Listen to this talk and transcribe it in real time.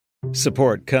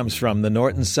Support comes from the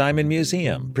Norton Simon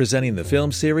Museum, presenting the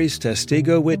film series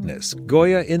Testigo Witness,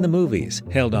 Goya in the Movies.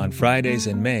 Held on Fridays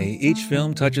in May, each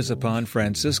film touches upon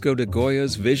Francisco de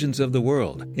Goya's visions of the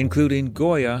world, including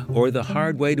Goya or The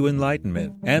Hard Way to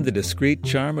Enlightenment and the discreet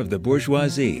charm of the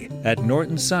bourgeoisie at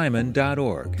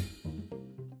nortonsimon.org.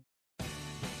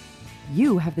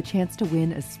 You have the chance to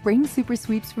win a spring super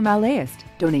sweeps from LAist.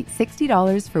 Donate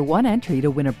 $60 for one entry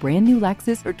to win a brand new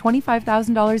Lexus or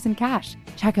 $25,000 in cash.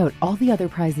 Check out all the other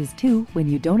prizes too when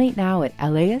you donate now at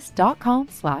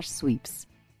laist.com/sweeps.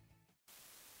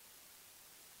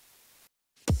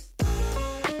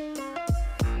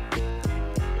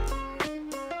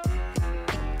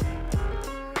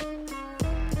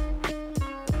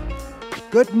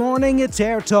 Good morning, it's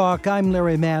AirTalk. I'm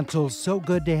Larry Mantle. So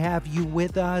good to have you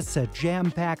with us. A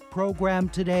jam-packed program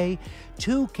today.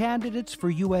 Two candidates for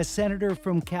U.S. Senator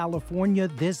from California.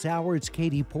 This hour, it's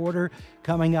Katie Porter.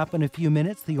 Coming up in a few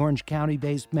minutes, the Orange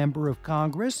County-based member of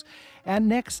Congress. And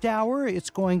next hour, it's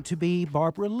going to be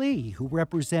Barbara Lee, who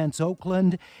represents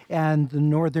Oakland and the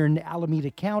northern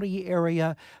Alameda County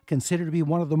area, considered to be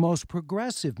one of the most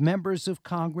progressive members of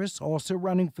Congress, also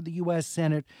running for the U.S.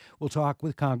 Senate. We'll talk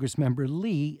with Congressmember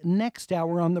Lee next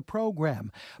hour on the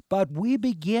program. But we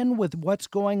begin with what's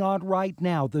going on right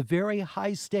now, the very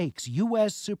high-stakes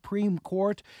U.S. Supreme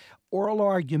Court oral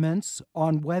arguments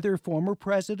on whether former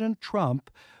President Trump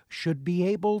should be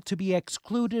able to be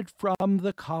excluded from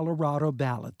the Colorado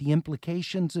ballot. The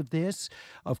implications of this,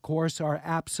 of course, are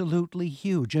absolutely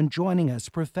huge. And joining us,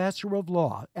 professor of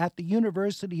law at the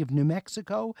University of New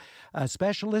Mexico, a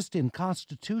specialist in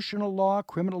constitutional law,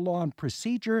 criminal law, and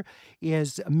procedure,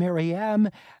 is Maryam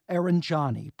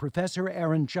Aranjani. Professor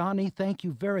Aranjani, thank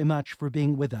you very much for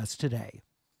being with us today.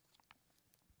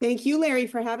 Thank you, Larry,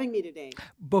 for having me today.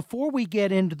 Before we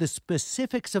get into the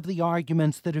specifics of the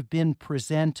arguments that have been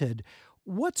presented,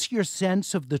 what's your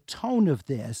sense of the tone of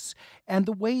this and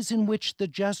the ways in which the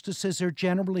justices are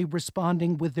generally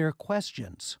responding with their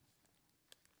questions?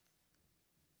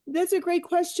 That's a great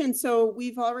question. So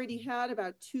we've already had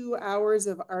about 2 hours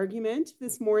of argument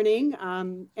this morning,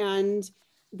 and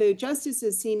the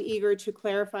justices seem eager to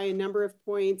clarify a number of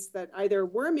points that either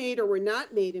were made or were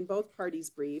not made in both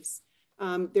parties' briefs.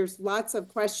 There's lots of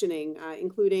questioning,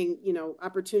 including,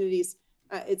 opportunities.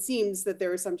 It seems that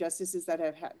there are some justices that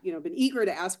have, been eager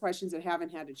to ask questions that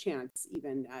haven't had a chance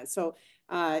even.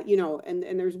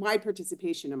 And there's wide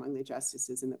participation among the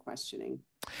justices in the questioning.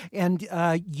 And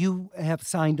you have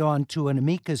signed on to an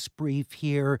amicus brief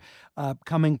here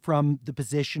coming from the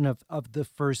position of the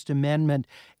First Amendment.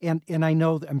 And I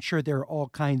know, I'm sure there are all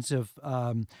kinds of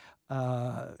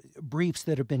briefs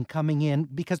that have been coming in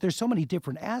because there's so many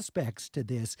different aspects to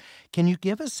this. Can you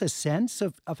give us a sense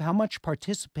of how much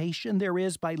participation there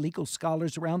is by legal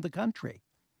scholars around the country?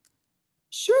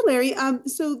 Sure, Larry.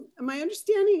 So my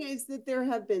understanding is that there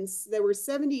were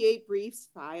 78 briefs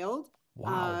filed.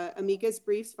 Wow. Amicus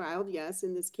briefs filed, yes,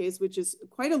 in this case, which is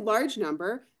quite a large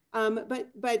number. But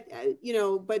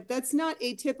that's not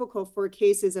atypical for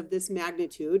cases of this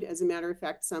magnitude. As a matter of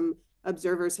fact, some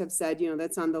observers have said,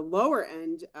 that's on the lower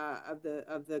end of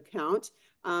the count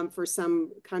for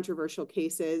some controversial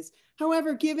cases.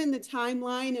 However, given the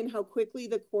timeline and how quickly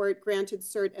the court granted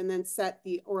cert and then set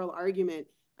the oral argument,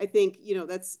 I think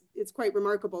it's quite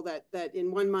remarkable that in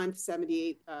 1 month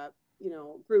 78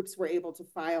 groups were able to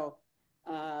file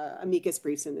amicus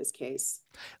briefs in this case.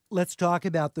 Let's talk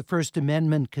about the First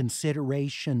Amendment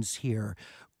considerations here.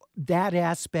 That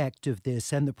aspect of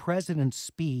this and the president's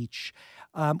speech,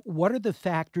 what are the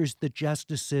factors that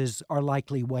justices are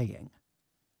likely weighing?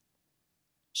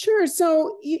 Sure.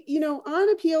 So, on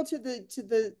appeal to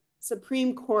the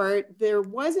Supreme Court, there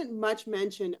wasn't much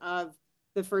mention of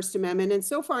the First Amendment. And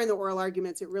so far in the oral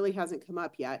arguments, it really hasn't come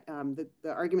up yet. The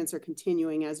arguments are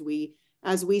continuing as we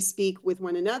speak with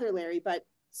one another, Larry. But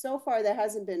so far that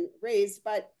hasn't been raised.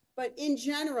 But in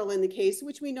general, in the case,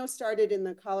 which we know started in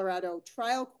the Colorado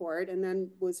trial court and then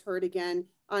was heard again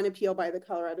on appeal by the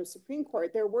Colorado Supreme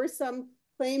Court, there were some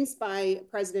claims by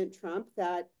President Trump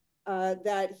that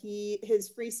his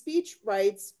free speech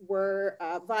rights were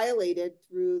violated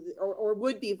through or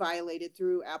would be violated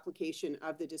through application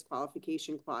of the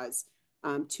disqualification clause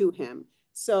to him.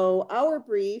 So our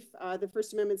brief, the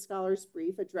First Amendment Scholars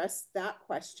Brief, addressed that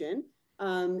question.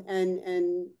 I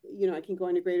can go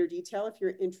into greater detail if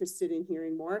you're interested in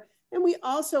hearing more. And we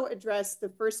also addressed the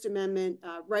First Amendment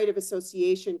right of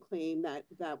association claim that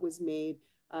was made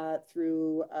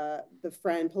through the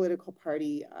Friend political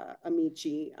party,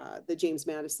 Amici, the James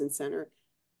Madison Center,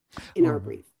 in our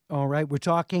brief. All right, we're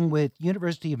talking with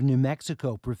University of New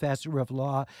Mexico professor of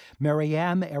law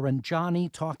Maryam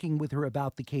Aranjani, talking with her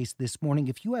about the case this morning.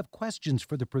 If you have questions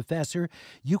for the professor,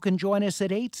 you can join us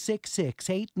at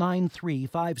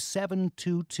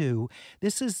 866-893-5722.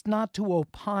 This is not to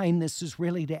opine, this is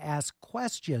really to ask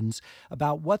questions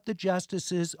about what the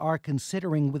justices are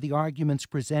considering with the arguments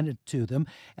presented to them.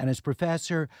 And as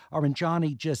Professor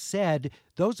Aranjani just said,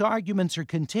 those arguments are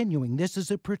continuing. This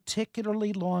is a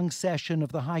particularly long session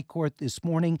of the High Court this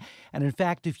morning. And in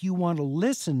fact, if you want to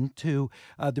listen to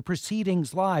the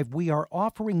proceedings live, we are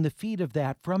offering the feed of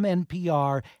that from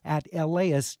NPR at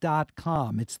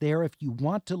laist.com. It's there if you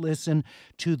want to listen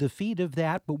to the feed of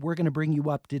that, but we're going to bring you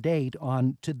up to date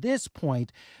on, to this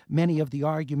point, many of the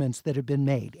arguments that have been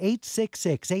made.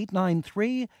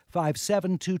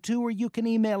 866-893-5722, or you can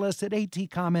email us at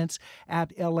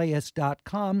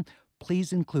atcomments@laist.com.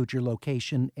 Please include your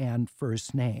location and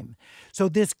first name. So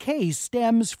this case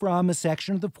stems from a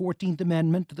section of the 14th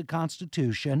Amendment to the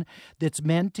Constitution that's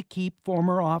meant to keep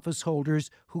former office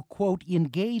holders who, quote,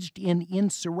 engaged in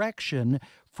insurrection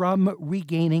from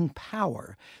regaining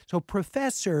power. So,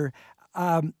 Professor,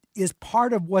 is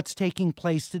part of what's taking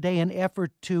place today an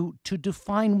effort to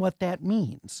define what that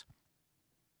means?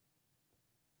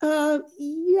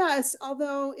 Yes,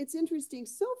 although it's interesting.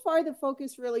 So far, the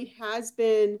focus really has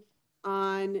been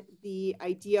on the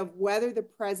idea of whether the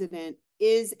president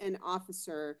is an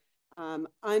officer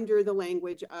under the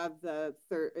language of the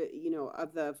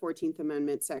of the 14th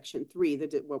Amendment, Section 3,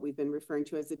 what we've been referring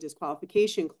to as the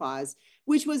disqualification clause,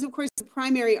 which was, of course, the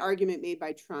primary argument made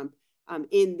by Trump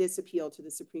in this appeal to the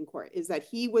Supreme Court, is that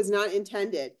he was not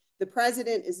intended. The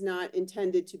president is not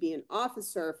intended to be an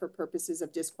officer for purposes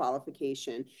of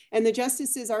disqualification. And the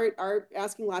justices are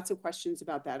asking lots of questions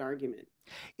about that argument.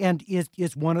 And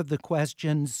is one of the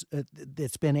questions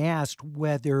that's been asked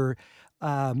whether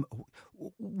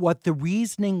what the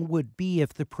reasoning would be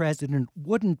if the president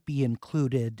wouldn't be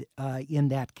included in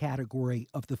that category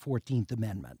of the 14th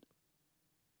Amendment?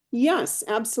 Yes,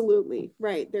 absolutely.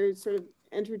 Right. They're sort of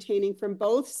entertaining from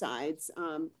both sides.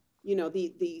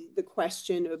 The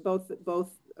question both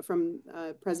from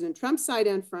President Trump's side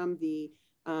and from the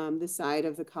side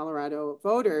of the Colorado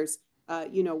voters.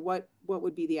 What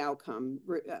would be the outcome?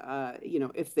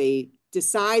 If they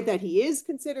decide that he is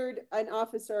considered an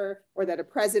officer, or that a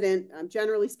president,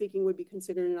 generally speaking, would be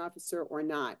considered an officer or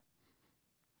not.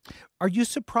 Are you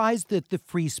surprised that the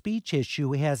free speech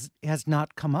issue has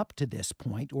not come up to this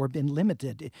point or been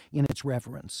limited in its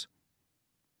reference?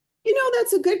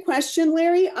 That's a good question,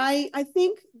 Larry. I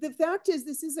think the fact is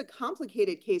this is a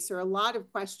complicated case. There are a lot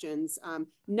of questions,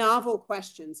 novel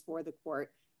questions for the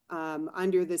court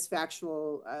under this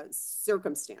factual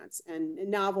circumstance, and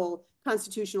novel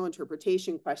constitutional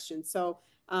interpretation questions. So,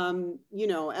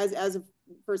 as a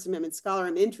First Amendment scholar,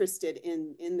 I'm interested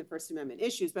in the First Amendment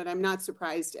issues, but I'm not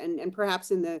surprised. And perhaps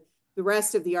in the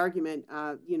rest of the argument,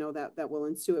 that will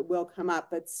ensue, it will come up.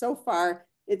 But so far,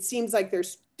 it seems like they're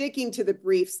sticking to the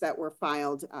briefs that were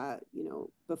filed,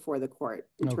 before the court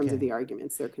in terms of the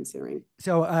arguments they're considering.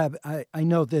 So I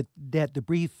know that the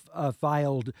brief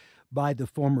filed by the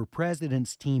former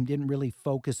president's team didn't really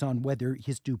focus on whether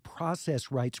his due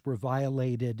process rights were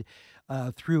violated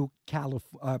through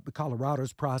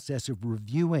Colorado's process of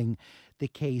reviewing the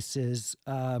cases.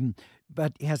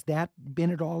 But has that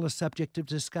been at all a subject of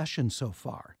discussion so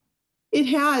far? It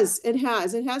has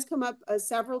come up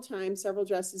several times. Several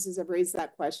justices have raised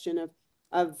that question of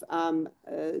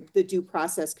the due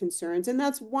process concerns, and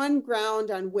that's one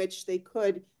ground on which they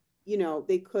could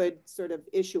sort of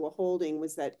issue a holding,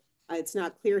 was that it's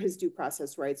not clear his due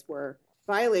process rights were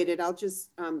violated. I'll just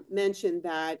mention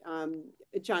that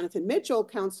Jonathan Mitchell,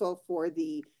 counsel for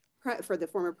the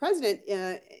former president,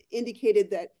 indicated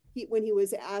that when he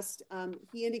was asked,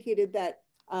 he indicated that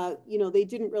they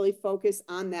didn't really focus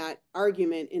on that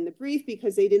argument in the brief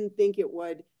because they didn't think it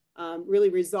would really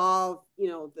resolve,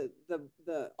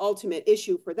 the ultimate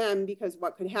issue for them, because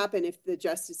what could happen if the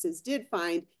justices did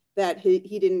find that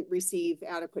he didn't receive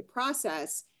adequate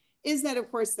process is that, of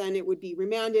course, then it would be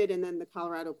remanded, and then the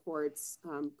Colorado courts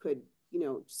could,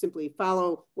 simply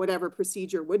follow whatever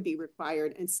procedure would be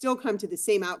required and still come to the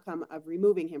same outcome of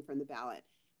removing him from the ballot,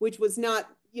 which is not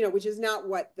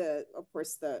what of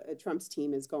course, Trump's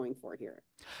team is going for here.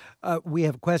 We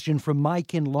have a question from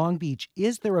Mike in Long Beach.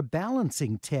 Is there a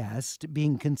balancing test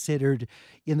being considered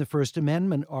in the First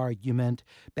Amendment argument?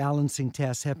 Balancing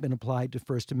tests have been applied to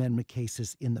First Amendment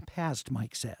cases in the past,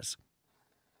 Mike says.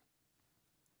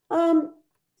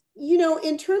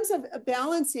 In terms of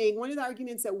balancing, one of the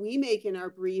arguments that we make in our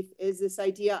brief is this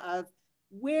idea of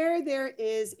where there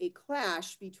is a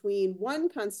clash between one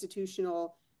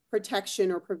constitutional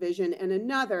protection or provision and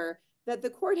another, that the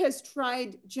court has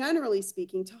tried, generally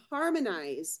speaking, to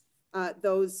harmonize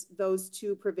those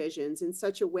two provisions in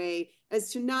such a way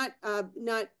as to not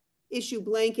issue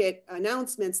blanket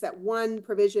announcements that one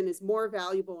provision is more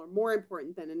valuable or more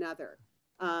important than another.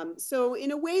 So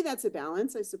in a way, that's a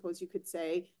balance, I suppose you could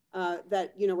say,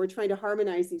 that, we're trying to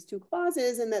harmonize these two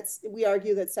clauses, and we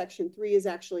argue that Section 3 is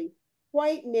actually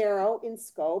quite narrow in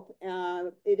scope.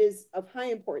 It is of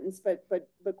high importance, but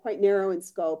quite narrow in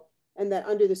scope, and that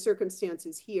under the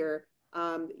circumstances here,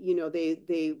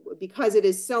 they because it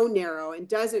is so narrow and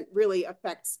doesn't really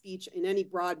affect speech in any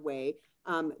broad way,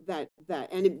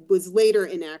 and it was later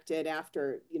enacted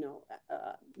after,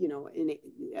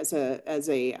 as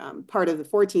a part of the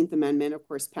 14th Amendment, of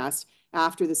course, passed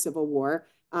after the Civil War,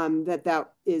 that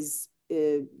is,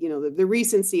 the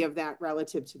recency of that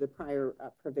relative to the prior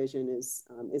provision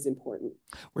is important.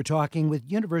 We're talking with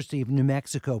University of New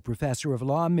Mexico Professor of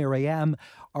Law Miriam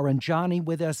Aranjani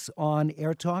with us on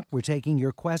AirTalk. We're taking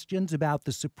your questions about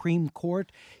the Supreme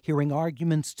Court hearing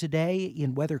arguments today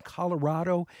in whether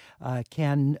Colorado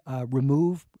can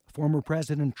remove former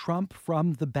President Trump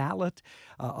from the ballot.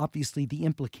 Obviously, the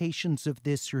implications of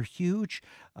this are huge,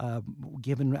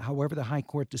 given however the High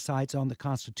Court decides on the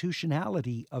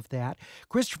constitutionality of that.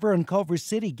 Christopher in Culver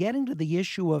City, getting to the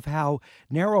issue of how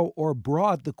narrow or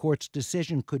broad the court's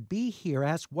decision could be here,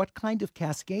 asks what kind of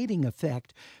cascading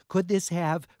effect could this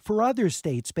have for other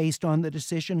states based on the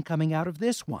decision coming out of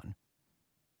this one?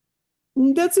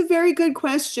 That's a very good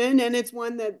question, and it's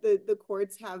one that the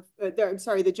courts have,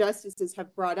 the justices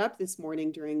have brought up this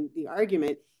morning during the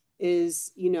argument,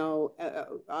 is,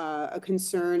 a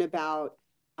concern about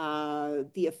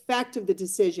the effect of the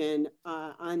decision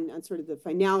on sort of the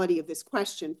finality of this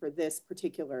question for this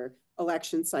particular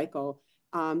election cycle.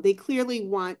 They clearly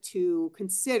want to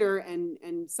consider,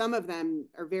 and some of them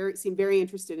seem very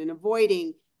interested in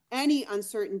avoiding any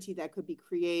uncertainty that could be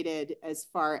created as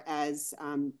far as,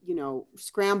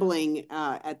 scrambling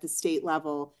at the state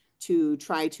level to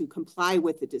try to comply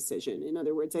with the decision. In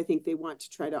other words, I think they want to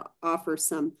try to offer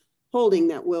some holding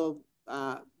that will,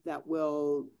 kind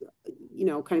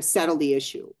of settle the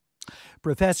issue.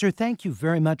 Professor, thank you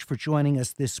very much for joining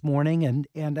us this morning,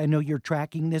 and I know you're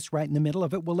tracking this right in the middle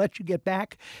of it. We'll let you get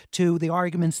back to the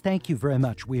arguments. Thank you very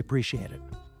much. We appreciate it.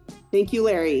 Thank you,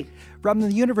 Larry. From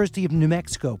the University of New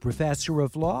Mexico, Professor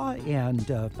of Law and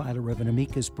filer of an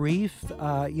amicus brief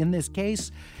in this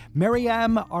case,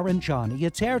 Miriam Aranjani.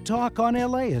 It's AirTalk on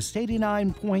LAist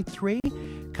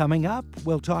 89.3. Coming up,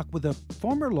 we'll talk with a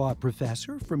former law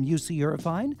professor from UC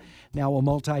Irvine, now a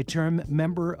multi-term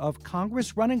member of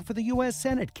Congress running for the U.S.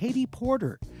 Senate, Katie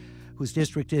Porter, whose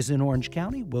district is in Orange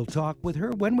County. We'll talk with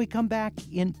her when we come back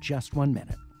in just 1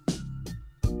 minute.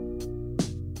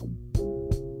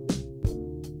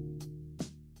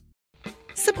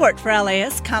 Support for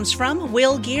LAist comes from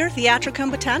Will Gear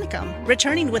Theatricum Botanicum,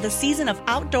 returning with a season of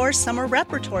outdoor summer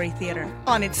repertory theater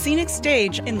on its scenic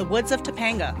stage in the woods of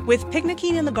Topanga, with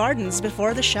picnicking in the gardens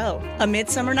before the show. A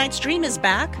Midsummer Night's Dream is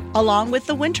back, along with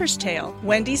The Winter's Tale,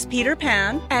 Wendy's Peter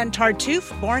Pan, and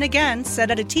Tartuffe Born Again,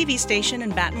 set at a TV station in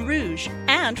Baton Rouge.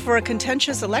 And for a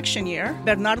contentious election year,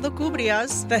 Bernardo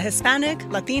Cubria's The Hispanic,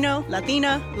 Latino,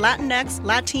 Latina, Latinx,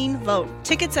 Latin Vote.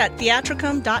 Tickets at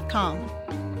theatricum.com.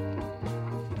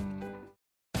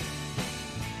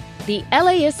 The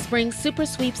LAist Spring Super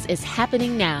Sweeps is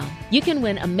happening now. You can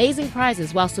win amazing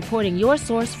prizes while supporting your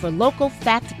source for local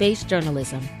fact-based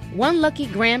journalism. One lucky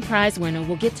grand prize winner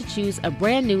will get to choose a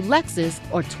brand new Lexus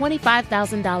or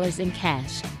 $25,000 in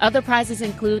cash. Other prizes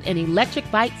include an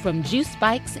electric bike from Juice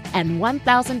Bikes and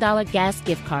 $1,000 gas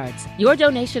gift cards. Your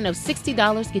donation of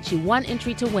 $60 gets you one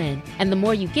entry to win, and the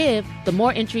more you give, the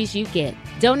more entries you get.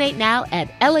 Donate now at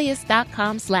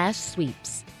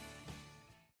LAist.com/sweeps.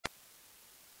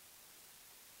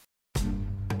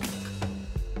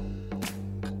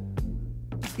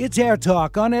 It's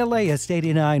AirTalk on LAist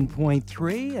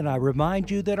 89.3, and I remind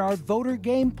you that our voter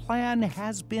game plan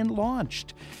has been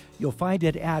launched. You'll find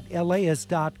it at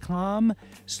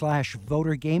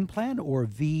laist.com/voter game plan or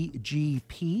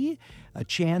VGP. A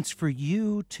chance for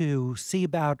you to see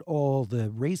about all the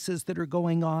races that are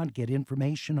going on, get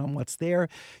information on what's there.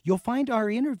 You'll find our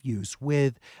interviews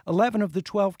with 11 of the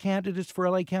 12 candidates for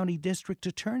LA County District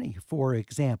Attorney, for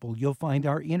example. You'll find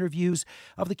our interviews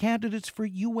of the candidates for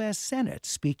U.S. Senate.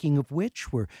 Speaking of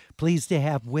which, we're pleased to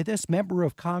have with us Member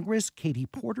of Congress Katie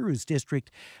Porter, whose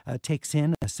district takes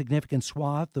in a significant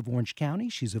swath of Orange County.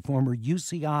 She's a former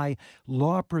UCI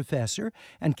law professor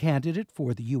and candidate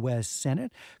for the U.S.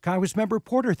 Senate. Congressmember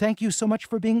Porter, thank you so much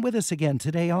for being with us again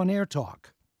today on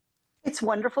AirTalk. It's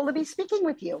wonderful to be speaking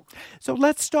with you. So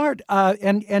let's start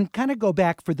and kind of go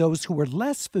back for those who are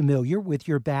less familiar with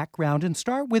your background and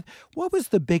start with what was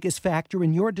the biggest factor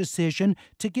in your decision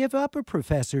to give up a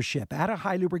professorship at a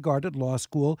highly regarded law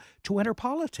school to enter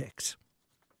politics?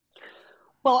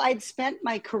 Well, I'd spent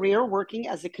my career working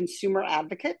as a consumer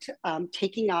advocate,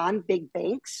 taking on big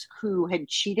banks who had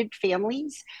cheated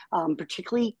families,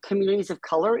 particularly communities of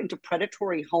color, into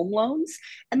predatory home loans,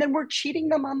 and then were cheating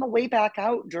them on the way back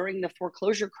out during the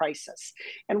foreclosure crisis.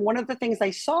 And one of the things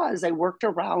I saw as I worked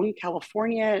around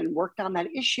California and worked on that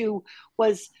issue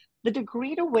was the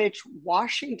degree to which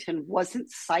Washington wasn't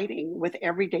siding with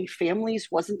everyday families,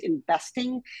 wasn't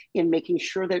investing in making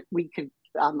sure that we could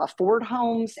afford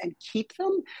homes and keep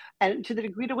them, and to the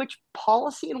degree to which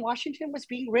policy in Washington was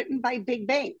being written by big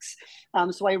banks.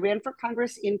 So I ran for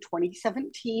Congress in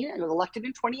 2017. I was elected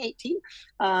in 2018.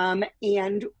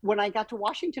 And when I got to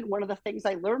Washington, one of the things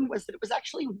I learned was that it was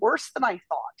actually worse than I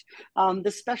thought.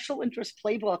 The special interest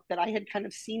playbook that I had kind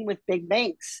of seen with big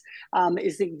banks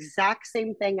is the exact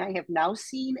same thing I have now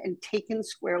seen and taken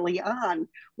squarely on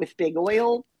with big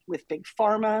oil, with big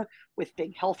pharma, with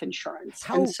big health insurance.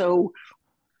 And so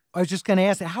I was just going to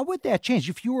ask, how would that change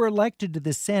if you were elected to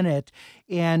the Senate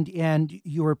and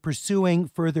you were pursuing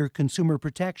further consumer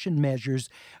protection measures?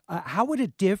 How would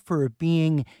it differ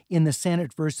being in the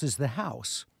Senate versus the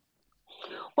House?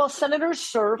 Well, senators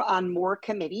serve on more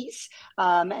committees.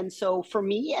 And so for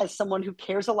me, as someone who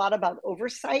cares a lot about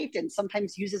oversight and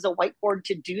sometimes uses a whiteboard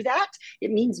to do that,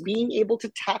 it means being able to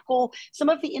tackle some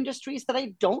of the industries that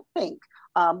I don't think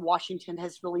Washington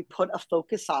has really put a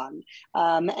focus on.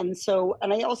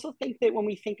 And I also think that when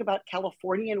we think about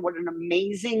California and what an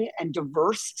amazing and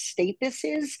diverse state this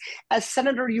is, as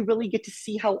senator, you really get to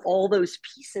see how all those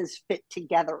pieces fit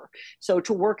together. So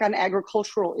to work on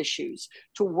agricultural issues,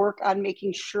 to work on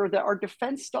making sure that our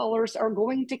defense dollars are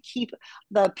going to keep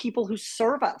the people who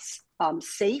serve us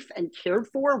safe and cared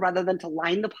for rather than to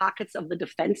line the pockets of the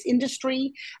defense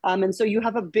industry. And so you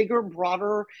have a bigger,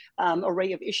 broader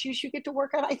array of issues you get to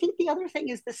work on. I think the other thing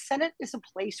is the Senate is a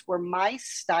place where my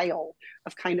style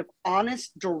of kind of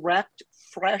honest, direct,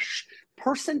 fresh,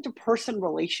 person-to-person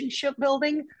relationship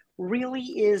building really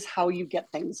is how you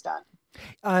get things done.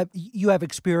 You have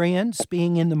experience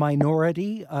being in the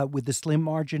minority with the slim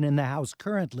margin in the House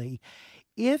currently.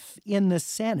 If in the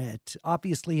Senate,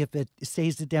 obviously, if it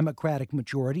stays a Democratic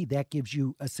majority, that gives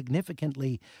you a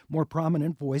significantly more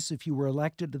prominent voice if you were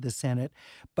elected to the Senate.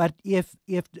 But if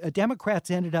Democrats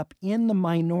ended up in the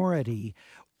minority,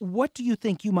 what do you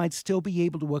think you might still be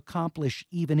able to accomplish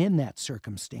even in that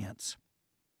circumstance?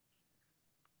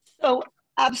 So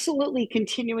absolutely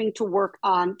continuing to work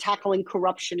on tackling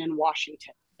corruption in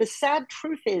Washington. The sad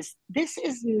truth is this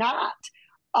is not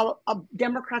a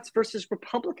Democrats versus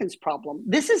Republicans problem.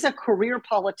 This is a career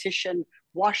politician,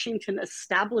 Washington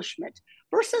establishment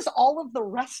versus all of the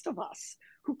rest of us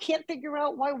who can't figure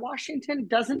out why Washington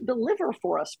doesn't deliver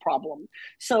for us problem.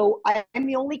 So I'm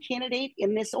the only candidate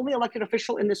in this, only elected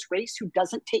official in this race who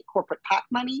doesn't take corporate PAC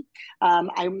money.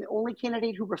 I'm the only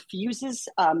candidate who refuses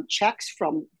checks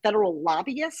from federal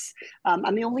lobbyists.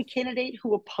 I'm the only candidate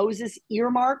who opposes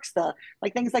earmarks,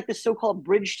 things like the so-called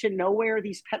bridge to nowhere,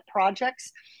 these pet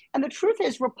projects. And the truth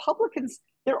is, Republicans,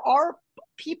 there are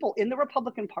people in the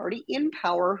Republican Party in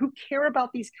power who care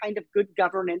about these kind of good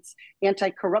governance,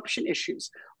 anti-corruption issues.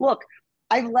 Look,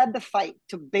 I led the fight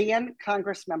to ban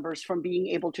Congress members from being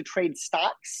able to trade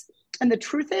stocks. And the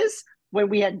truth is, when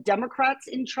we had Democrats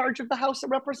in charge of the House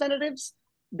of Representatives,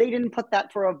 they didn't put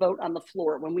that for a vote on the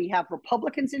floor. When we have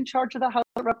Republicans in charge of the House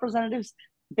of Representatives,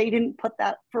 they didn't put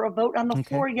that for a vote on the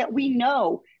floor. Yet we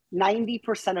know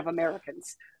 90% of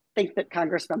Americans think that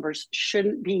Congress members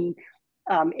shouldn't be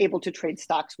able to trade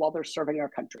stocks while they're serving our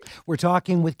country. We're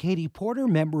talking with Katie Porter,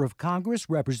 member of Congress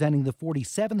representing the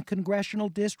 47th Congressional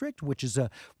District, which is a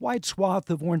wide swath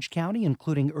of Orange County,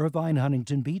 including Irvine,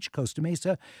 Huntington Beach, Costa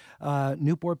Mesa,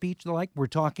 Newport Beach, the like. We're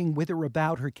talking with her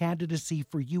about her candidacy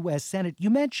for U.S. Senate. You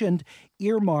mentioned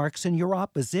earmarks and your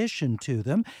opposition to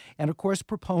them. And, of course,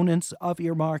 proponents of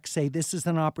earmarks say this is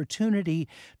an opportunity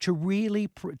to really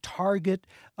target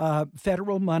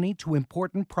federal money to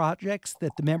important projects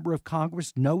that the member of Congress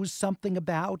knows something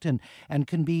about and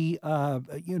can be,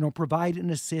 provide and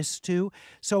assist to.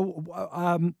 So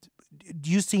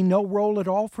do you see no role at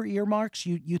all for earmarks?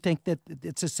 You think that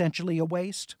it's essentially a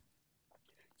waste?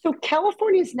 So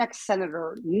California's next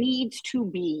senator needs to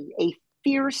be a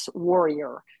fierce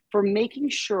warrior for making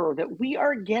sure that we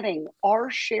are getting our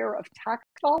share of tax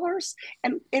dollars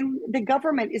and the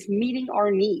government is meeting our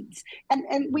needs. And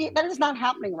that is not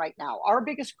happening right now. Our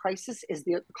biggest crisis is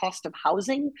the cost of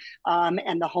housing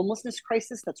and the homelessness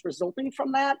crisis that's resulting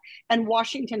from that. And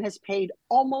Washington has paid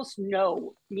almost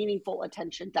no meaningful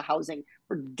attention to housing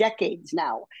for decades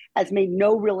now, has made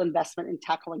no real investment in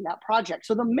tackling that project.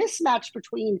 So the mismatch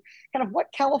between kind of what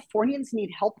Californians need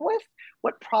help with,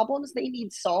 what problems they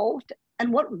need solved,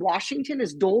 and what Washington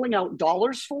is doling out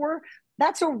dollars for,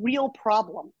 that's a real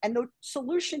problem. And the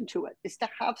solution to it is to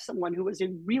have someone who is a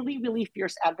really, really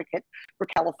fierce advocate for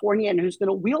California and who's going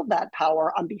to wield that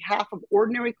power on behalf of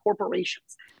ordinary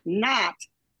corporations, not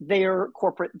their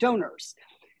corporate donors.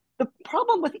 The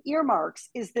problem with earmarks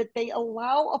is that they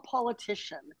allow a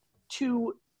politician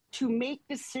to make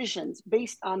decisions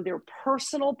based on their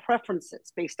personal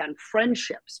preferences, based on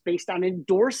friendships, based on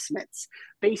endorsements,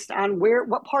 based on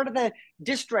what part of the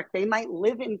district they might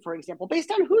live in, for example,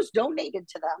 based on who's donated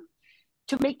to them,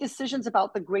 to make decisions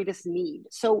about the greatest need.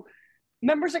 So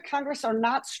members of Congress are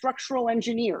not structural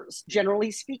engineers,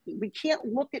 generally speaking. We can't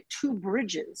look at two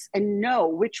bridges and know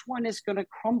which one is going to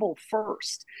crumble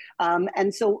first.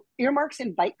 And so earmarks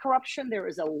invite corruption. There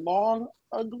is a long,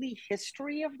 ugly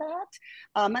history of that.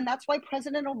 And that's why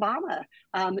President Obama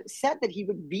said that he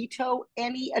would veto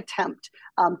any attempt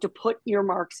to put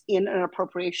earmarks in an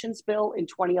appropriations bill in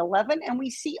 2011. And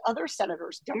we see other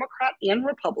senators, Democrat and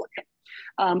Republican,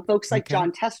 folks like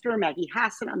John Tester, Maggie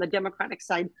Hassan on the Democratic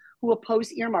side, who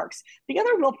oppose earmarks. The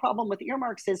other real problem with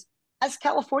earmarks is, as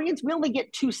Californians, we only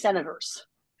get 2 senators.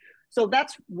 So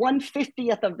that's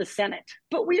 1/50th of the Senate.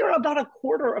 But we are about a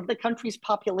quarter of the country's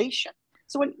population.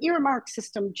 So an earmark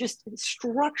system just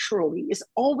structurally is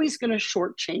always going to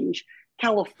shortchange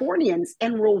Californians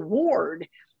and reward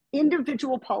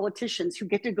individual politicians who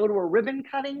get to go to a ribbon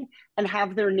cutting and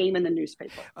have their name in the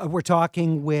newspaper. We're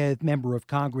talking with Member of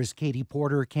Congress Katie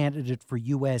Porter, candidate for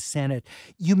U.S. Senate.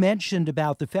 You mentioned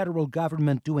about the federal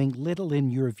government doing little,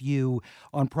 in your view,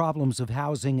 on problems of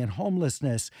housing and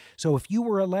homelessness. So if you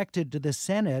were elected to the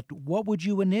Senate, what would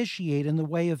you initiate in the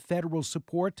way of federal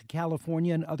support to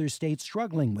California and other states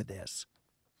struggling with this?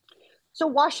 So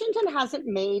Washington hasn't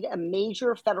made a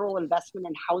major federal investment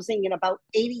in housing in about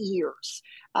 80 years.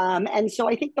 And so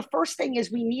I think the first thing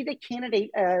is we need a candidate,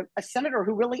 a senator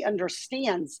who really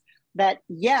understands that,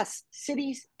 yes,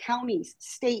 cities, counties,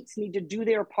 states need to do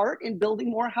their part in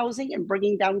building more housing and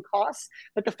bringing down costs,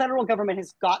 but the federal government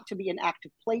has got to be an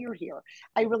active player here.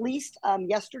 I released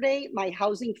yesterday my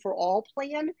Housing for All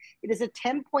plan. It is a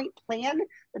 10-point plan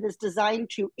that is designed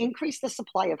to increase the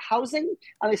supply of housing,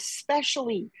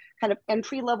 especially kind of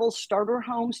entry-level starter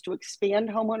homes, to expand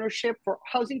homeownership, for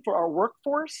housing for our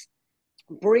workforce,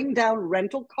 bring down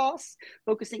rental costs,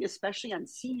 focusing especially on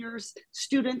seniors,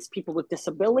 students, people with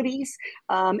disabilities,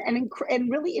 and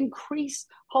really increase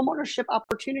homeownership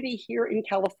opportunity here in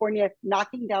California,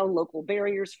 knocking down local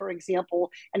barriers, for example,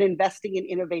 and investing in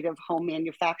innovative home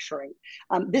manufacturing.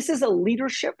 This is a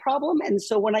leadership problem. And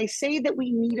so when I say that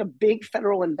we need a big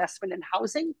federal investment in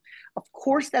housing, of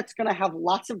course, that's going to have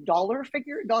lots of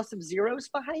lots of zeros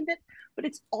behind it, but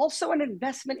it's also an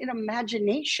investment in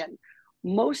imagination.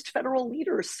 Most federal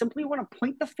leaders simply want to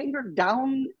point the finger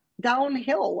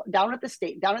downhill, down at the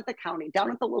state, down at the county, down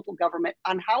at the local government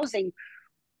on housing.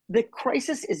 The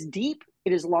crisis is deep,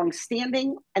 it is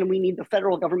longstanding, and we need the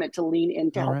federal government to lean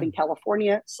into helping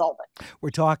California solve it.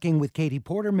 We're talking with Katie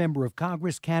Porter, Member of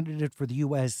Congress, candidate for the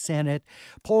U.S. Senate.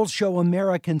 Polls show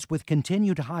Americans with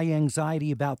continued high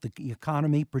anxiety about the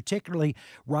economy, particularly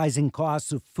rising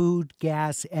costs of food,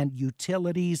 gas, and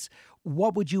utilities.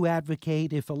 What would you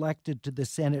advocate if elected to the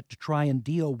Senate to try and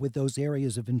deal with those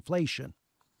areas of inflation?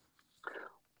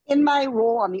 In my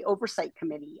role on the Oversight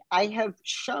Committee, I have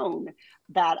shown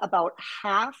that about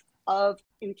half of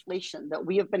inflation that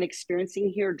we have been experiencing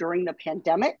here during the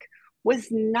pandemic was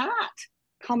not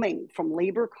coming from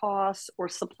labor costs or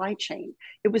supply chain.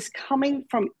 It was coming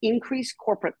from increased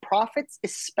corporate profits,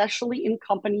 especially in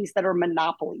companies that are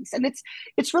monopolies. And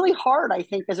it's really hard, I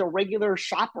think, as a regular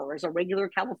shopper, as a regular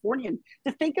Californian,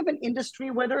 to think of an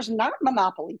industry where there's not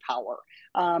monopoly power.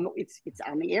 It's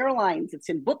on the airlines, it's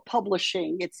in book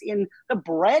publishing, it's in the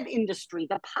bread industry,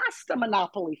 the pasta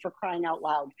monopoly, for crying out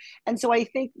loud. And so I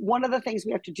think one of the things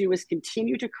we have to do is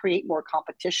continue to create more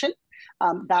competition.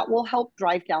 That will help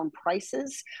drive down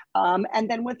prices. And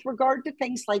then with regard to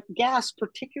things like gas,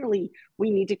 particularly,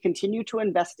 we need to continue to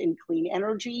invest in clean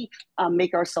energy,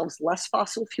 make ourselves less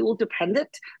fossil fuel dependent.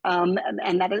 And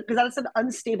that is, because that is an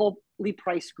unstably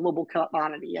priced global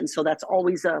commodity. And so that's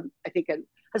always, I think,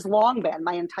 has long been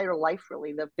my entire life,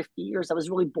 really, the 50 years. I was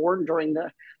really born during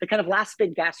the kind of last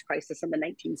big gas crisis in the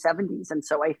 1970s. And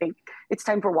so I think it's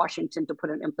time for Washington to put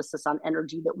an emphasis on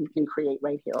energy that we can create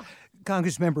right here.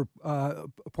 Congressmember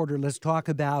Porter, let's talk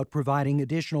about providing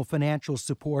additional financial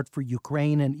support for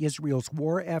Ukraine and Israel's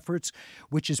war efforts,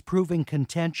 which is proving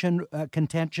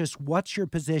contentious. What's your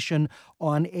position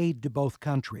on aid to both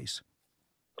countries?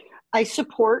 I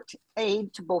support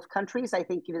aid to both countries. I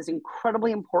think it is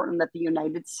incredibly important that the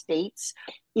United States,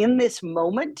 in this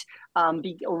moment,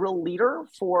 be a real leader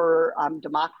for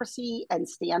democracy and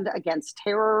stand against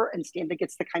terror and stand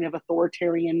against the kind of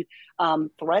authoritarian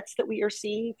threats that we are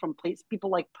seeing from people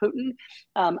like Putin.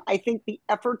 I think the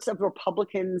efforts of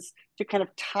Republicans to kind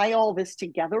of tie all this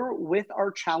together with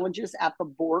our challenges at the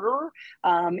border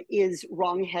is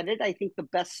wrongheaded. I think the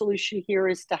best solution here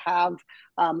is to have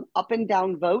up and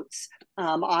down votes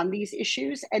on these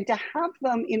issues and to have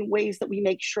them in ways that we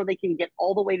make sure they can get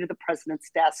all the way to the president's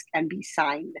desk and be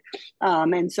signed.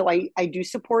 And so I do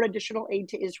support additional aid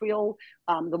to Israel.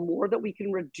 The more that we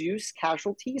can reduce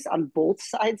casualties on both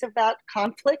sides of that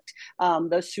conflict,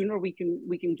 the sooner we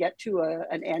can get to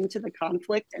an end to the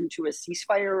conflict and to a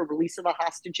ceasefire, a release of the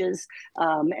hostages,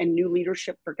 and new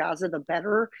leadership for Gaza, the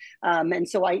better. And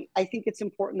so I think it's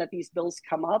important that these bills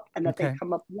come up and that they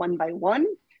come up one by one,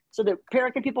 so that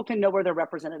American people can know where their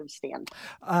representatives stand.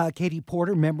 Katie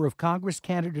Porter, member of Congress,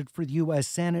 candidate for the U.S.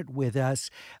 Senate with us.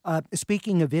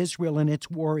 Speaking of Israel and its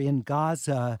war in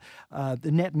Gaza, the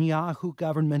Netanyahu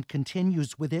government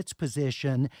continues with its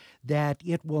position that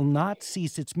it will not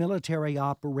cease its military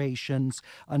operations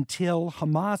until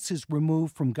Hamas is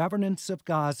removed from governance of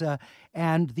Gaza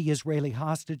and the Israeli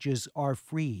hostages are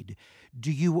freed.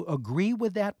 Do you agree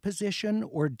with that position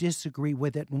or disagree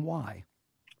with it, and why?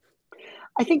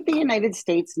 I think the United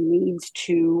States needs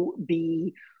to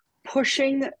be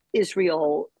pushing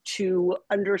Israel to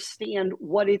understand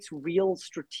what its real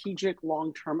strategic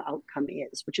long-term outcome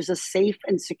is, which is a safe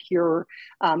and secure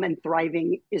and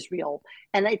thriving Israel.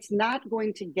 And it's not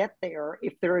going to get there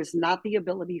if there is not the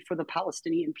ability for the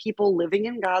Palestinian people living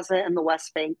in Gaza and the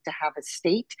West Bank to have a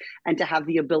state and to have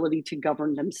the ability to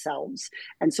govern themselves.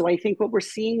 And so I think what we're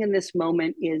seeing in this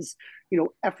moment is,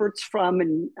 efforts from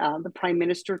the prime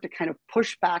minister to kind of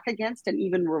push back against and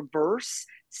even reverse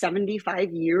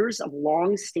 75 years of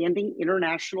long-standing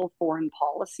international foreign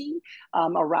policy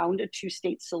around a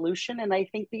two-state solution. And I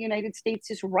think the United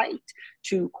States is right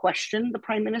to question the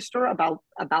prime minister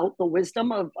about the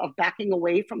wisdom of backing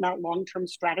away from that long-term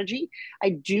strategy.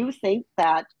 I do think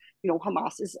that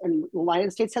Hamas and the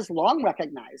United States has long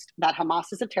recognized that Hamas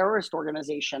is a terrorist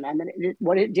organization, and that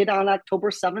what it did on October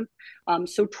 7th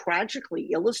so tragically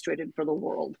illustrated for the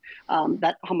world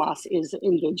that Hamas is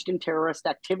engaged in terrorist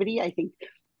activity. I think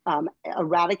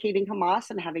eradicating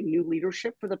Hamas and having new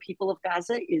leadership for the people of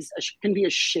Gaza can be a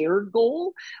shared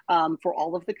goal for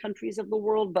all of the countries of the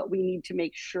world, but we need to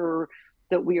make sure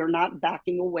that we are not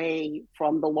backing away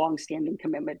from the longstanding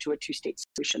commitment to a two-state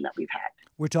solution that we've had.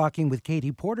 We're talking with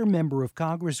Katie Porter, member of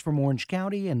Congress from Orange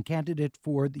County and candidate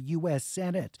for the U.S.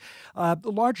 Senate. The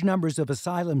large numbers of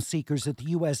asylum seekers at the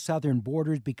U.S. southern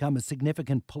borders become a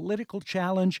significant political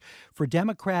challenge for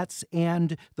Democrats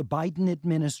and the Biden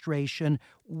administration.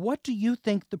 What do you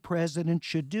think the president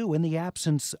should do in the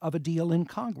absence of a deal in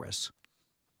Congress?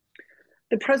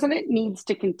 The president needs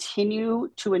to continue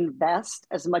to invest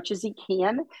as much as he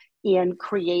can in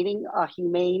creating a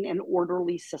humane and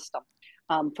orderly system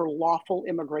for lawful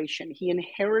immigration. He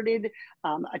inherited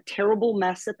a terrible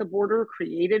mess at the border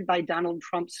created by Donald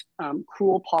Trump's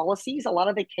cruel policies. A lot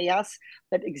of the chaos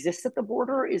that exists at the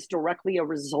border is directly a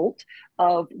result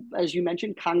of, as you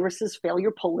mentioned, Congress's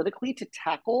failure politically to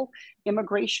tackle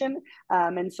immigration.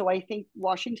 And so I think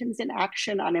Washington's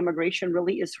inaction on immigration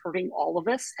really is hurting all of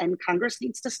us, and Congress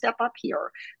needs to step up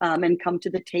here and come to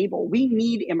the table. We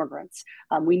need immigrants.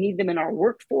 We need them in our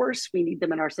workforce. We need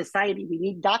them in our society. We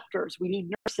need doctors. We need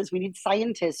nurses. We need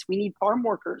scientists. We need farm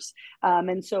workers.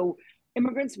 And so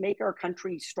immigrants make our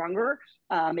country stronger,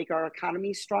 make our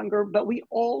economy stronger, but we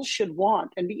all should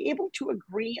want and be able to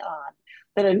agree on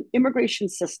that an immigration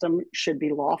system should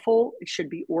be lawful, it should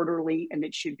be orderly, and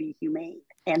it should be humane.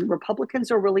 And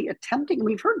Republicans are really attempting,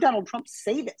 we've heard Donald Trump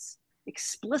say this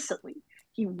explicitly,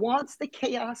 He wants the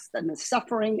chaos and the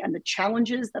suffering and the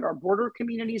challenges that our border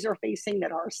communities are facing,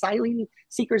 that our asylum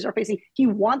seekers are facing. He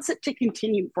wants it to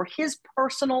continue for his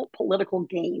personal political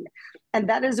gain. And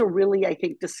that is a really, I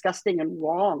think, disgusting and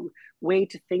wrong way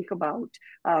to think about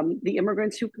the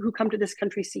immigrants who come to this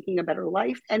country seeking a better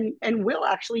life and will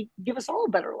actually give us all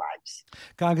better lives.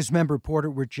 Congressmember Porter,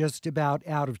 we're just about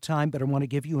out of time, but I want to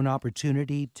give you an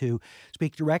opportunity to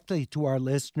speak directly to our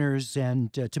listeners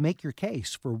and to make your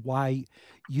case for why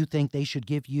you think they should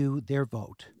give you their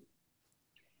vote.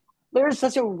 There is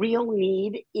such a real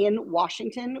need in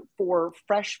Washington for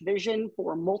fresh vision,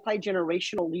 for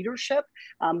multi-generational leadership.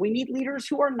 We need leaders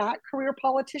who are not career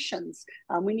politicians.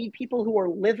 We need people who are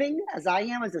living, as I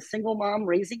am, as a single mom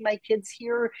raising my kids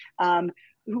here,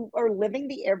 who are living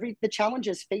the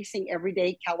challenges facing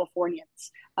everyday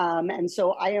Californians. And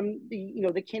so I am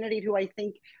the candidate who I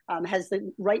think has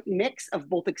the right mix of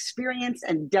both experience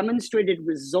and demonstrated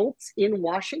results in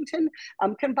Washington,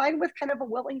 combined with kind of a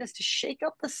willingness to shake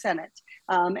up the Senate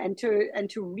and to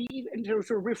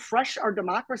refresh our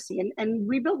democracy and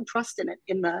rebuild trust in it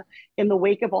in the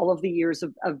wake of all of the years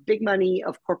of big money,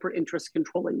 of corporate interests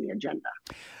controlling the agenda.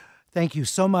 Thank you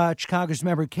so much,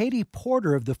 Congressmember Katie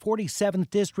Porter of the 47th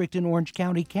District in Orange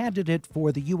County, candidate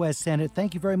for the U.S. Senate.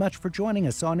 Thank you very much for joining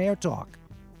us on AirTalk.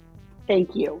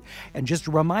 Thank you. And just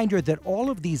a reminder that all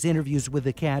of these interviews with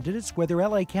the candidates, whether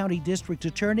LA County District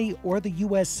Attorney or the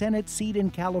U.S. Senate seat in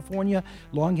California,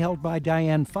 long held by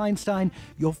Dianne Feinstein,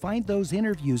 you'll find those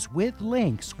interviews with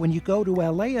links when you go to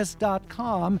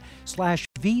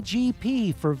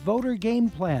laist.com/VGP for voter game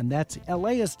plan. That's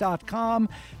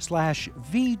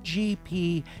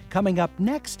laist.com/VGP. Coming up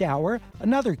next hour,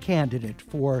 another candidate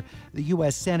for the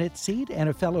U.S. Senate seat and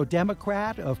a fellow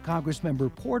Democrat of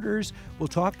Congressmember Porter's. We'll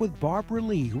talk with Barbara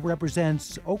Lee, who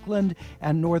represents Oakland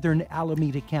and Northern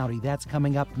Alameda County. That's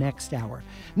coming up next hour.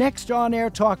 Next on Air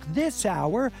Talk this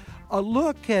hour, a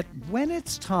look at when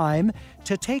it's time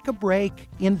to take a break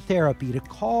in therapy, to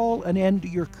call an end to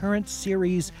your current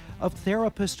series of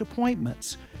therapist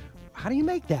appointments. How do you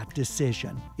make that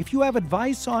decision? If you have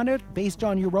advice on it based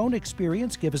on your own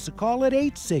experience, give us a call at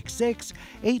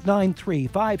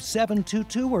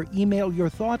 866-893-5722 or email your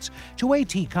thoughts to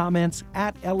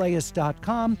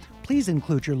atcomments@laist.com. Please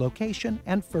include your location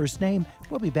and first name.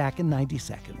 We'll be back in 90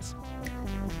 seconds.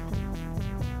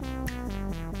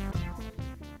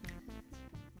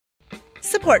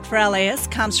 Support for LAist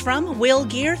comes from Will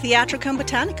Gear Theatricum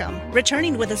Botanicum,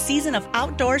 returning with a season of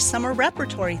outdoor summer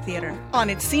repertory theater on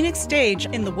its scenic stage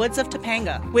in the woods of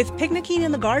Topanga, with picnicking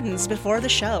in the gardens before the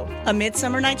show. A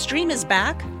Midsummer Night's Dream is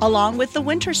back, along with The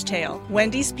Winter's Tale,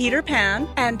 Wendy's Peter Pan,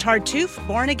 and Tartuffe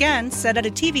Born Again, set at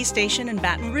a TV station in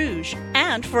Baton Rouge.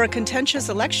 And for a contentious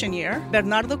election year,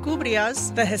 Bernardo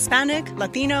Cubria's The Hispanic,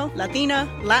 Latino, Latina,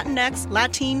 Latinx,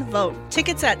 Latin Vote.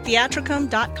 Tickets at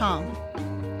theatricum.com.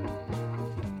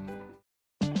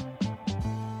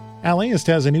 LAist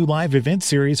has a new live event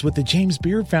series with the James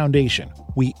Beard Foundation.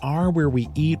 We Are Where We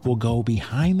Eat will go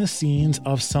behind the scenes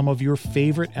of some of your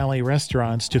favorite LA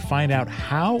restaurants to find out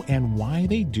how and why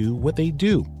they do what they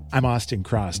do. I'm Austin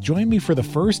Cross. Join me for the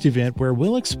first event where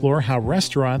we'll explore how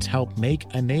restaurants help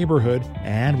make a neighborhood,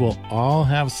 and we'll all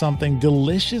have something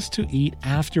delicious to eat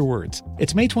afterwards.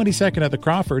 It's May 22nd at the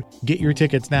Crawford. Get your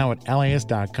tickets now at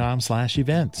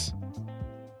laist.com/events.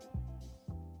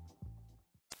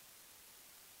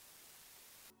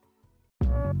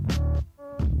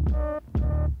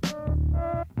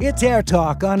 It's Air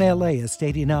Talk on LAist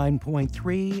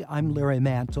 89.3. I'm Larry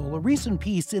Mantle. A recent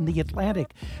piece in The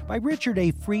Atlantic by Richard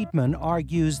A. Friedman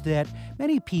argues that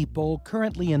many people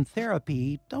currently in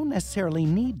therapy don't necessarily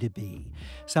need to be.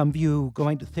 Some view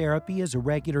going to therapy as a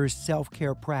regular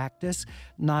self-care practice,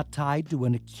 not tied to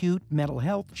an acute mental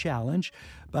health challenge.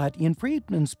 But in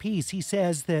Friedman's piece, he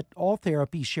says that all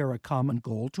therapies share a common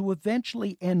goal to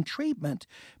eventually end treatment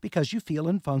because you feel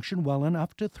and function well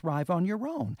enough to thrive on your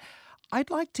own. I'd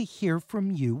like to hear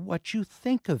from you what you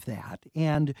think of that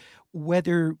and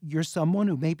whether you're someone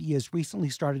who maybe has recently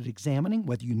started examining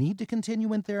whether you need to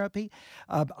continue in therapy.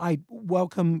 I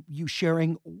welcome you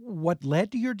sharing what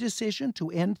led to your decision to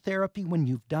end therapy when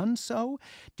you've done so.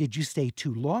 Did you stay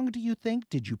too long, do you think?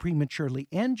 Did you prematurely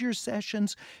end your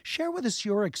sessions? Share with us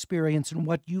your experience and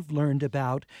what you've learned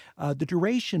about the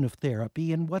duration of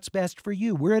therapy and what's best for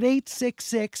you. We're at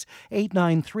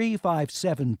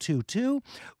 866-893-5722.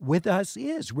 With us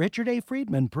is Richard A.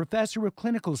 Friedman, professor of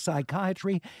clinical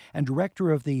psychiatry and director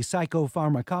of the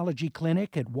psychopharmacology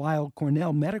clinic at Weill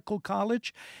Cornell Medical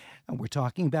College. And we're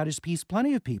talking about his piece,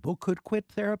 Plenty of People Could Quit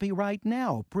Therapy Right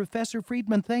Now. Professor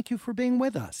Friedman, thank you for being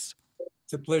with us.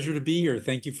 It's a pleasure to be here.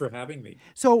 Thank you for having me.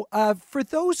 So for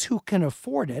those who can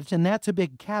afford it, and that's a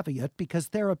big caveat because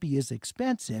therapy is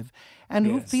expensive, and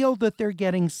who feel that they're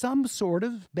getting some sort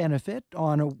of benefit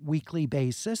on a weekly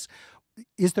basis,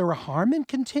 is there a harm in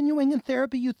continuing in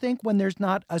therapy, you think, when there's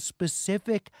not a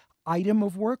specific item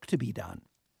of work to be done?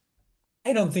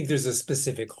 I don't think there's a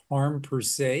specific harm per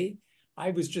se.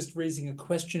 I was just raising a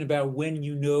question about when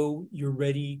you know you're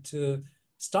ready to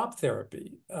stop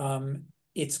therapy.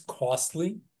 It's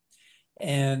costly.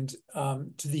 And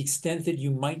to the extent that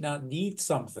you might not need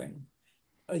something,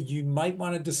 you might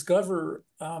want to discover,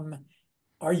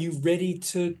 are you ready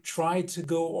to try to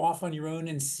go off on your own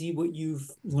and see what you've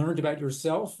learned about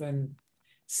yourself and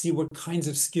see what kinds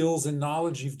of skills and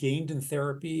knowledge you've gained in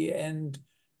therapy? And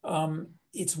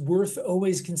it's worth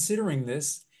always considering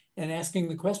this and asking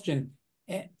the question,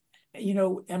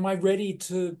 am I ready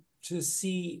to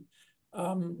see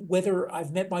whether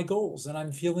I've met my goals and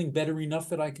I'm feeling better enough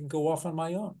that I can go off on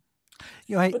my own?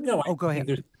 But no, I go ahead.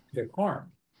 think there's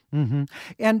harm. Mm-hmm.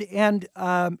 And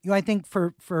I think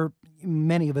for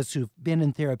many of us who've been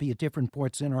in therapy at different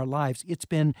points in our lives, it's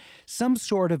been some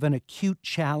sort of an acute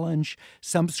challenge,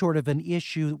 some sort of an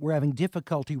issue that we're having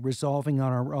difficulty resolving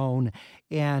on our own,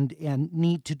 and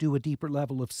need to do a deeper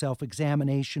level of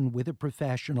self-examination with a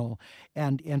professional,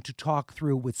 and to talk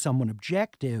through with someone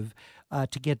objective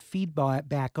to get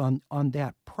feedback on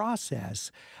that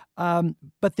process.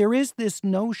 But there is this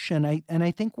notion, and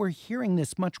I think we're hearing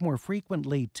this much more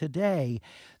frequently today,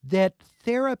 that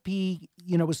therapy,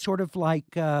 is sort of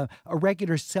like a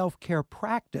regular self-care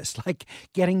practice, like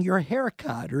getting your hair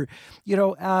cut, or,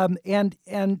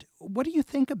 and what do you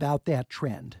think about that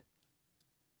trend?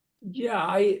 Yeah,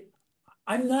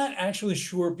 I'm not actually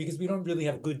sure because we don't really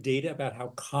have good data about how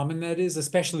common that is,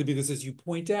 especially because, as you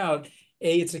point out,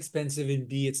 A, it's expensive, and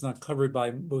B, it's not covered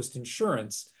by most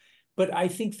insurance. But I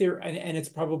think and it's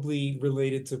probably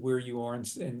related to where you are and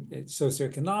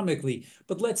socioeconomically.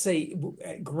 But let's say,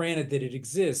 granted that it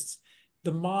exists,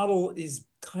 the model is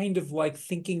kind of like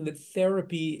thinking that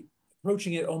therapy,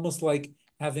 approaching it almost like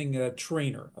having a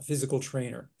trainer, a physical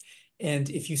trainer. And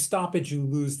if you stop it, you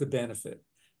lose the benefit.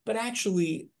 But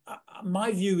actually,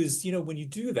 my view is, when you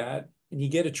do that and you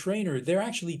get a trainer, they're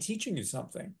actually teaching you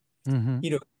something,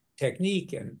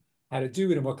 technique and how to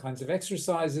do it and what kinds of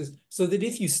exercises, so that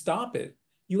if you stop it,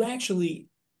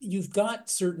 you've got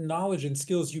certain knowledge and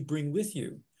skills you bring with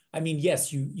you. I mean,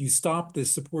 yes, you stop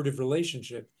this supportive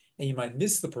relationship and you might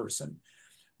miss the person,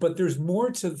 but there's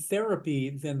more to therapy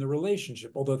than the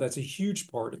relationship, although that's a huge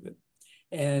part of it.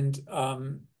 And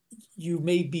you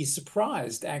may be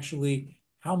surprised, actually,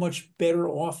 how much better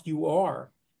off you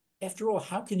are. After all,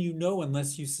 how can you know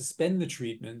unless you suspend the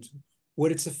treatment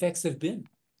what its effects have been?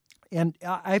 And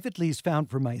I've at least found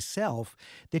for myself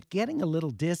that getting a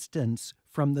little distance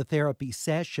from the therapy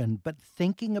session, but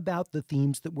thinking about the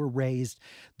themes that were raised,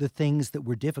 the things that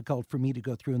were difficult for me to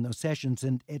go through in those sessions,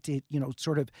 and it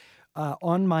sort of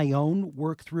on my own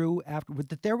work through afterward,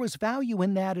 that there was value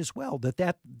in that as well,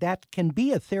 that can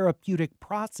be a therapeutic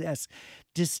process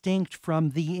distinct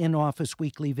from the in-office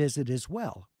weekly visit as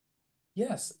well.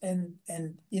 Yes, and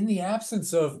in the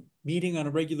absence of meeting on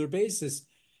a regular basis,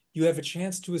 you have a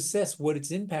chance to assess what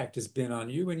its impact has been on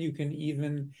you, and you can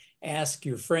even ask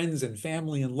your friends and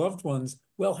family and loved ones,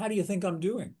 well, how do you think I'm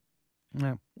doing?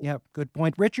 Yeah, good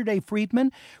point. Richard A.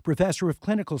 Friedman, professor of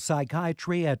clinical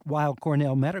psychiatry at Weill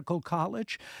Cornell Medical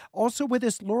College. Also with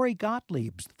us, Lori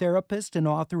Gottlieb, therapist and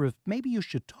author of Maybe You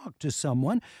Should Talk to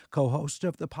Someone, co-host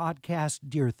of the podcast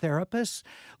Dear Therapists.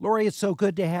 Lori, it's so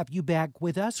good to have you back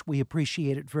with us. We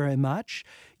appreciate it very much.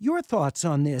 Your thoughts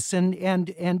on this, and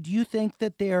do you think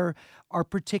that there are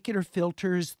particular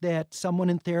filters that someone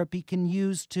in therapy can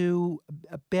use to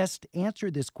best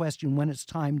answer this question when it's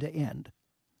time to end?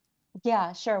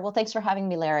 Yeah, sure. Well, thanks for having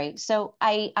me, Larry. So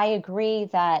I agree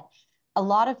that a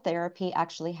lot of therapy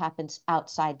actually happens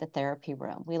outside the therapy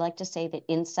room. We like to say that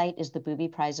insight is the booby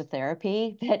prize of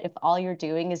therapy, that if all you're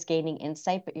doing is gaining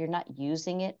insight, but you're not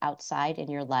using it outside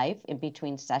in your life in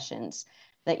between sessions,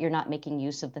 that you're not making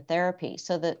use of the therapy.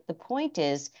 So the point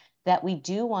is that we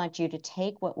do want you to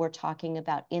take what we're talking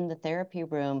about in the therapy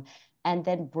room and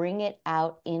then bring it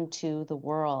out into the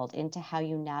world, into how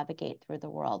you navigate through the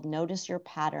world. Notice your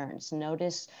patterns,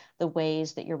 notice the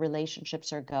ways that your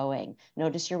relationships are going,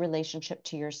 notice your relationship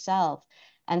to yourself.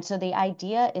 And so the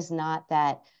idea is not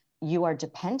that you are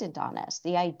dependent on us.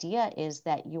 The idea is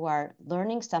that you are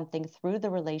learning something through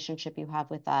the relationship you have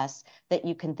with us that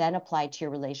you can then apply to your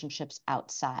relationships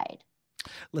outside.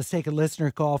 Let's take a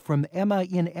listener call from Emma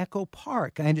in Echo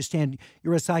Park. I understand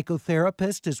you're a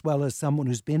psychotherapist as well as someone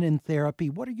who's been in therapy.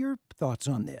 What are your thoughts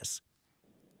on this?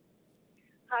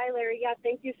 Hi, Larry. Yeah,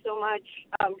 thank you so much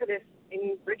for this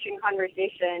enriching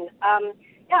conversation.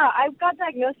 I got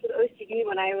diagnosed with OCD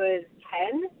when I was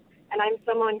 10, and I'm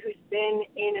someone who's been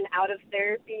in and out of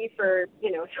therapy for,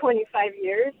 25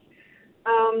 years.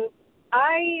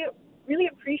 I really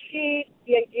appreciate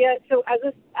the idea. So as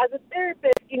a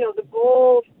therapist, the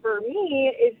goal for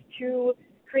me is to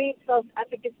create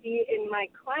self-efficacy in my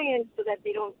clients so that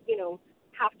they don't,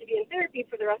 have to be in therapy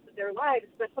for the rest of their lives.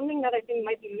 But something that I think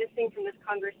might be missing from this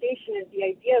conversation is the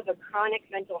idea of a chronic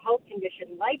mental health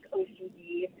condition like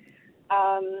OCD,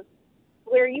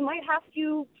 where you might have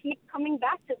to keep coming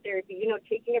back to therapy,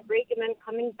 taking a break and then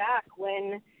coming back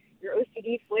when your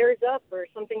OCD flares up or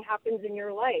something happens in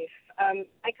your life.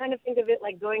 I kind of think of it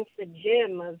like going to the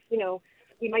gym of,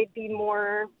 we might be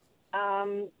more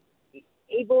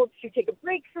able to take a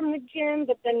break from the gym,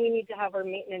 but then we need to have our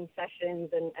maintenance sessions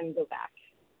and go back.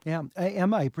 Yeah,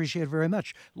 Emma, I appreciate it very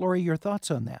much. Lori, your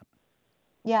thoughts on that?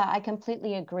 Yeah, I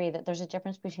completely agree that there's a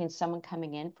difference between someone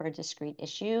coming in for a discrete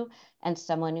issue and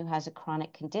someone who has a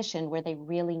chronic condition where they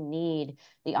really need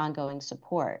the ongoing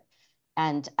support.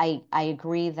 And I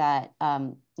agree that,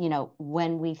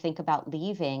 when we think about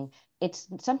leaving, it's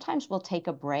sometimes we'll take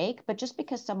a break, but just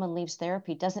because someone leaves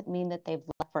therapy doesn't mean that they've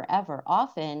left forever.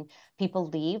 Often people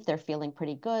leave, they're feeling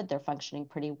pretty good, they're functioning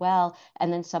pretty well,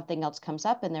 and then something else comes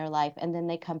up in their life, and then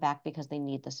they come back because they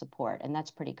need the support, and that's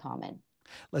pretty common.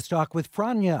 Let's talk with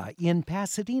Franya in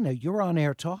Pasadena. You're on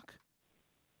AirTalk.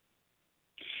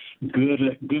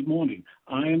 Good morning.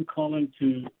 I am calling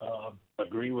to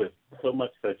agree with so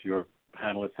much that your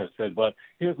panelists have said, but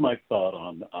here's my thought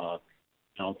on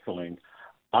counseling.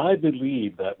 I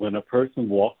believe that when a person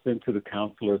walks into the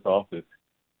counselor's office,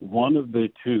 one of the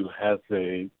two has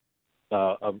a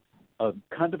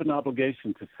kind of an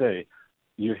obligation to say,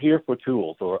 you're here for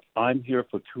tools, or I'm here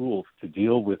for tools to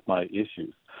deal with my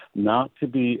issues, not to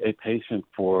be a patient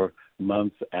for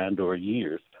months and or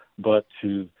years, but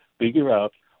to figure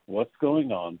out what's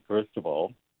going on, first of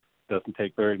all. Doesn't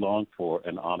take very long for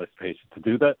an honest patient to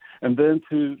do that, and then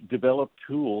to develop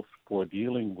tools for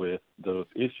dealing with those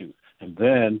issues. And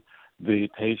then the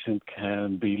patient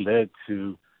can be led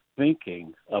to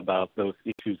thinking about those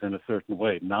issues in a certain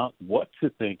way, not what to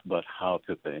think, but how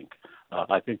to think.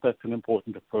 I think that's an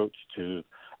important approach to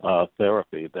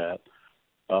therapy that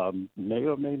may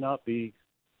or may not be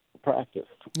practiced.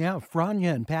 Yeah,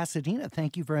 Franya in Pasadena,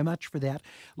 thank you very much for that.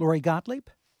 Lori Gottlieb?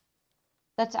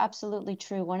 That's absolutely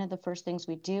true. One of the first things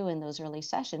we do in those early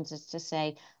sessions is to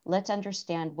say, let's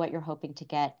understand what you're hoping to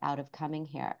get out of coming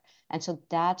here. And so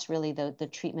that's really the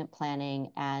treatment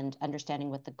planning and understanding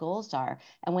what the goals are.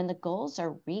 And when the goals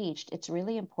are reached, it's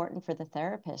really important for the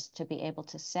therapist to be able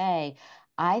to say,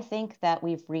 I think that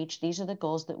we've reached, these are the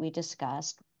goals that we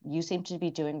discussed. You seem to be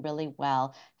doing really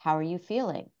well. How are you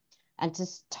feeling? And to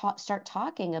start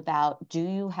talking about, do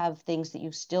you have things that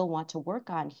you still want to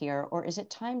work on here? Or is it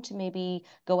time to maybe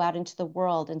go out into the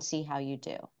world and see how you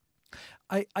do?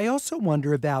 I also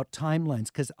wonder about timelines,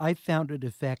 because I found it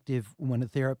effective when a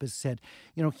therapist said,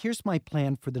 here's my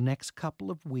plan for the next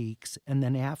couple of weeks. And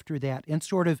then after that, and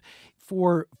sort of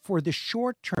for the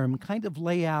short term, kind of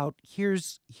lay out,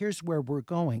 here's where we're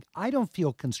going. I don't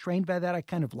feel constrained by that. I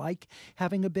kind of like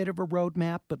having a bit of a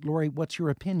roadmap. But Lori, what's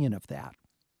your opinion of that?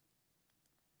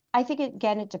 I think,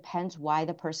 again, it depends why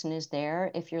the person is there.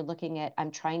 If you're looking at,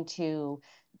 I'm trying to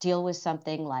deal with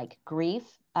something like grief,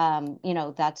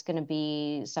 that's going to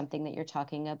be something that you're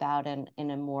talking about in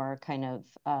a more kind of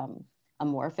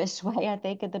amorphous way, I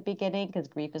think, at the beginning, because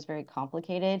grief is very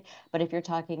complicated. But if you're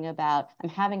talking about, I'm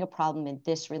having a problem in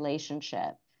this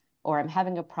relationship, or I'm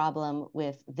having a problem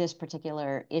with this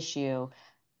particular issue,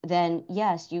 then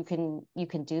yes, you can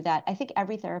do that. I think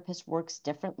every therapist works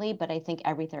differently, but I think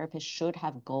every therapist should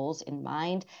have goals in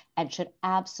mind and should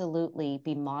absolutely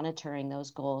be monitoring those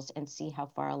goals and see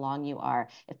how far along you are.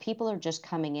 If people are just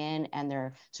coming in and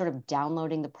they're sort of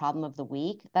downloading the problem of the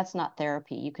week, that's not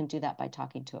therapy. You can do that by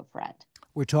talking to a friend.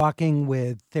 We're talking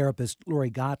with therapist Lori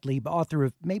Gottlieb, author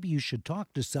of Maybe You Should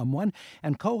Talk to Someone,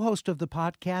 and co-host of the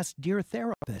podcast Dear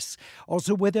Therapists.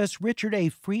 Also with us, Richard A.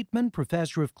 Friedman,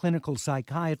 professor of clinical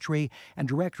psychiatry and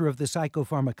director of the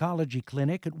Psychopharmacology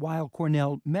Clinic at Weill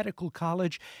Cornell Medical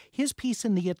College. His piece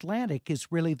in The Atlantic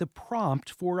is really the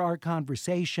prompt for our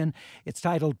conversation. It's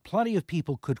titled, Plenty of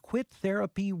People Could Quit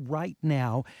Therapy Right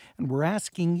Now. And we're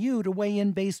asking you to weigh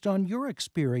in based on your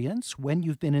experience when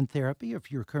you've been in therapy, if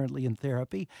you're currently in therapy,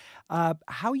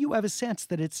 how you have a sense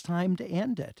that it's time to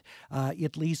end it,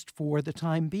 at least for the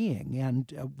time being.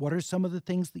 And what are some of the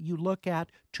things that you look at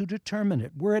to determine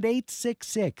it. We're at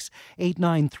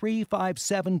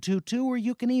 866-893-5722, or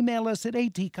you can email us at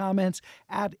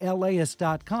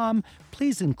atcomments@laist.com.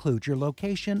 Please include your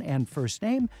location and first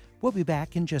name. We'll be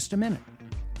back in just a minute.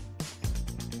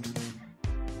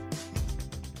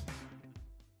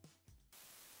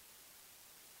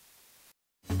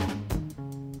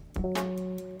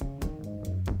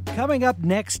 Coming up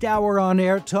next hour on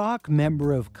Air Talk,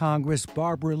 Member of Congress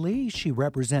Barbara Lee. She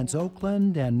represents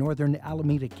Oakland and northern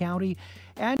Alameda County,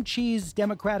 and she's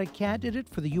Democratic candidate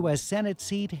for the U.S. Senate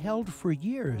seat held for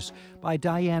years by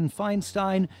Dianne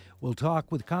Feinstein. We'll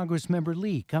talk with Congressmember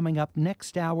Lee coming up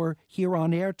next hour here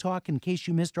on Air Talk. In case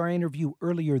you missed our interview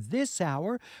earlier this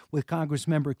hour with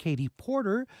Congressmember Katie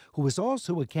Porter, who is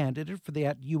also a candidate for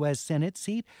that U.S. Senate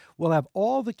seat, we'll have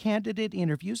all the candidate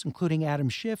interviews, including Adam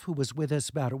Schiff, who was with us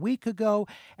about a week ago,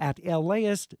 at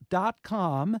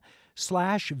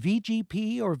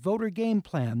laist.com/VGP or voter game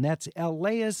plan. That's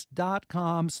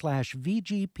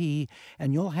laist.com/VGP,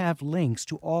 and you'll have links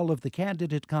to all of the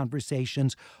candidate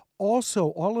conversations.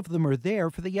 Also, all of them are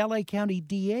there for the LA County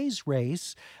DA's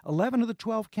race. 11 of the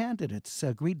 12 candidates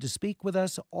agreed to speak with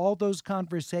us. All those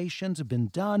conversations have been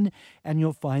done, and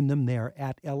you'll find them there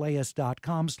at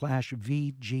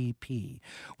laist.com/VGP.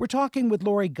 We're talking with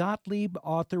Lori Gottlieb,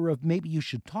 author of Maybe You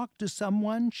Should Talk to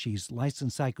Someone. She's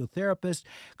licensed psychotherapist,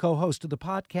 co-host of the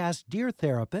podcast Dear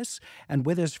Therapists, and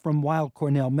with us from Weill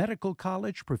Cornell Medical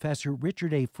College, Professor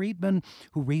Richard A. Friedman,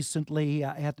 who recently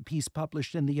had the piece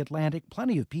published in The Atlantic,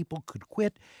 Plenty of People Could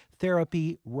Quit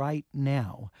Therapy Right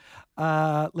Now.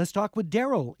 Let's talk with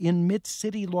Daryl in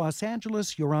Mid-City, Los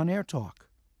Angeles. You're on Air Talk.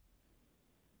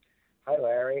 Hi,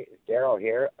 Larry. Daryl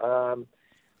here.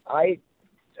 I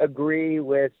agree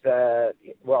with,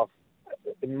 well,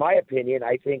 in my opinion,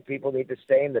 I think people need to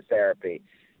stay in the therapy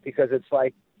because it's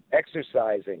like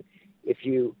exercising. If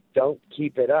you don't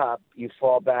keep it up, you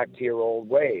fall back to your old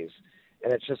ways.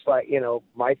 And it's just like,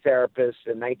 my therapist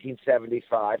in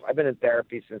 1975, I've been in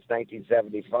therapy since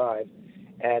 1975,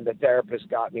 and the therapist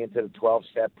got me into the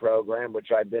 12-step program,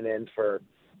 which I've been in for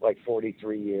like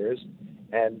 43 years.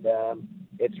 And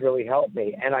it's really helped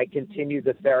me. And I continue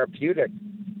the therapeutic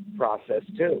process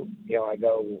too. I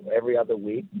go every other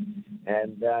week,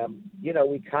 and,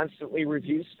 we constantly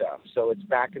review stuff. So it's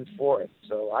back and forth.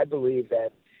 So I believe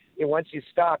that once you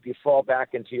stop, you fall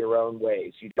back into your own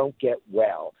ways. You don't get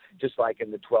well, just like in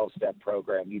the 12-step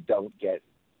program. You don't get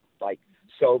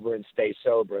sober and stay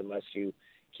sober unless you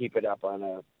keep it up on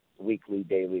a weekly,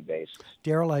 daily basis.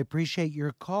 Daryl, I appreciate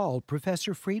your call.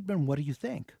 Professor Friedman, what do you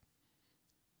think?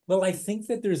 Well, I think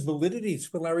that there's validity to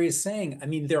what Larry is saying. I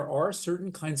mean, there are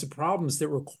certain kinds of problems that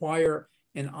require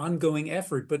an ongoing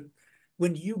effort, but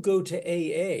when you go to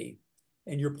AA,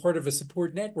 and you're part of a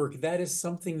support network, that is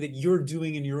something that you're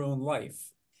doing in your own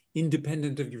life,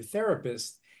 independent of your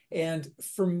therapist. And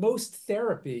for most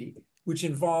therapy, which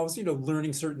involves,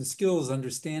 learning certain skills,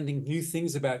 understanding new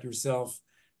things about yourself,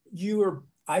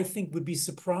 I think, would be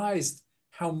surprised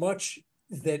how much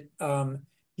that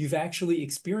you've actually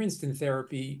experienced in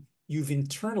therapy, you've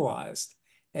internalized.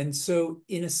 And so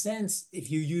in a sense, if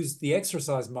you use the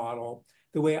exercise model,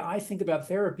 the way I think about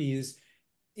therapy is,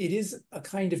 it is a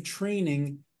kind of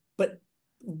training, but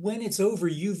when it's over,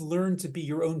 you've learned to be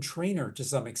your own trainer to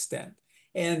some extent.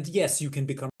 And yes, you can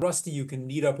become rusty, you can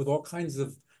meet up with all kinds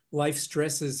of life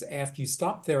stresses after you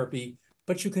stop therapy,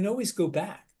 but you can always go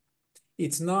back.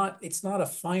 It's not a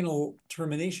final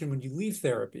termination when you leave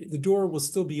therapy. The door will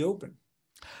still be open.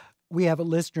 We have a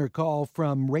listener call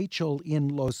from Rachel in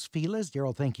Los Feliz.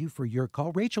 Daryl, thank you for your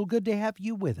call. Rachel, good to have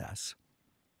you with us.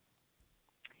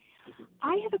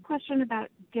 I have a question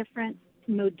about different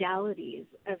modalities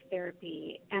of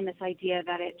therapy and this idea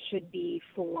that it should be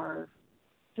for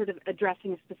sort of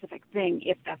addressing a specific thing,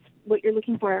 if that's what you're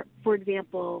looking for. For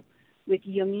example, with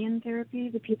Jungian therapy,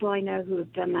 the people I know who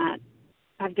have done that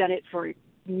have done it for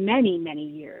many, many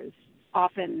years,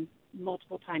 often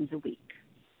multiple times a week.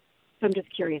 So I'm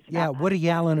just curious about that. Woody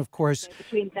Allen, of course,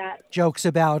 jokes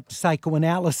about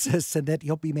psychoanalysis and that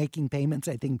he'll be making payments,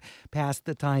 I think, past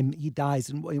the time he dies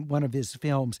in one of his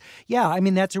films. Yeah, I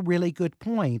mean, that's a really good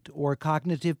point. Or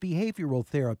cognitive behavioral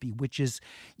therapy, which is,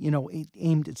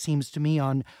 aimed, it seems to me,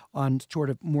 on sort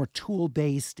of more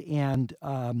tool-based and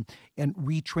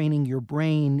retraining your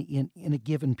brain in a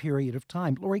given period of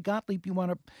time. Lori Gottlieb, you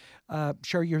want to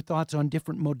share your thoughts on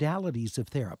different modalities of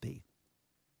therapy?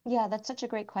 Yeah, that's such a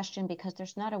great question because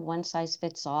there's not a one size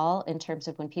fits all in terms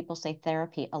of when people say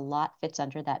therapy, a lot fits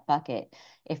under that bucket.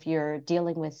 If you're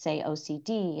dealing with, say,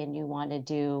 OCD and you want to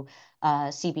do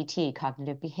CBT,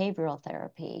 cognitive behavioral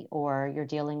therapy, or you're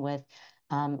dealing with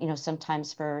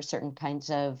Sometimes for certain kinds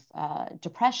of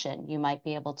depression, you might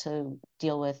be able to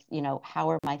deal with,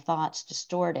 how are my thoughts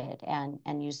distorted,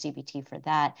 and use CBT for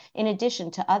that. In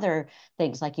addition to other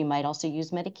things, like you might also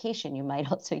use medication, you might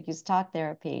also use talk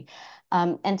therapy.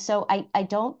 And so I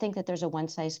don't think that there's a one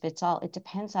size fits all. It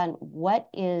depends on what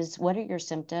are your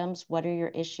symptoms, what are your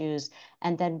issues,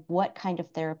 and then what kind of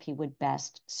therapy would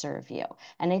best serve you.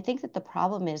 And I think that the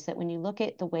problem is that when you look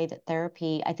at the way that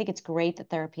therapy, I think it's great that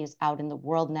therapy is out in the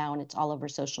world now and it's all over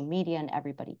social media and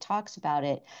everybody talks about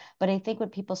it. But I think when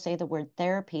people say the word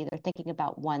therapy, they're thinking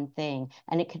about one thing,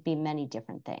 and it could be many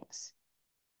different things.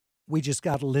 We just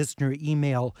got a listener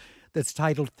email that's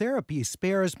titled "Therapy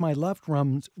Spares My loved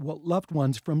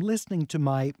ones from listening to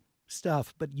my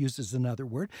stuff," but uses another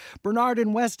word. Bernard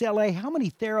in West LA, how many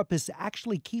therapists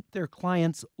actually keep their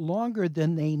clients longer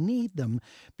than they need them?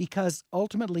 Because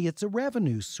ultimately it's a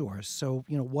revenue source. So,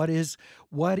 what is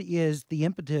the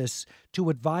impetus to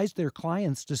advise their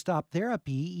clients to stop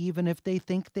therapy even if they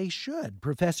think they should?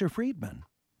 Professor Friedman.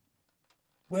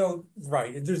 Well,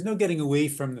 right. There's no getting away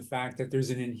from the fact that there's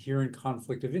an inherent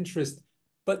conflict of interest,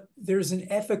 but there's an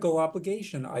ethical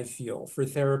obligation, I feel, for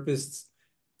therapists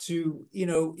to,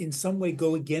 in some way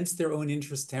go against their own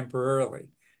interest temporarily,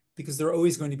 because they're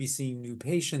always going to be seeing new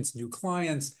patients, new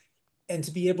clients, and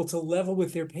to be able to level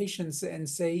with their patients and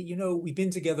say, we've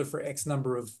been together for X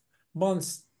number of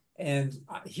months, and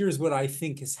here's what I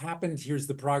think has happened. Here's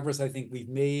the progress I think we've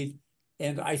made.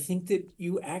 And I think that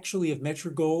you actually have met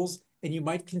your goals, and you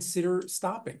might consider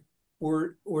stopping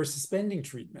or suspending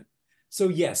treatment. So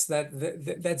yes,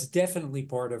 that's definitely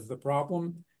part of the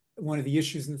problem, one of the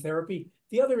issues in therapy.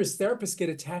 The other is therapists get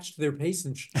attached to their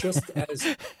patients just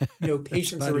as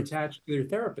patients are attached to their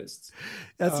therapists.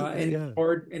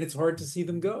 It's hard to see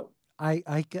them go.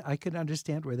 I can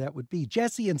understand where that would be.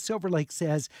 Jesse in Silver Lake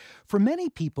says, for many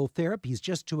people, therapy is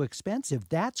just too expensive.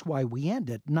 That's why we end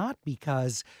it, not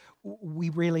because we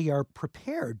really are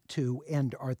prepared to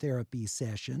end our therapy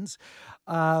sessions.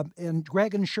 And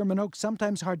Greg and Sherman Oaks,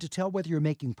 sometimes hard to tell whether you're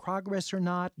making progress or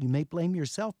not. You may blame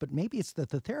yourself, but maybe it's that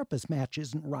the therapist match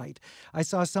isn't right. I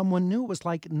saw someone new. It was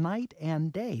like night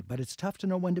and day, but it's tough to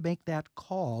know when to make that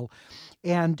call.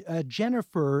 And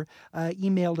Jennifer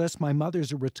emailed us, my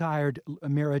mother's a retired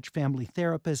marriage family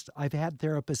therapist. I've had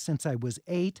therapists since I was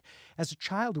 8. As a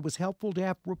child, it was helpful to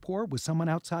have rapport with someone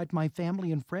outside my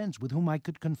family and friends with whom I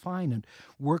could confide and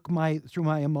work through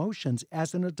my emotions.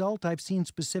 As an adult, I've seen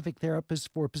specific therapists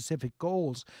for specific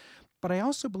goals. But I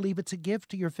also believe it's a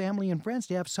gift to your family and friends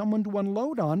to have someone to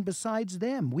unload on besides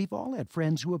them. We've all had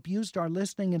friends who abused our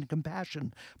listening and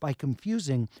compassion by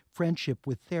confusing friendship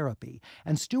with therapy.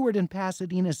 And Stuart in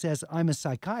Pasadena says, I'm a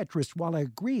psychiatrist. While I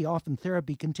agree, often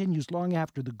therapy continues long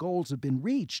after the goals have been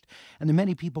reached, and that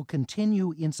many people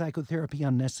continue in psychotherapy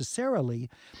unnecessarily.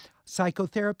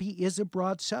 Psychotherapy is a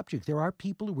broad subject. There are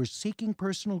people who are seeking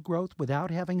personal growth without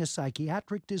having a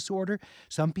psychiatric disorder.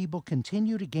 Some people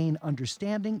continue to gain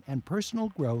understanding and personal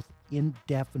growth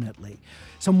indefinitely.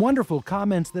 Some wonderful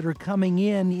comments that are coming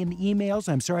in emails.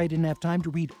 I'm sorry I didn't have time to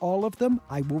read all of them.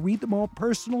 I will read them all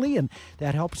personally, and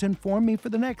that helps inform me for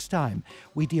the next time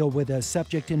we deal with a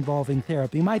subject involving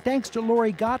therapy. My thanks to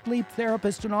Lori Gottlieb,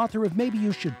 therapist and author of Maybe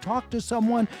You Should Talk to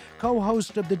Someone,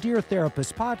 co-host of the Dear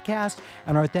Therapist podcast,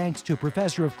 and our thanks to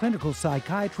Professor of Clinical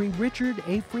Psychiatry, Richard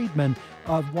A. Friedman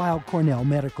of Weill Cornell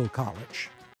Medical College.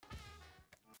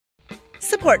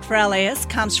 Support for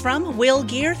LAist comes from Will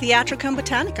Gear Theatricum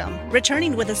Botanicum,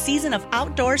 returning with a season of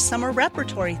outdoor summer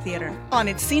repertory theater on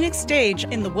its scenic stage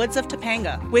in the woods of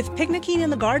Topanga, with picnicking in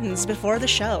the gardens before the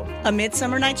show. A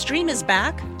Midsummer Night's Dream is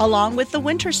back, along with The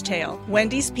Winter's Tale,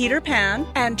 Wendy's Peter Pan,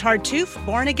 and Tartuffe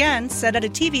Born Again, set at a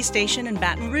TV station in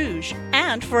Baton Rouge.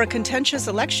 And for a contentious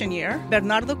election year,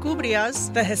 Bernardo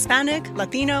Cubria's The Hispanic,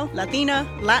 Latino, Latina,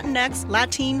 Latinx,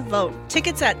 Latin Vote.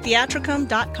 Tickets at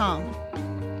theatricum.com.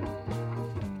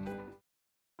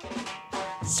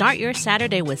 Start your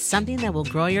Saturday with something that will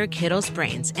grow your kiddos'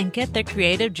 brains and get their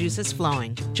creative juices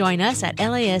flowing. Join us at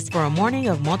LAist for a morning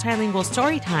of multilingual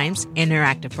story times,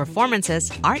 interactive performances,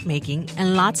 art making,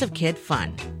 and lots of kid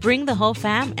fun. Bring the whole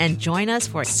fam and join us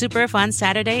for a super fun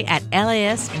Saturday at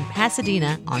LAist in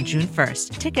Pasadena on June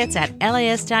 1st. Tickets at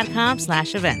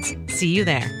laist.com/events. See you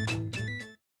there.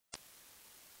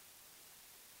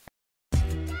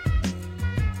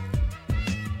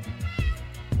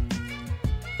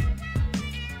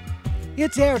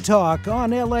 It's AirTalk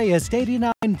on LAist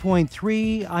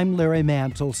 89.3. I'm Larry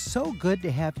Mantle. So good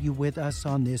to have you with us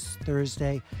on this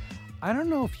Thursday. I don't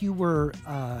know if you were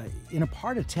in a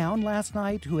part of town last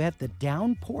night who had the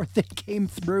downpour that came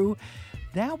through.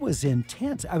 That was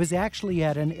intense. I was actually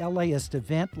at an LAist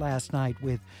event last night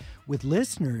with with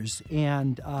listeners,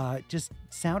 and just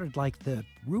sounded like the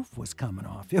roof was coming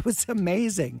off. It was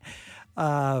amazing.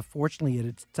 Fortunately, it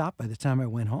had stopped by the time I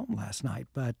went home last night,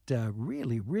 but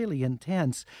really, really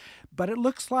intense. But it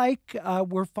looks like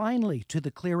we're finally to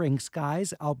the clearing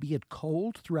skies, albeit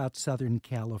cold throughout Southern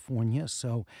California.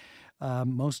 So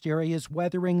most areas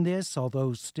weathering this,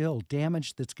 although still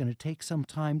damage that's going to take some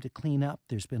time to clean up.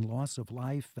 There's been loss of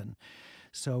life, and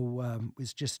so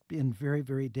it's just been very,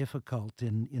 very difficult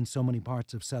in so many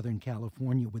parts of Southern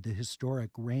California with the historic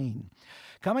rain.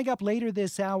 Coming up later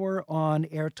this hour on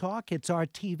AirTalk, it's our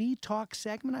TV Talk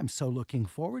segment. I'm so looking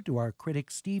forward to our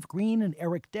critics Steve Green and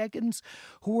Eric Deggans,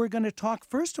 who are going to talk,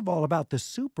 first of all, about the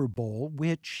Super Bowl,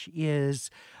 which is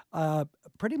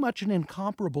pretty much an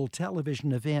incomparable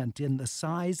television event in the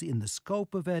size, in the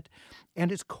scope of it,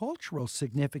 and its cultural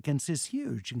significance is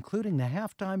huge, including the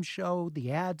halftime show,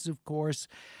 the ads, of course.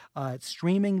 It's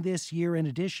streaming this year in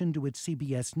addition to its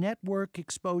CBS network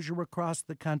exposure across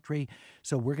the country.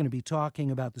 So we're going to be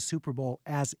talking about the Super Bowl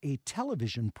as a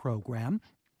television program.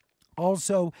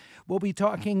 Also, we'll be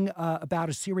talking about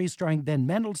a series starring Ben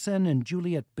Mendelsohn and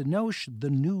Juliette Binoche, The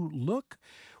New Look,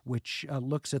 which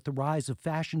looks at the rise of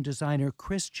fashion designer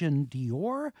Christian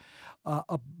Dior.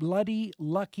 A Bloody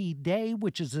Lucky Day,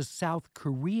 which is a South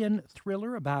Korean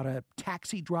thriller about a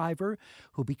taxi driver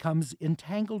who becomes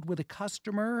entangled with a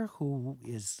customer who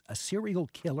is a serial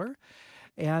killer,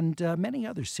 and many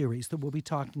other series that we'll be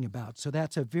talking about. So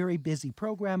that's a very busy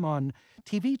program on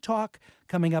TV Talk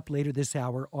coming up later this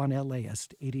hour on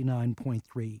LAist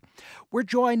 89.3. We're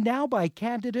joined now by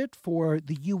candidate for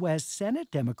the U.S.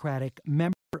 Senate, Democratic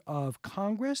member of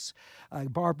Congress,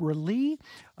 Barbara Lee.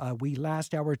 We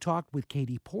last hour talked with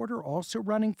Katie Porter, also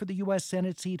running for the U.S.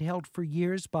 Senate seat held for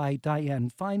years by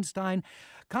Dianne Feinstein.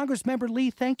 Congressmember Lee,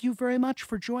 thank you very much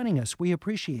for joining us. We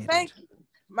appreciate it. Thank you.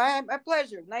 My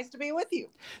pleasure. Nice to be with you.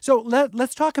 So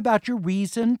let's talk about your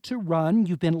reason to run.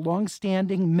 You've been a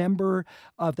longstanding member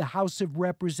of the House of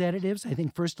Representatives, I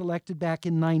think first elected back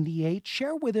in '98.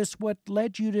 Share with us what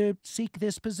led you to seek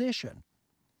this position.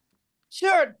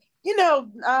 Sure.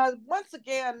 Once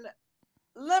again,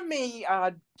 let me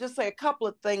just say a couple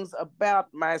of things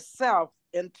about myself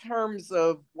in terms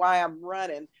of why I'm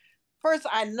running. First,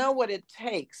 I know what it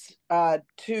takes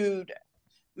to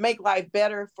make life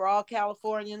better for all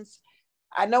Californians.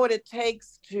 I know what it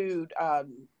takes to,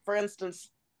 for instance,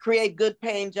 create good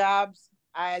paying jobs.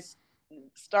 I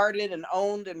started and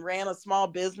owned and ran a small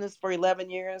business for 11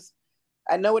 years.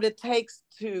 I know what it takes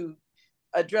to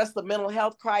address the mental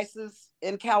health crisis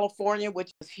in California,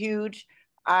 which is huge.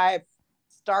 I've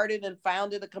started and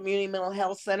founded a community mental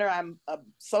health center. I'm a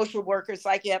social worker,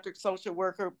 psychiatric social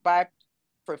worker by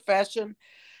profession.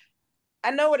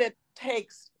 I know what it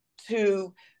takes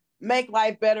to make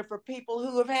life better for people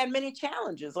who have had many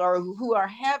challenges or who are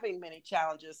having many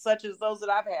challenges, such as those that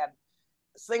I've had.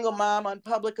 Single mom on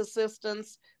public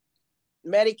assistance,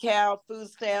 Medi-Cal, food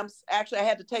stamps. Actually, I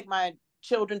had to take my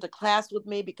children to class with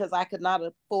me because I could not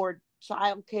afford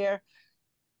childcare.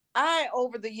 I,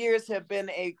 over the years, have been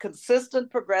a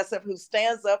consistent progressive who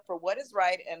stands up for what is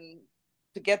right and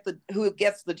who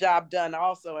gets the job done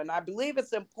also. And I believe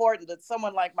it's important that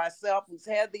someone like myself, who's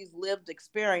had these lived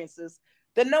experiences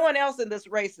that no one else in this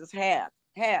race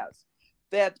has,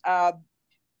 that I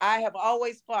have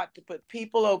always fought to put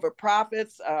people over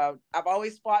profits. I've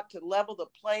always fought to level the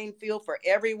playing field for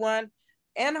everyone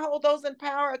and hold those in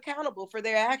power accountable for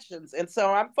their actions. And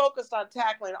so I'm focused on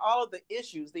tackling all of the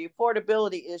issues, the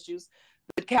affordability issues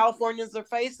that Californians are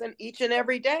facing each and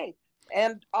every day,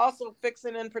 and also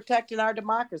fixing and protecting our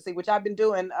democracy, which I've been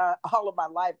doing all of my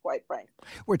life, quite frankly.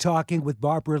 We're talking with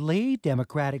Barbara Lee,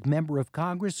 Democratic member of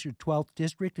Congress. Your 12th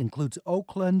district includes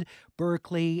Oakland,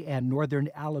 Berkeley, and northern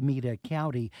Alameda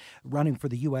County, running for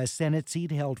the U.S. Senate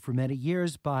seat held for many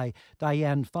years by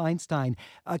Dianne Feinstein.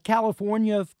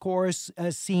 California, of course,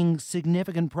 seeing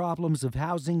significant problems of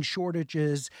housing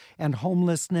shortages and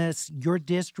homelessness. Your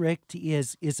district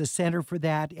is a center for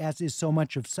that, as is so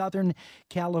much of Southern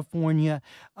California.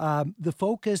 The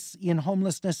focus in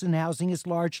homelessness and housing is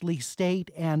largely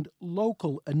state and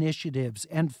local initiatives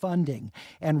and funding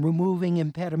and removing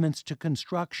impediments to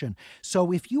construction.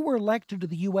 So if you were elected to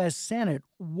the U.S. Senate,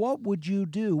 what would you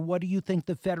do? What do you think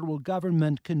the federal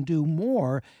government can do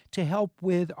more to help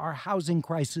with our housing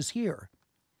crisis here?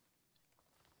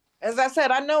 As I said,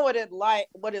 I know what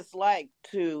it's like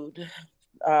to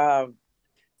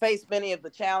face many of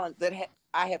the challenges that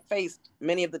I have faced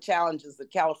many of the challenges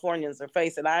that Californians are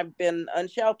facing. I've been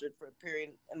unsheltered for a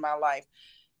period in my life.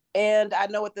 And I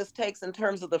know what this takes in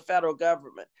terms of the federal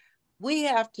government. We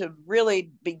have to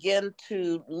really begin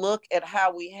to look at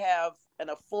how we have an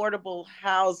affordable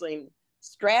housing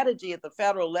strategy at the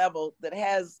federal level that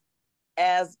has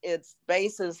as its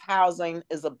basis housing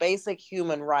is a basic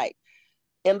human right.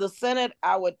 In the Senate,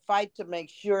 I would fight to make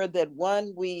sure that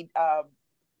one, we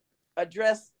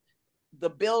address the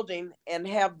building and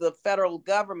have the federal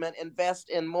government invest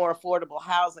in more affordable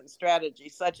housing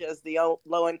strategies, such as the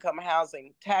low-income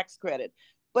housing tax credit.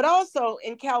 But also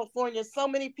in California, so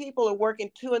many people are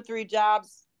working 2 and 3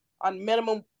 jobs on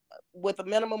with a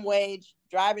minimum wage,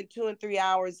 driving 2 and 3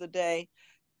 hours a day.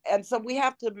 And so we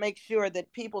have to make sure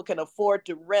that people can afford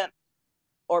to rent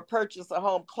or purchase a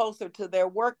home closer to their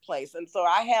workplace. And so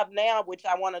I have now, which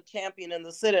I want to champion in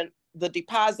the Senate, the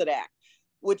Deposit Act,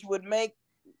 which would make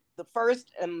the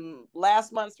first and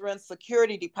last month's rent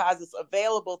security deposits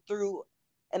available through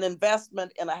an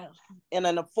investment in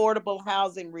an affordable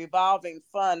housing revolving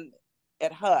fund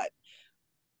at HUD.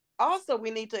 Also,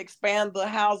 we need to expand the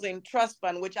housing trust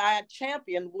fund, which I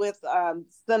championed with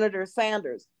Senator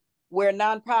Sanders, where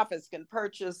nonprofits can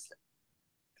purchase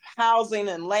housing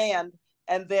and land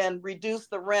and then reduce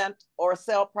the rent or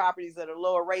sell properties at a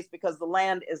lower rate because the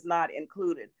land is not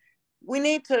included. We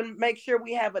need to make sure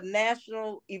we have a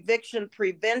national eviction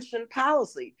prevention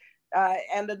policy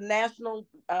and a national,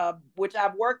 which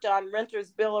I've worked on,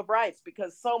 Renters' Bill of Rights,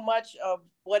 because so much of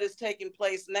what is taking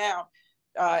place now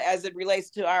as it relates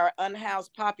to our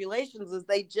unhoused populations is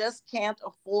they just can't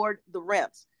afford the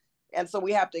rents. And so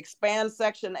we have to expand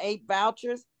Section 8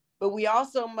 vouchers, but we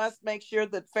also must make sure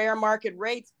that fair market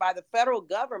rates by the federal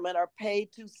government are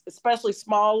paid to especially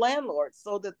small landlords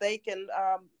so that they can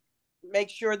make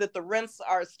sure that the rents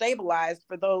are stabilized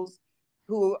for those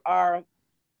who are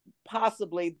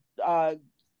possibly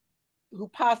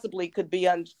could be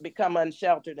become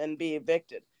unsheltered and be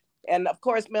evicted. And of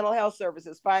course, mental health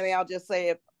services. Finally, I'll just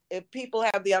say if people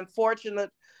have the unfortunate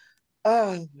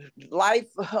life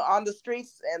on the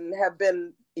streets and have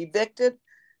been evicted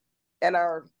and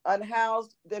are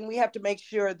unhoused, then we have to make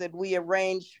sure that we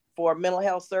arrange for mental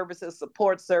health services,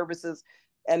 support services,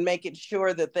 and making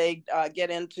sure that they get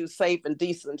into safe and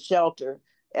decent shelter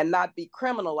and not be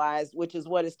criminalized, which is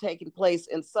what is taking place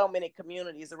in so many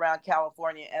communities around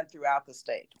California and throughout the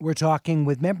state. We're talking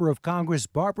with Member of Congress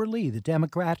Barbara Lee, the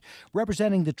Democrat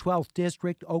representing the 12th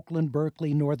District, Oakland,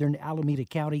 Berkeley, Northern Alameda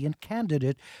County, and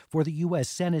candidate for the U.S.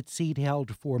 Senate seat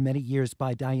held for many years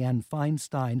by Dianne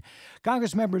Feinstein.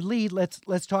 Congressmember Lee,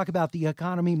 let's talk about the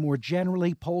economy more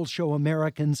generally. Polls show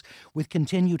Americans with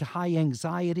continued high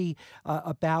anxiety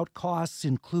about costs,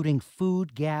 including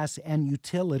food, gas, and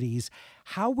utilities.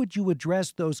 How would you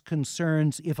address those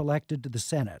concerns if elected to the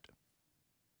Senate?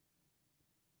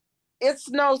 It's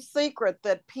no secret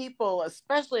that people,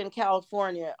 especially in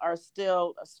California, are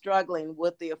still struggling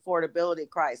with the affordability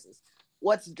crisis.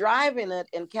 What's driving it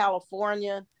in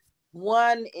California,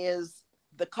 one is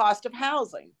the cost of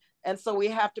housing. And so we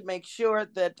have to make sure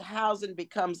that housing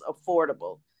becomes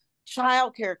affordable.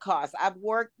 Childcare costs. I've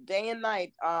worked day and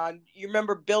night on, you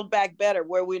remember Build Back Better,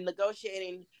 where we're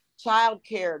negotiating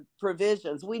childcare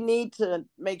provisions. We need to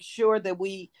make sure that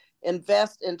we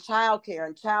invest in childcare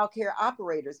and childcare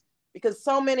operators, because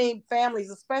so many families,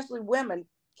 especially women,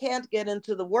 can't get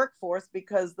into the workforce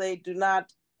because they do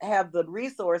not have the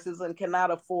resources and cannot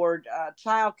afford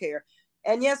childcare.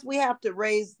 And yes, we have to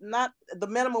raise not the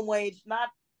minimum wage, not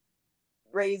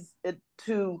raise it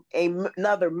to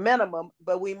another minimum,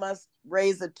 but we must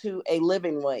raise it to a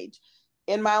living wage.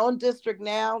 In my own district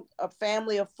now, a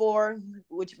family of 4,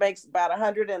 which makes about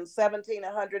 $117,000,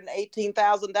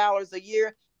 $118,000 a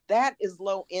year, that is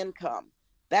low income.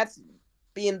 That's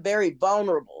being very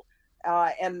vulnerable.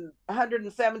 And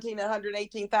 $117,000,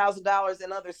 $118,000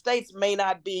 in other states may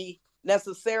not be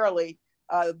necessarily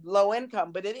low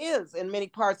income, but it is in many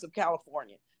parts of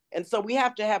California. And so we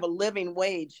have to have a living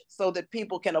wage so that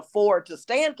people can afford to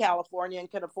stay in California and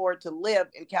can afford to live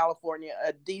in California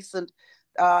a decent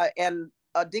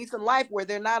life where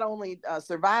they're not only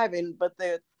surviving, but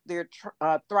they're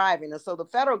thriving. And so the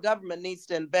federal government needs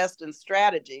to invest in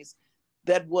strategies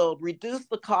that will reduce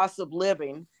the cost of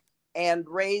living and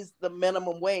raise the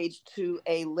minimum wage to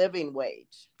a living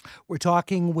wage. We're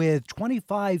talking with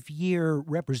 25-year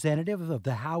representative of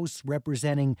the House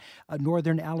representing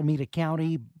Northern Alameda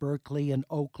County, Berkeley, and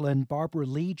Oakland, Barbara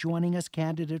Lee, joining us,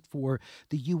 candidate for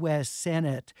the U.S.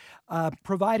 Senate.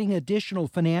 Providing additional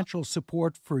financial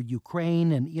support for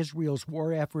Ukraine and Israel's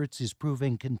war efforts is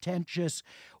proving contentious.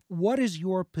 What is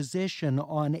your position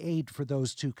on aid for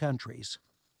those two countries?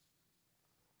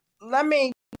 Let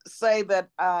me say that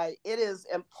it is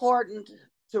important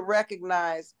to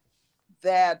recognize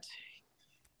that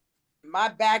my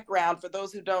background, for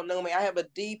those who don't know me, I have a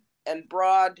deep and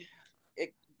broad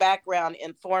background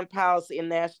in foreign policy and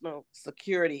national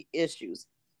security issues.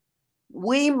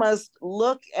 we must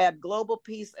look at global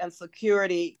peace and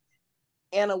security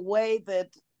in a way that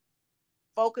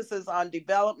focuses on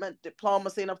development,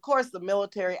 diplomacy, and of course the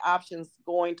military option is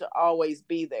going to always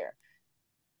be there.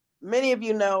 Many of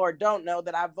you know or don't know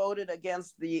that I voted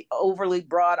against the overly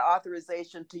broad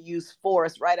authorization to use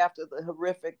force right after the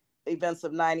horrific events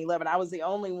of 9/11. I was the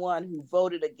only one who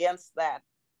voted against that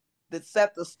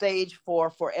set the stage for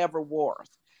forever wars.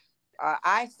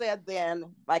 I said then,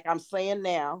 like I'm saying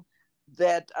now,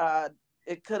 that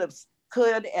it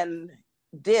could and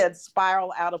did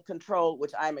spiral out of control,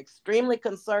 which I'm extremely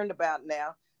concerned about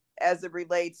now as it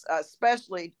relates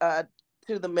especially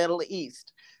to the Middle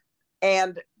East.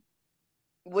 And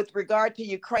with regard to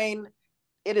Ukraine,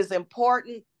 it is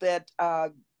important that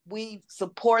we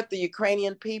support the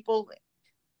Ukrainian people.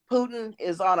 Putin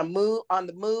is on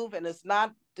the move, and it's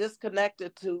not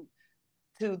disconnected to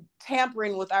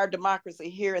tampering with our democracy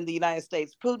here in the United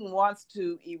States. Putin wants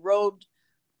to erode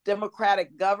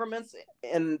democratic governments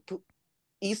in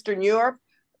Eastern Europe,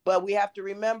 but we have to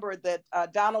remember that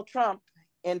Donald Trump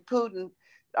and Putin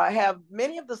have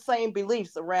many of the same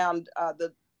beliefs around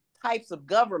the types of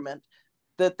government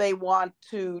that they want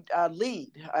to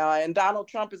lead. And Donald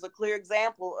Trump is a clear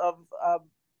example of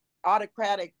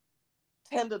autocratic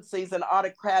tendencies and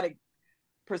autocratic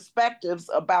perspectives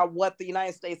about what the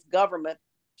United States government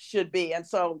should be. And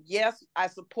so, yes, I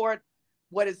support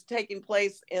what is taking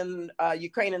place in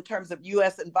Ukraine in terms of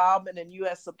U.S. involvement and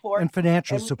U.S. support. And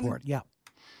financial support, yeah.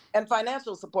 And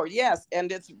financial support, yes.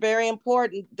 And it's very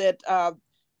important that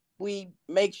we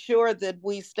make sure that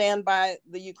we stand by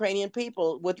the Ukrainian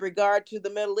people. With regard to the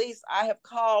Middle East, I have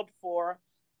called for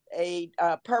a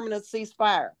permanent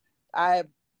ceasefire. I have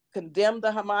condemned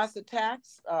the Hamas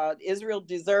attacks. Israel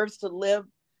deserves to live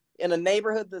in a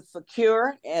neighborhood that's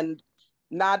secure and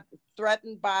not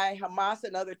threatened by Hamas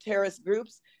and other terrorist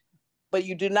groups. But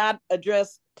you do not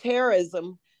address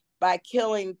terrorism by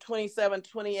killing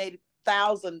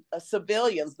 28,000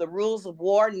 civilians. The rules of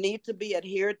war need to be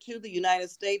adhered to. The United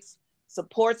States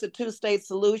supports a two-state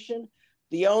solution.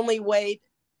 The only way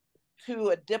to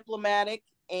a diplomatic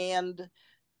and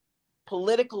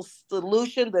political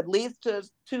solution that leads to a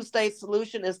two-state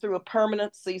solution is through a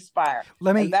permanent ceasefire.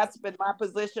 And that's been my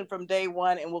position from day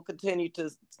one, and will continue to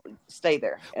stay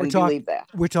there and believe that.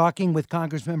 We're talking with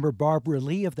Congressmember Barbara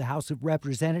Lee of the House of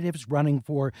Representatives running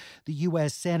for the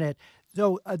U.S. Senate.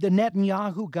 So the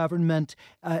Netanyahu government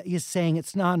is saying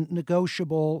it's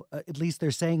non-negotiable, at least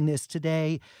they're saying this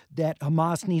today, that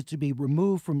Hamas needs to be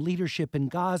removed from leadership in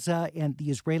Gaza and the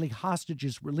Israeli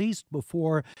hostages released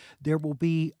before there will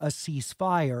be a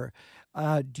ceasefire.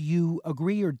 Do you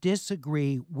agree or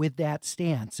disagree with that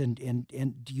stance? And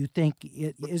do you think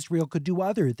Israel could do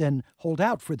other than hold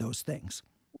out for those things?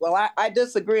 Well, I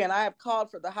disagree, and I have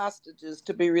called for the hostages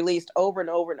to be released over and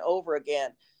over and over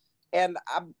again. And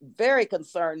I'm very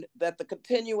concerned that the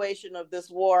continuation of this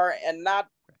war and not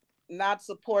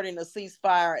supporting a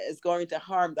ceasefire is going to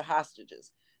harm the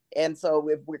hostages. And so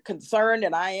if we're concerned,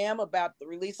 and I am, about the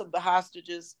release of the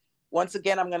hostages, once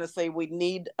again, I'm going to say we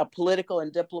need a political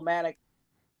and diplomatic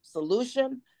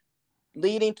solution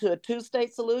leading to a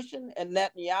two-state solution. And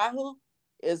Netanyahu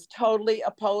is totally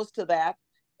opposed to that.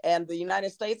 And the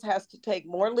United States has to take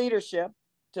more leadership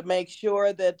to make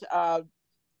sure that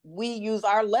we use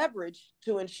our leverage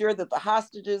to ensure that the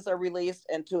hostages are released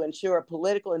and to ensure a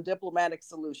political and diplomatic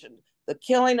solution. The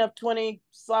killing of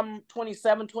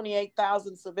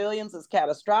 28,000 civilians is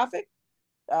catastrophic.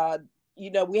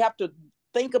 We have to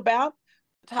think about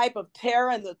the type of terror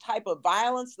and the type of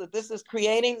violence that this is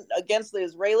creating against the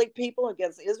Israeli people,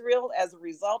 against Israel, as a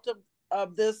result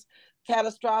of this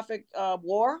catastrophic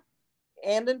war.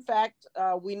 And in fact,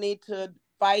 we need to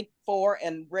fight for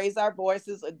and raise our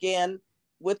voices again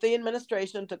with the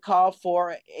administration to call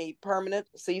for a permanent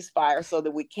ceasefire so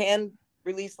that we can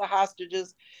release the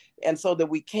hostages and so that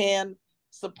we can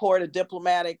support a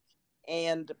diplomatic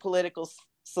and political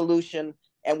solution.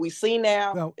 And we see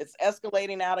now it's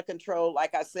escalating out of control.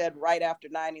 Like I said, right after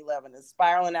 9/11, it's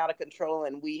spiraling out of control,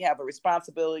 and we have a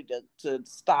responsibility to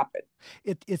stop it.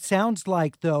 It sounds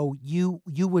like, though, you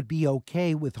would be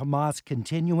okay with Hamas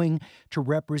continuing to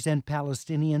represent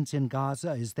Palestinians in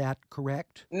Gaza. Is that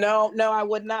correct? No, I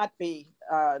would not be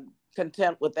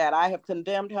content with that. I have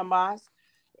condemned Hamas,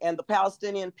 and the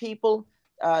Palestinian people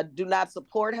do not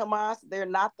support Hamas. They're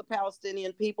not the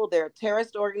Palestinian people. They're a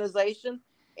terrorist organization.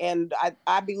 And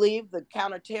I believe the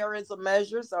counterterrorism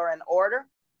measures are in order.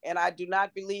 And I do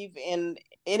not believe in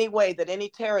any way that any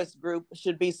terrorist group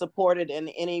should be supported in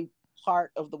any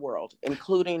part of the world,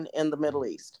 including in the Middle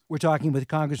East. We're talking with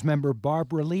Congressmember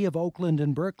Barbara Lee of Oakland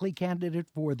and Berkeley, candidate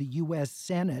for the U.S.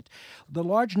 Senate. The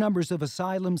large numbers of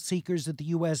asylum seekers at the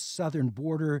U.S. southern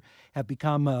border have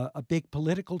become a big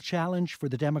political challenge for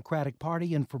the Democratic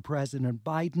Party and for President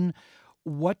Biden.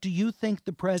 What do you think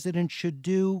the president should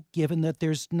do, given that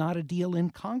there's not a deal in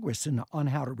Congress on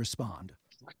how to respond?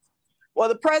 Well,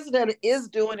 the president is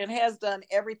doing and has done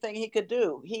everything he could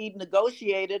do. He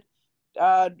negotiated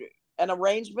an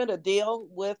arrangement, a deal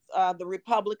with the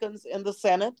Republicans in the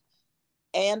Senate.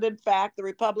 And in fact, the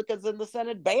Republicans in the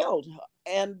Senate bailed.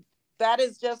 And that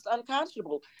is just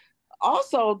unconscionable.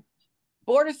 Also,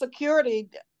 border security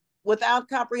without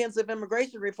comprehensive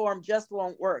immigration reform just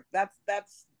won't work.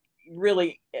 That's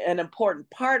really an important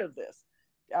part of this.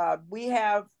 We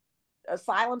have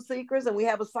asylum seekers and we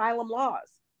have asylum laws.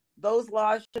 Those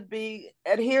laws should be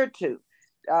adhered to.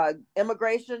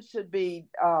 Immigration should be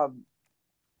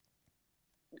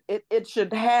it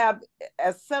should have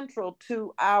as central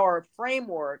to our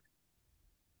framework.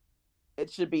 It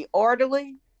should be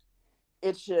orderly.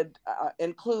 It should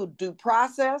include due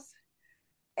process,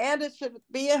 and it should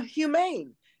be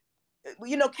humane.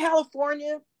 You know,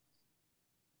 California,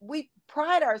 we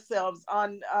pride ourselves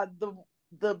on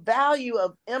the value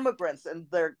of immigrants and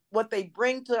what they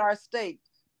bring to our state,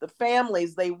 the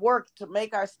families they work to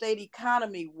make our state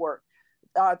economy work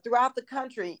throughout the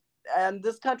country. And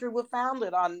this country was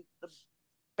founded on the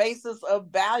basis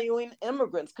of valuing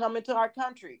immigrants coming to our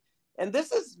country. And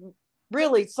this is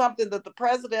really something that the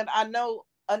president, I know,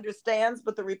 understands,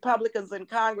 but the Republicans in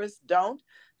Congress don't.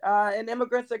 And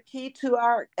immigrants are key to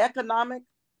our economic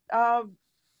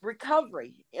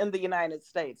recovery in the United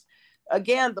States.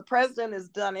 Again, the president has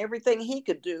done everything he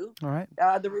could do. All right.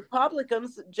 The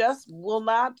Republicans just will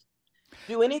not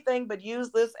do anything but use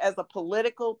this as a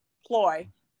political ploy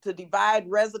to divide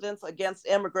residents against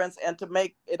immigrants and to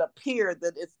make it appear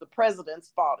that it's the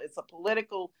president's fault. It's a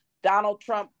political Donald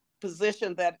Trump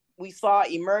position that we saw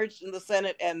emerged in the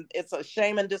Senate, and it's a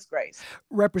shame and disgrace.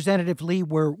 Representative Lee,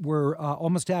 we're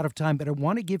almost out of time, but I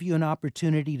want to give you an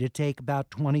opportunity to take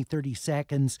about 20, 30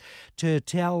 seconds to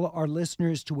tell our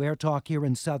listeners to AirTalk here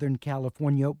in Southern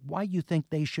California why you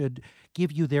think they should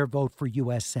give you their vote for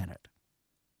U.S. Senate.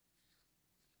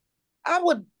 I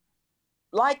would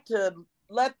like to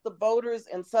let the voters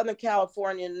in Southern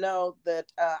California know that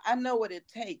I know what it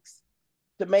takes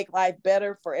to make life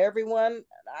better for everyone.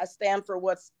 I stand for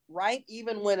what's right,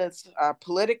 even when it's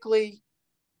politically,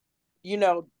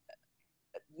 not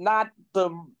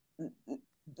the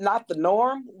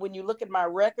norm. When you look at my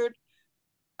record,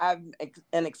 I'm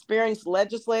an experienced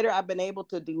legislator. I've been able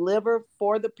to deliver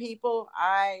for the people.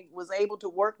 I was able to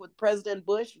work with President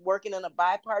Bush, working in a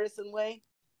bipartisan way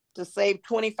to save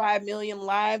 25 million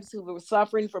lives who were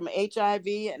suffering from HIV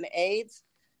and AIDS.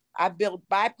 I built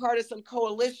bipartisan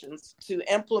coalitions to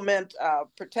implement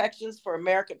protections for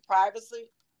American privacy.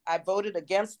 I voted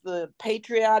against the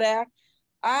Patriot Act.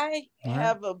 I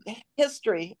have a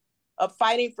history of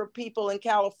fighting for people in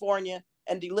California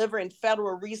and delivering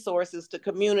federal resources to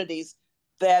communities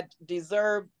that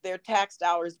deserve their tax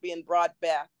dollars being brought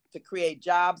back to create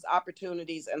jobs,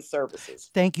 opportunities, and services.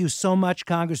 Thank you so much,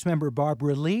 Congressmember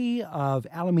Barbara Lee of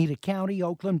Alameda County,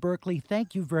 Oakland, Berkeley.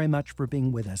 Thank you very much for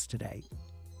being with us today.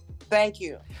 Thank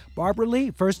you. Barbara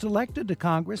Lee, first elected to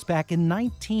Congress back in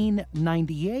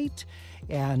 1998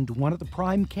 and one of the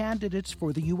prime candidates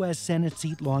for the U.S. Senate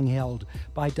seat long held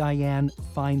by Dianne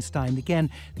Feinstein. Again,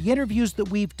 the interviews that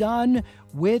we've done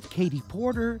with Katie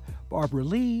Porter, Barbara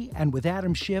Lee, and with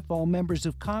Adam Schiff, all members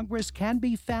of Congress, can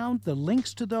be found. The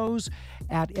links to those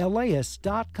at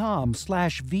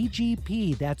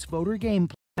elias.com/VGP. That's voter game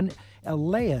plan,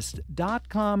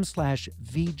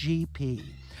 elias.com/VGP.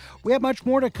 We have much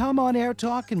more to come on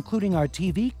AirTalk, including our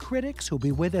TV critics who'll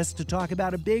be with us to talk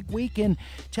about a big week in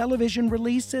television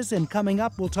releases. And coming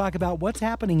up, we'll talk about what's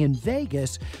happening in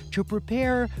Vegas to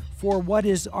prepare for what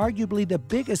is arguably the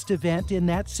biggest event in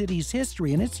that city's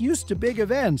history. And it's used to big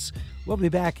events. We'll be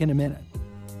back in a minute.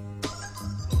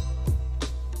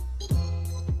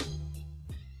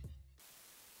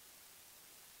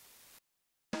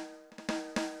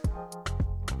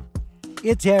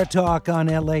 It's AirTalk on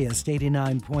LAist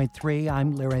 89.3.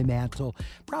 I'm Larry Mantle.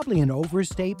 Probably an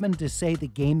overstatement to say the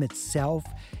game itself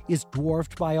is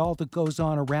dwarfed by all that goes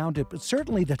on around it, but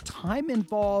certainly the time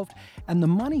involved and the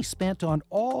money spent on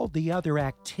all the other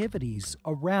activities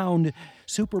around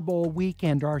Super Bowl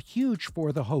weekend are huge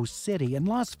for the host city. And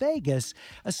Las Vegas,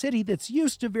 a city that's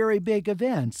used to very big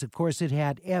events. Of course, it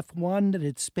had F1 that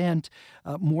it spent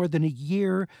more than a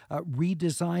year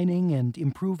redesigning and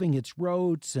improving its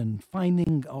roads and finding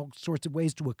finding all sorts of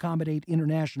ways to accommodate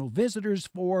international visitors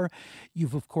for.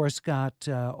 You've, of course, got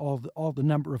all the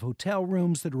number of hotel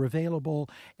rooms that are available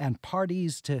and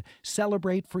parties to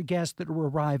celebrate for guests that are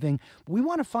arriving. We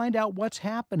want to find out what's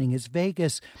happening as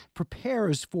Vegas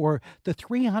prepares for the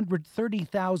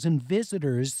 330,000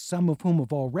 visitors, some of whom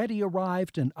have already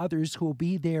arrived and others who will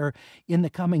be there in the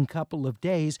coming couple of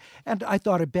days. And I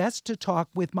thought it best to talk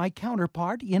with my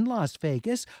counterpart in Las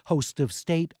Vegas, host of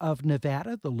State of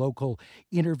Nevada, the local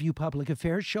interview public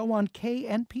affairs show on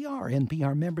KNPR,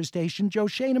 NPR member station, Joe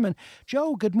Schoeneman.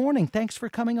 Joe, good morning. Thanks for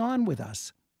coming on with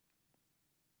us.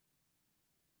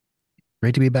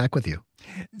 Great to be back with you.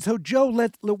 So, Joe,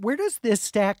 where does this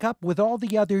stack up with all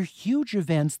the other huge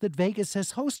events that Vegas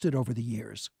has hosted over the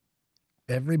years?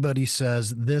 Everybody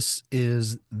says this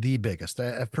is the biggest.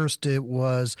 At first, it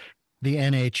was the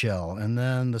NHL, and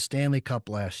then the Stanley Cup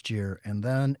last year, and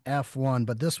then F1.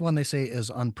 But this one, they say, is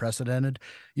unprecedented.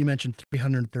 You mentioned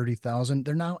 330,000.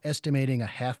 They're now estimating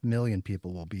 500,000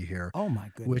 people will be here. Oh, my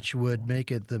goodness. Which would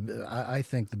make it, I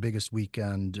think, the biggest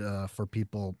weekend for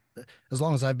people as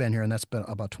long as I've been here, and that's been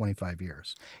about 25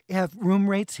 years. Have room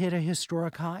rates hit a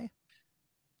historic high?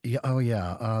 Yeah, oh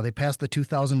yeah. They passed the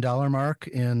 $2,000 mark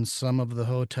in some of the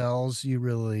hotels. You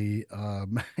really,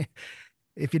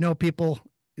 if you know people,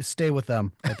 stay with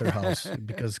them at their house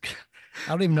because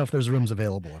I don't even know if there's rooms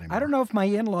available anymore. I don't know if my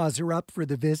in-laws are up for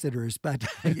the visitors, but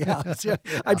yeah, so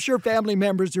I'm sure family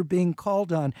members are being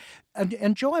called on.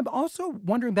 And Joe, I'm also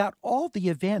wondering about all the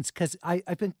events because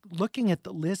I've been looking at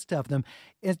the list of them.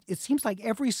 It seems like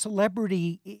every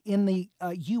celebrity in the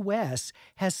U.S.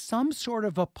 has some sort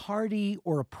of a party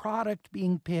or a product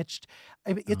being pitched.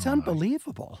 I mean, it's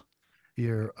unbelievable.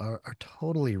 You are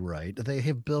totally right. They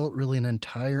have built really an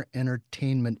entire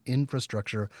entertainment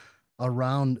infrastructure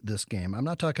around this game. I'm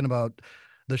not talking about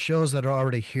the shows that are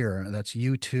already here. That's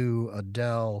U2,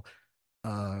 Adele,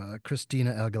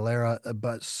 Christina Aguilera,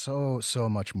 but so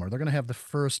much more. They're going to have the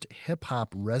first hip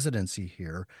hop residency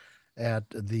here at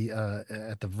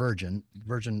the Virgin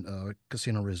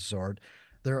Casino Resort.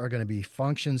 There are going to be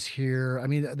functions here. I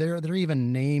mean, they're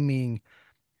even naming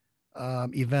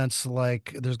events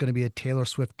like there's going to be a Taylor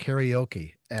Swift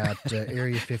karaoke at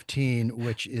Area 15,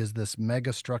 which is this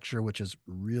mega structure, which is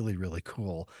really, really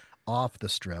cool off the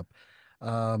strip.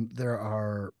 There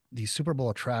are these Super Bowl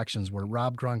attractions where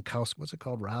Rob Gronkowski, what's it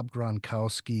called? Rob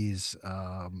Gronkowski's,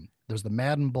 there's the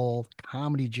Madden Bowl,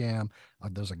 Comedy Jam.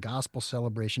 There's a gospel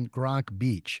celebration, Gronk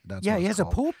Beach. That's yeah, what he has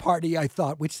called. A pool party, I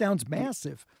thought, which sounds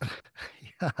massive.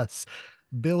 Yes.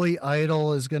 Billy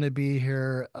Idol is going to be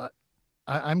here.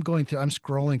 I'm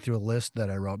scrolling through a list that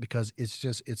I wrote because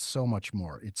it's so much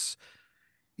more. It's,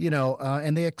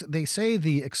 and they say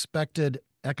the expected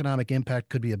economic impact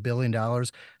could be $1 billion.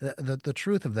 The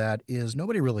truth of that is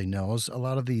nobody really knows. A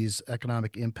lot of these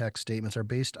economic impact statements are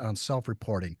based on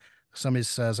self-reporting. Somebody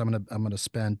says, I'm going to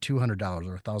spend $200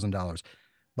 or $1,000.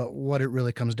 But what it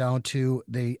really comes down to,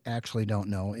 they actually don't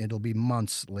know. It'll be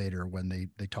months later when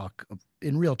they talk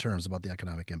in real terms about the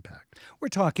economic impact. We're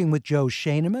talking with Joe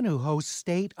Schoeneman, who hosts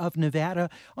State of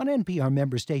Nevada on NPR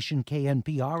member station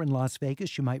KNPR in Las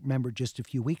Vegas. You might remember just a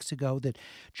few weeks ago that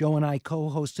Joe and I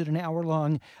co-hosted an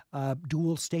hour-long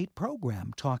dual state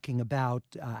program talking about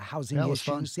housing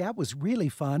issues. Yeah, it was really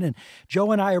fun. And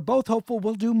Joe and I are both hopeful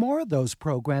we'll do more of those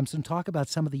programs and talk about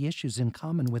some of the issues in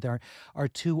common with our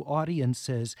two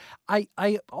audiences.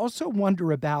 I also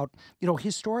wonder about,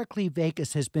 historically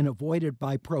Vegas has been avoided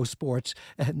by pro sports.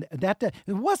 And that it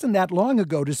wasn't that long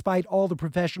ago, despite all the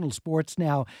professional sports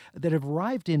now that have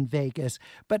arrived in Vegas.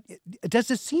 But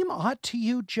does it seem odd to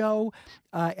you, Joe,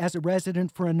 as a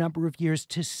resident for a number of years,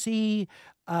 to see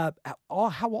how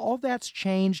all that's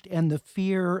changed and the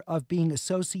fear of being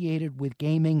associated with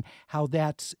gaming, how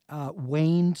that's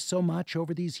waned so much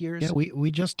over these years? Yeah,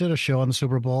 we just did a show on the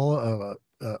Super Bowl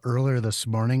earlier this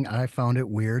morning. I found it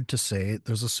weird to say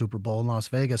there's a Super Bowl in Las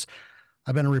Vegas.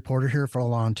 I've been a reporter here for a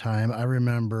long time. I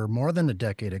remember more than a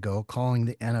decade ago calling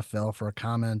the NFL for a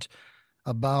comment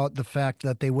about the fact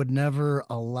that they would never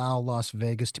allow Las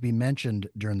Vegas to be mentioned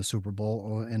during the Super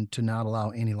Bowl and to not allow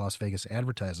any Las Vegas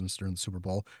advertisements during the Super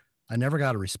Bowl. I never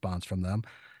got a response from them.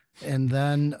 And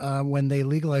then when they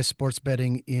legalized sports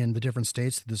betting in the different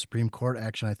states, the Supreme Court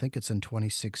action, I think it's in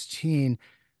 2016,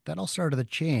 that all started to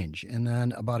change. And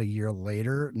then about a year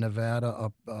later,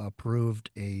 Nevada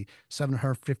approved a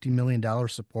 $750 million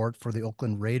support for the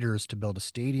Oakland Raiders to build a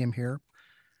stadium here.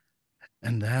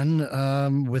 And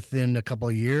then within a couple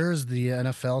of years, the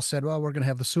NFL said, well, we're going to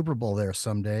have the Super Bowl there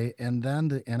someday. And then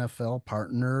the NFL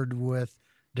partnered with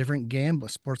different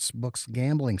sports books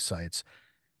gambling sites.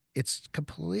 It's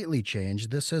completely changed.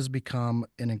 This has become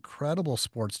an incredible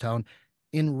sports town.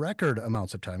 in record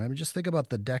amounts of time. I mean, just think about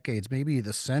the decades, maybe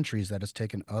the centuries that it's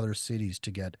taken other cities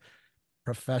to get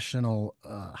professional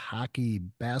hockey,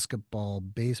 basketball,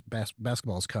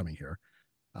 basketball is coming here.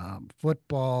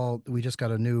 Football, we just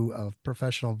got a new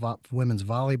professional women's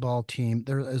volleyball team.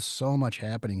 There is so much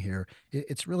happening here.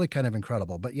 It's really kind of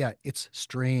incredible. But yeah, it's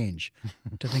strange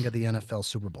to think of the NFL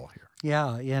Super Bowl here.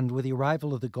 Yeah, and with the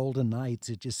arrival of the Golden Knights,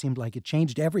 it just seemed like it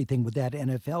changed everything with that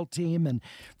NFL team. And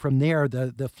from there,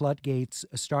 the floodgates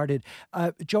started.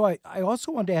 Joe, I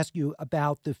also wanted to ask you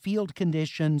about the field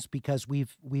conditions, because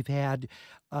we've had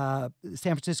San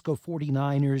Francisco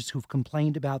 49ers who've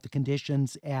complained about the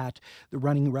conditions at the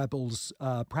Running Rebels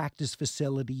practice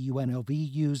facility UNLV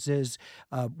uses,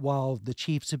 while the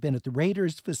Chiefs have been at the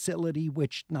Raiders facility,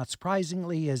 which, not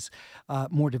surprisingly, is a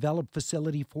more developed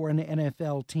facility for an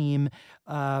NFL team.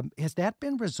 Has that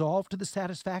been resolved to the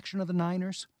satisfaction of the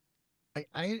Niners?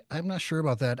 I'm not sure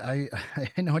about that. I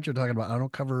know what you're talking about. I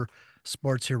don't cover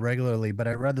sports here regularly, but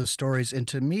I read the stories, and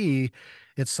to me,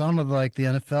 it sounded like the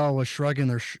NFL was shrugging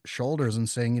their shoulders and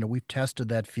saying, we've tested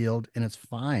that field and it's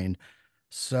fine.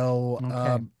 So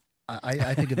Okay.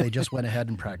 I think that they just went ahead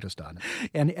and practiced on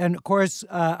it. And of course,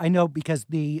 I know because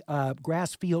the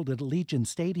grass field at Allegiant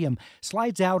Stadium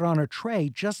slides out on a tray,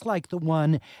 just like the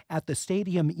one at the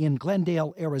stadium in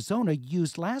Glendale, Arizona,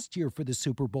 used last year for the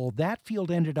Super Bowl. That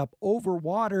field ended up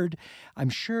overwatered. I'm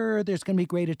sure there's going to be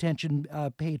great attention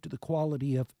paid to the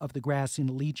quality of the grass in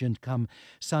Allegiant come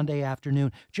Sunday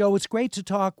afternoon. Joe, it's great to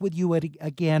talk with you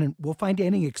again, and we'll find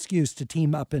any excuse to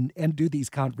team up and do these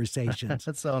conversations.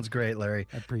 That sounds great, Larry.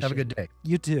 I appreciate Have a good day.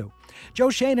 You too. Joe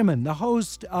Shaneman, the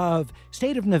host of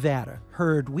State of Nevada,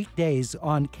 heard weekdays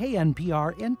on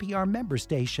KNPR, NPR member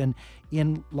station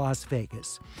in Las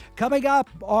Vegas. Coming up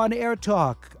on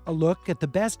AirTalk, a look at the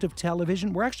best of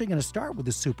television. We're actually going to start with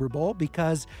the Super Bowl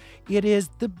because it is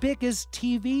the biggest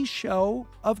TV show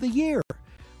of the year.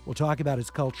 We'll talk about its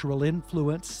cultural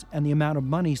influence and the amount of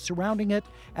money surrounding it,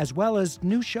 as well as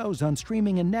new shows on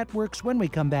streaming and networks when we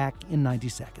come back in 90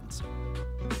 seconds.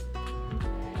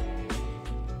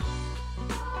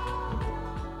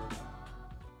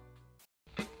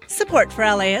 Support for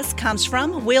LAist comes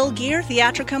from Will Gear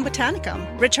Theatricum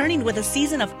Botanicum, returning with a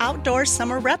season of outdoor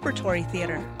summer repertory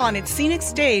theater on its scenic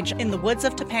stage in the woods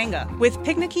of Topanga, with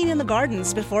picnicking in the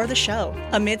gardens before the show.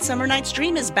 A Midsummer Night's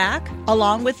Dream is back,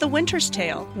 along with The Winter's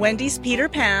Tale, Wendy's Peter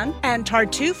Pan, and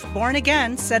Tartuffe Born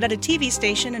Again, set at a TV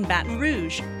station in Baton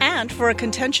Rouge. And for a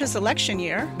contentious election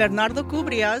year, Bernardo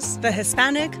Cubria's The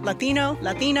Hispanic, Latino,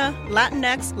 Latina,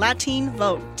 Latinx, Latin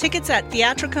Vote. Tickets at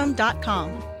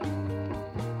theatricum.com.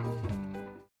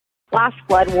 Flash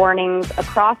flood warnings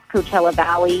across Coachella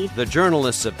Valley. The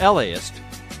journalists of LAist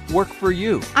work for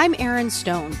you. I'm Erin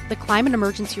Stone, the climate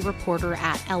emergency reporter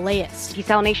at LAist.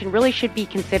 Desalination really should be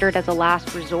considered as a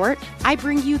last resort. I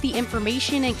bring you the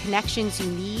information and connections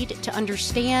you need to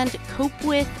understand, cope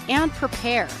with, and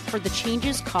prepare for the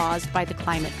changes caused by the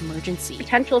climate emergency.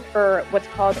 Potential for what's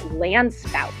called land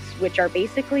spouts, which are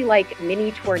basically like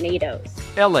mini tornadoes.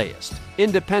 LAist,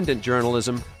 independent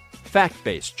journalism,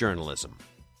 fact-based journalism.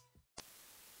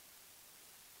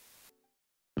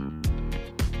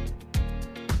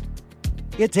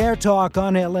 It's AirTalk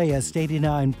on LAist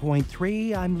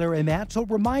 89.3. I'm Larry Matzel.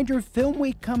 Reminder, Film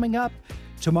Week coming up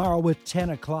tomorrow at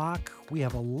 10 o'clock. We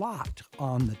have a lot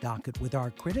on the docket with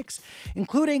our critics,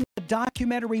 including the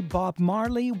documentary Bob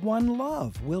Marley, One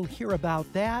Love. We'll hear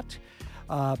about that.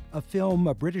 A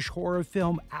British horror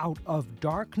film, Out of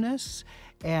Darkness,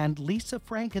 and Lisa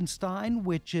Frankenstein,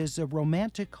 which is a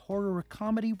romantic horror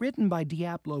comedy written by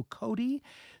Diablo Cody.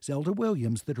 Zelda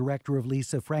Williams, the director of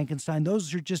Lisa Frankenstein.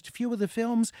 Those are just a few of the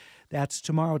films. That's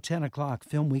tomorrow, 10 o'clock,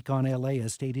 Film Week on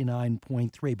LAist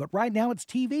 89.3. But right now it's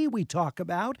TV we talk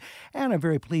about, and I'm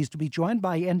very pleased to be joined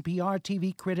by NPR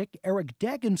TV critic Eric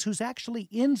Deggans, who's actually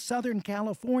in Southern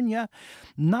California,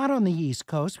 not on the East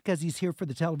Coast, because he's here for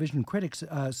the Television Critics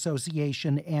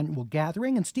Association annual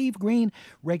gathering, and Steve Green,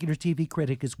 regular TV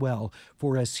critic as well,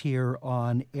 for us here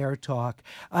on AirTalk.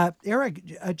 Eric,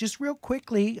 just real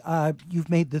quickly, you've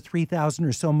made the 3,000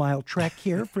 or so mile trek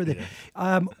here for the.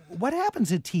 What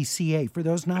happens at TCA for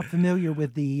those not familiar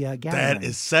with the gathering? That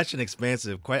is such an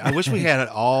expansive question. I wish we had an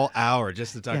all hour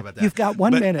just to talk about that. You've got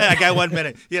 1 minute. I got 1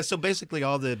 minute. Yeah. So basically,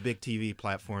 all the big TV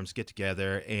platforms get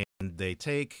together and they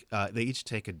each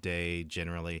take a day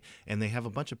generally, and they have a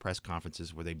bunch of press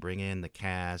conferences where they bring in the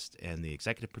cast and the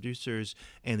executive producers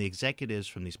and the executives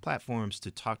from these platforms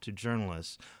to talk to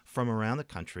journalists from around the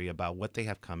country about what they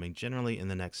have coming generally in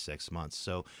the next 6 months.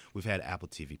 So we've had Apple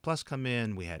TV Plus come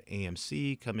in, we had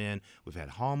AMC come in, we've had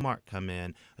Hallmark come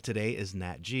in. Today is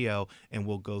Nat Geo, and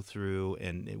we'll go through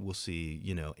and we'll see,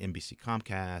 NBC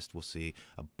Comcast, we'll see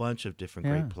a bunch of different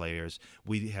great players.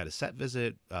 We had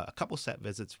a couple set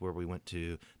visits where we went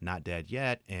to Not Dead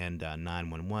Yet and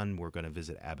 911. We're going to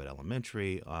visit Abbott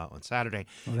Elementary on Saturday.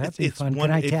 Well, that'd be fun.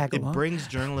 Can I tag along? It brings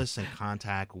journalists in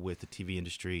contact with the TV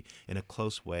industry in a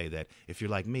close way that if you're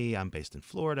like me, I'm based in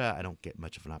Florida, I don't get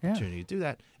much of an opportunity to do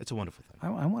that. It's a wonderful thing.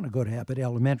 I want to go to Abbott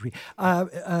Elementary.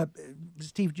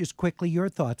 Steve, just quickly, your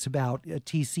thoughts about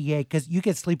TCA, because you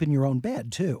get sleep in your own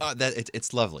bed, too.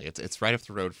 It's lovely. It's right up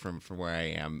the road from where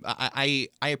I am. I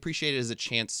appreciate it as a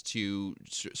chance to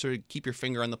sort of keep your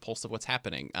finger on the pulse of what's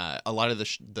happening. A lot of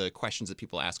the questions that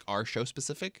people ask are show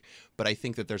specific, but I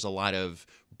think that there's a lot of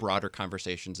broader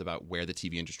conversations about where the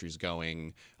TV industry is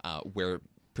going, where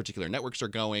particular networks are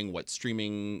going, what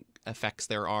streaming effects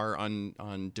there are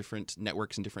on different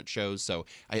networks and different shows. So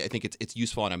I think it's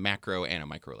useful on a macro and a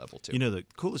micro level too. The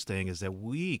coolest thing is that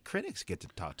we critics get to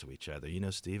talk to each other.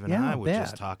 Steve and I were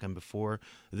just talking before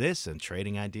this and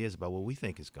trading ideas about what we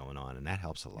think is going on, and that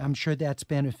helps a lot. I'm sure that's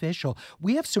beneficial.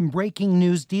 We have some breaking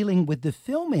news dealing with the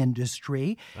film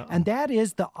industry, and that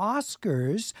is the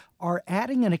Oscars are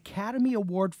adding an Academy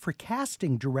Award for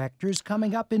casting directors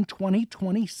coming up in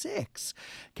 2026.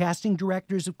 Casting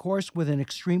directors, of course, with an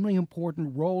extremely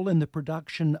important role in the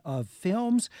production of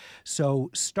films.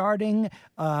 So starting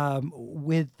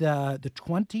with the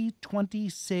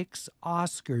 2026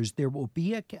 Oscars, there will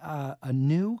be a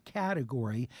new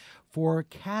category for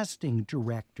casting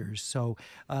directors. So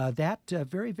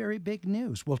very, very big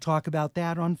news. We'll talk about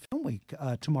that on Film Week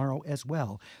tomorrow as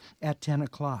well at 10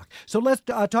 o'clock. So let's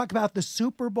talk about the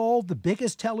Super Bowl, the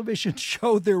biggest television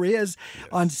show there is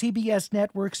on CBS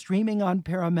Network, streaming on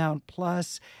Paramount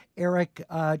Plus. Eric,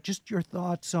 just your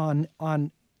thoughts on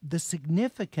the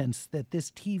significance that this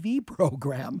TV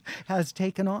program has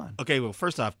taken on. Okay, well,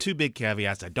 first off, two big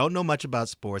caveats. I don't know much about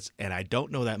sports, and I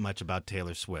don't know that much about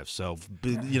Taylor Swift. So,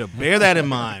 bear that in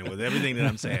mind with everything that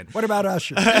I'm saying. What about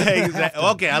Usher? Exactly.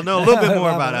 Okay, I'll know a little bit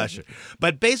more about Usher.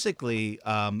 But basically,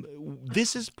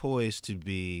 this is poised to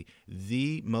be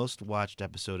the most watched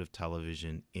episode of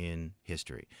television in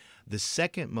history. The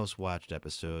second most watched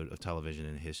episode of television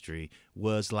in history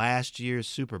was last year's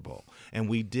Super Bowl. And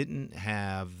we didn't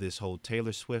have this whole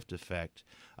Taylor Swift effect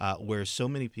where so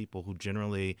many people who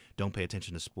generally don't pay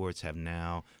attention to sports have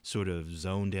now sort of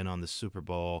zoned in on the Super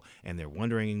Bowl, and they're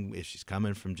wondering if she's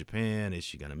coming from Japan, is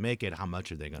she going to make it? How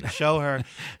much are they going to show her?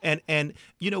 And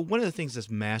one of the things that's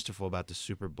masterful about the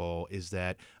Super Bowl is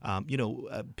that,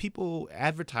 people,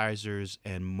 advertisers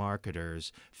and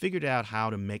marketers figured out how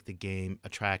to make the game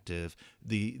attractive,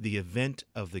 the event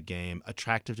of the game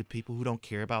attractive to people who don't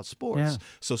care about sports. Yeah.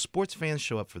 So sports fans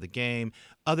show up for the game.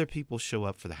 Other people show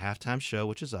up for the halftime show,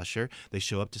 which is Usher. They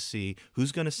show up to see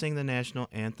who's going to sing the national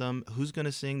anthem, who's going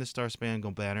to sing the Star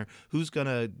Spangled Banner, who's going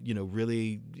to,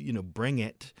 really, bring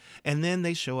it. And then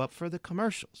they show up for the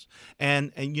commercials.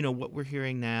 And what we're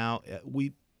hearing now,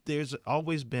 there's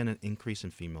always been an increase in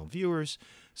female viewers.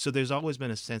 So there's always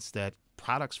been a sense that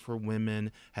products for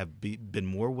women have been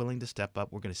more willing to step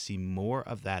up. We're going to see more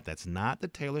of that. That's not the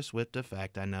Taylor Swift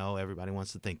effect. I know everybody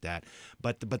wants to think that,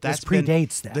 but this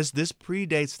predates that. This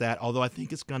predates that. Although I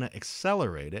think it's going to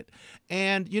accelerate it,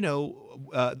 and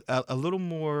a little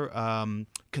more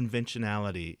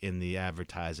conventionality in the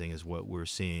advertising is what we're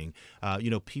seeing.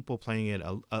 People playing it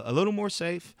a little more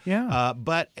safe. Yeah.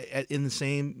 But in the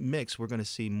same mix, we're going to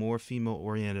see more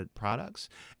female-oriented products,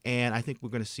 and I think we're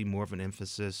going to see more of an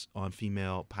emphasis on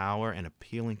female power and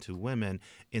appealing to women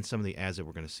in some of the ads that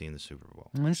we're going to see in the Super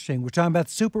Bowl. Interesting. We're talking about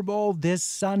the Super Bowl this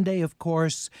Sunday, of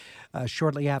course,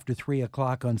 shortly after 3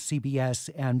 o'clock on CBS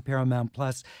and Paramount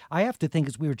Plus. I have to think,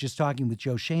 as we were just talking with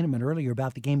Joe Shaneman earlier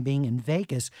about the game being in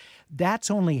Vegas,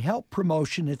 that's only helped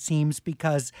promotion, it seems,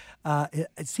 because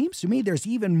it seems to me there's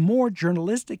even more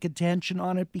journalistic attention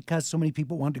on it because so many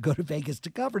people want to go to Vegas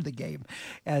to cover the game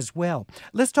as well.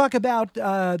 Let's talk about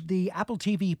the Apple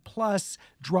TV Plus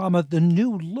drama, The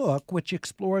New Look, which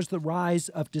explores the rise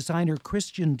of designer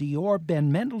Christian Dior,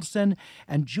 Ben Mendelsohn,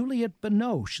 and Juliette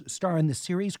Binoche, star in the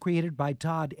series created by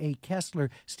Todd A. Kessler.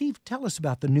 Steve, tell us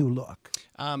about The New Look.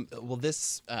 Well,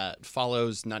 this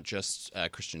follows not just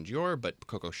Christian Dior, but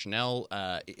Coco Chanel.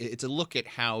 It's a look at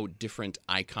how different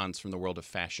icons from the world of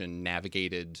fashion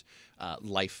navigated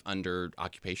life under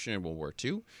occupation in World War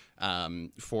II.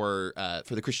 For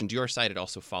the Christian Dior side, it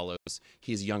also follows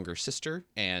his younger sister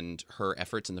and her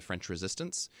efforts in the French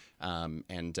Resistance.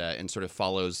 and sort of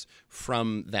follows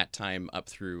from that time up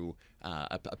through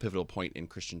a pivotal point in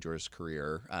Christian Dior's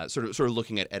career, sort of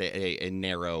looking at a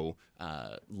narrow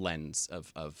lens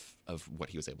of what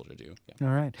he was able to do. Yeah.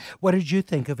 All right. What did you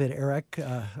think of it, Eric?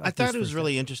 I thought it was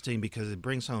really interesting because it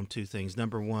brings home two things.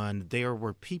 Number one, there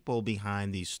were people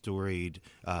behind these storied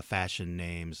fashion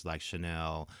names like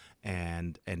Chanel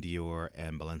and Dior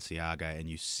and Balenciaga, and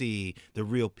you see the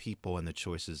real people and the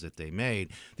choices that they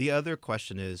made. The other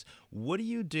question is, what do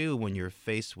you do when you're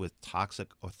faced with toxic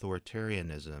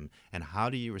authoritarianism, and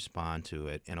how do you respond to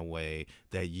it in a way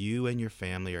that you and your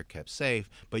family are kept safe,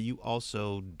 but you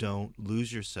also don't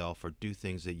lose yourself or do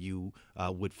things that you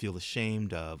would feel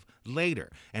ashamed of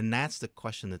later? And that's the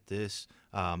question that this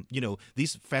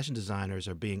these fashion designers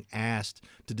are being asked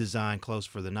to design clothes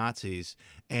for the Nazis,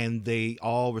 and they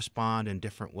all respond in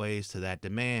different ways to that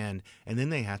demand, and then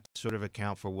they have to sort of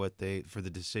account for the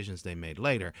decisions they made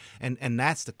later. And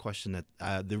that's the question that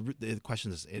the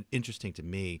question that's interesting to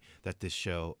me that this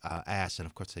show asks. And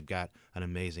of course, they've got an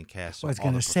amazing cast. Well, I was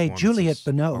going to say Juliette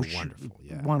Binoche. Wonderful.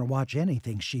 Yeah. Want to watch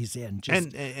anything she's in?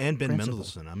 And Ben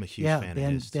Mendelsohn. I'm a huge fan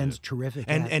of his. Ben's terrific.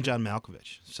 And John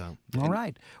Malkovich. So all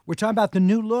right, we're talking about the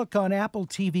new look on Apple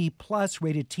TV Plus,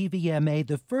 rated TVMA.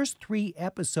 The first 3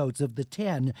 episodes of the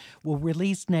 10 will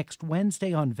release next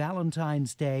Wednesday on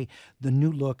Valentine's Day. The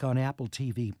new look on Apple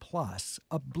TV Plus.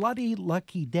 A Bloody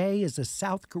Lucky Day is a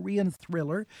South Korean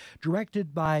thriller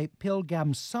directed by Pil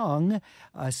Gam-sung.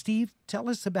 Steve, tell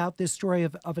us about this story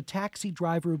of a taxi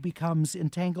driver who becomes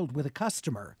entangled with a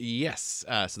customer. Yes.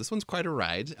 So this one's quite a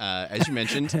ride. As you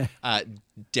mentioned,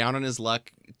 down on his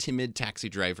luck, timid taxi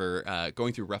driver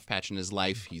going through a rough patch in his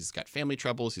life. He's got family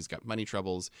troubles. He's got money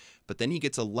troubles. But then he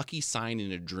gets a lucky sign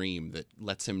in a dream that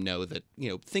lets him know that,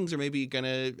 things are maybe going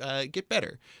to get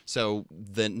better. So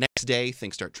the next day,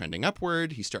 things start trending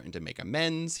upward. He's starting to make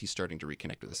amends. He's starting to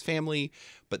reconnect with his family.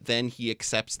 But then he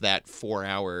accepts that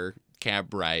 4-hour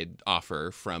cab ride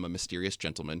offer from a mysterious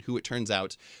gentleman who it turns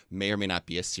out may or may not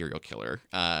be a serial killer.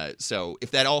 So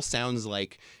if that all sounds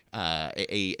like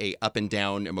a up and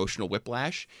down emotional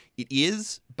whiplash, it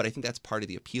is, but I think that's part of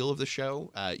the appeal of the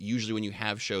show. Usually when you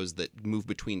have shows that move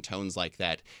between tones like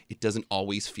that, it doesn't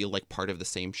always feel like part of the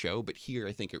same show, but here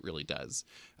I think it really does.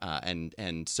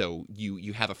 And so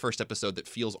you have a first episode that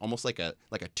feels almost like a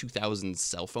 2000s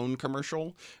cell phone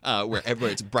commercial, where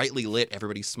it's brightly lit,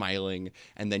 everybody's smiling,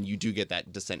 and then you do get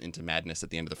that descent into madness at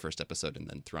the end of the first episode and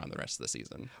then throughout the rest of the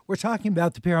season. We're talking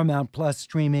about the Paramount Plus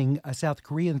streaming a South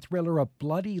Korean thriller, A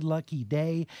Bloody Lucky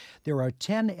Day. There are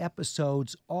 10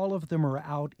 episodes. All of them are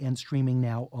out and streaming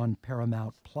now on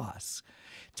Paramount Plus.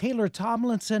 Taylor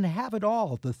Tomlinson, Have It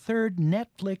All, the third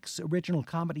Netflix original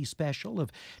comedy special of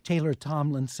Taylor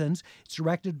Tomlinson's. It's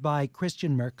directed by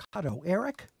Christian Mercado.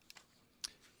 Eric?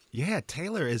 Yeah,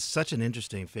 Taylor is such an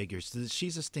interesting figure.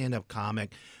 She's a stand-up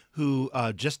comic who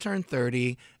just turned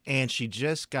 30, and she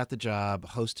just got the job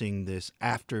hosting this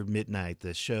After Midnight,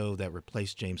 the show that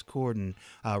replaced James Corden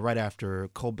right after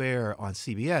Colbert on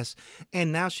CBS.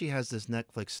 And now she has this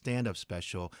Netflix stand-up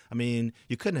special. I mean,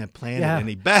 you couldn't have planned it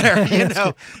any better.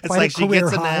 It's like she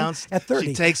gets announced, at 30.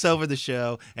 She takes over the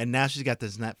show, and now she's got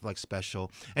this Netflix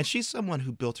special. And she's someone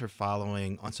who built her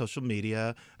following on social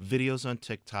media, videos on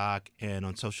TikTok and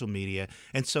on social media.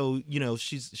 And so,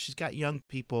 she's got young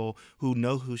people who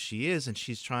know who she is, and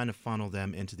she's trying to funnel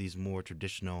them into these more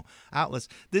traditional outlets.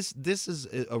 This is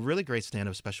a really great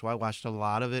stand-up special. I watched a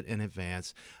lot of it in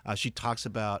advance. She talks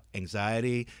about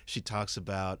anxiety. She talks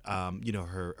about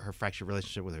her fractured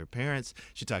relationship with her parents.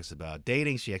 She talks about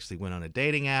dating. She actually went on a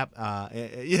dating app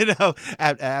after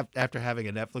having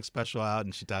a Netflix special out,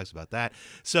 and she talks about that.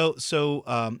 So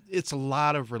it's a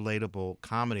lot of relatable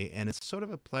comedy, and it's sort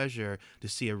of a pleasure to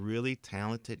see a really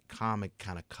talented comic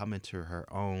kind of come into her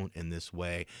own in this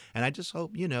way. And I just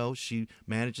hope, she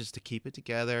manages to keep it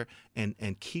together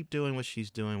and keep doing what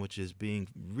she's doing, which is being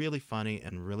really funny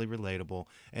and really relatable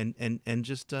and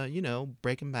just,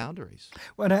 breaking boundaries.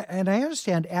 Well, and I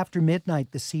understand After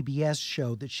Midnight, the CBS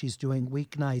show that she's doing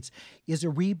weeknights, is a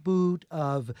reboot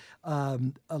of a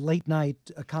late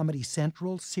night Comedy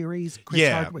Central series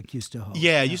Chris Hardwick used to host.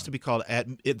 Yeah, it used to be called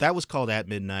that was called At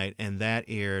Midnight, and that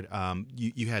aired.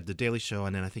 You had The Daily Show,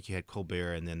 and then I think you had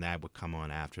Colbert, and then that would come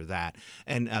on after that.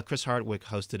 And Chris Hardwick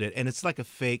hosted it, and it's like a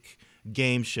fake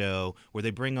game show where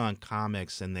they bring on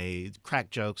comics and they crack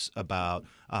jokes about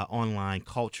online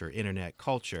culture, internet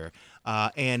culture.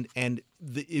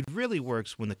 It really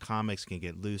works when the comics can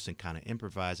get loose and kind of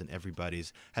improvise, and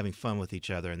everybody's having fun with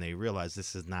each other, and they realize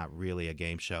this is not really a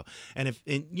game show. And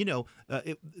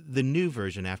the new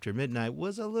version, After Midnight,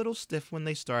 was a little stiff when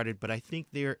they started, but I think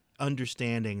they're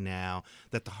understanding now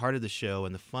that the heart of the show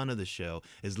and the fun of the show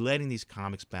is letting these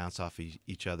comics bounce off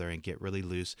each other and get really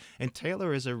loose. And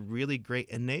Taylor is a really great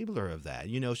enabler of that.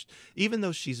 Even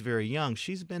though she's very young,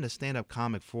 she's been a stand-up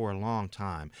comic for a long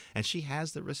time, and she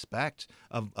has the respect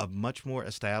of much more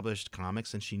established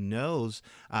comics, and she knows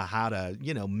how to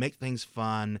make things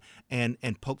fun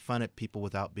and poke fun at people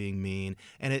without being mean,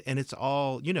 and it's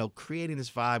all creating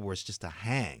this vibe where it's just a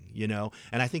hang,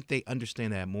 and I think they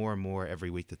understand that more and more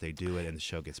every week that they do it, and the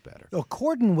show gets better. Well,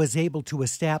 Corden was able to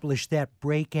establish that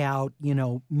breakout,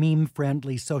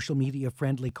 meme-friendly, social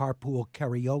media-friendly carpool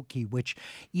karaoke, which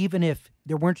even if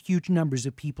there weren't huge numbers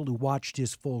of people who watched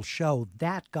his full show,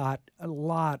 that got a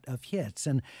lot of hits.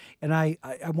 And I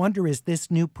wonder, is this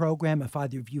new program, if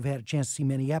either of you have had a chance to see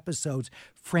many episodes,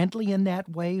 friendly in that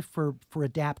way for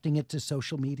adapting it to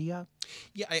social media?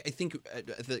 Yeah, I think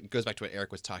it goes back to what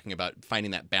Eric was talking about,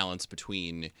 finding that balance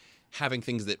between having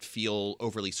things that feel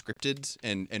overly scripted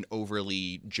and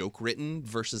overly joke written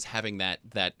versus having that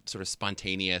sort of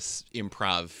spontaneous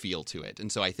improv feel to it.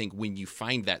 And so I think when you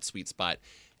find that sweet spot,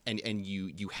 and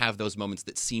you have those moments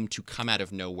that seem to come out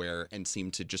of nowhere and seem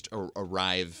to just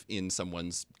arrive in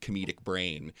someone's comedic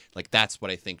brain, like that's what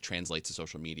I think translates to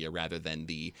social media, rather than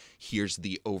here's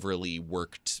the overly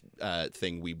worked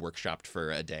thing we workshopped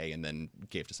for a day and then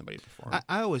gave to somebody to perform.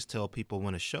 I always tell people,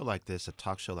 when a show like this, a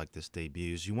talk show like this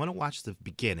debuts, you want to watch the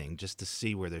beginning just to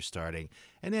see where they're starting,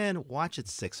 and then watch it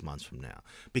 6 months from now,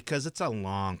 because it's a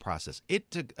long process. It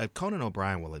took Conan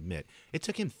O'Brien will admit it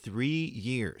took him 3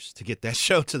 years to get that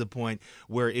show to the point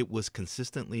where it was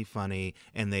consistently funny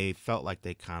and they felt like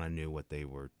they kind of knew what they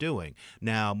were doing.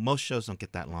 Now, most shows don't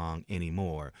get that long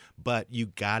anymore, but you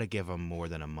got to give them more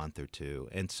than a month or two.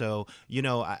 And so,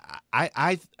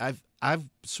 I've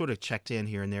sort of checked in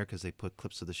here and there because they put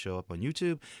clips of the show up on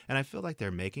YouTube, and I feel like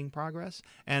they're making progress.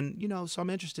 And, so I'm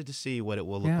interested to see what it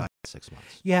will look like in 6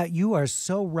 months. Yeah, you are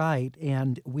so right.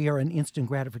 And we are an instant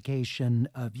gratification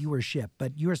viewership,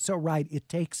 but you're so right. It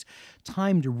takes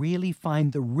time to really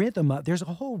find the rhythm. There's a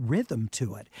whole rhythm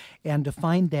to it. And to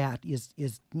find that is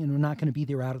not going to be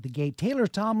there out of the gate. Taylor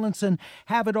Tomlinson,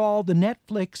 Have It All, the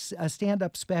Netflix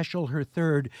stand-up special, her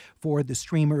third for the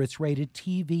streamer. It's rated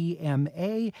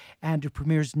TVMA, and it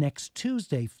premieres next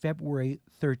Tuesday, February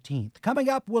 13th. Coming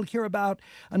up, we'll hear about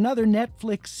another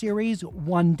Netflix series,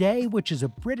 One Day, which is a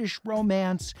British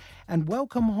romance, and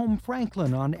Welcome Home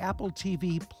Franklin on Apple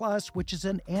TV Plus, which is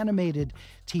an animated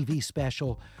TV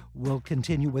special. We'll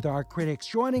continue with our critics.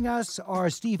 Joining us are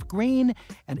Steve Green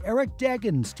and Eric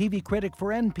Deggans, TV critic for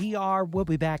NPR. We'll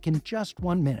be back in just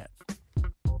 1 minute.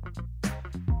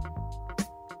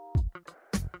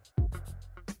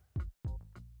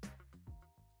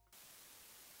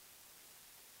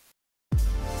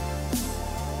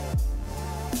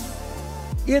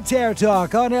 It's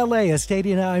AirTalk on LAist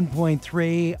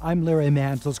 89.3. I'm Larry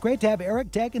Mantle. It's great to have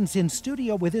Eric Deggans in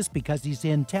studio with us because he's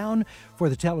in town for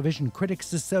the Television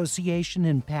Critics Association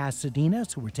in Pasadena,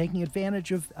 so we're taking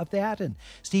advantage of that. And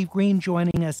Steve Green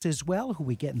joining us as well, who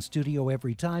we get in studio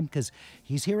every time because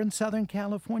he's here in Southern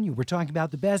California. We're talking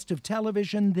about the best of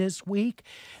television this week.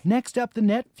 Next up, the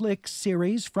Netflix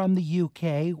series from the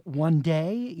UK, One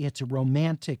Day. It's a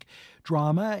romantic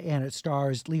drama, and it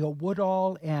stars Leo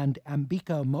Woodall and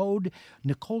Ambika Mode.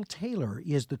 Nicole Taylor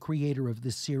is the creator of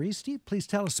this series. Steve, please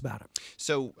tell us about it.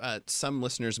 So some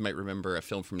listeners might remember a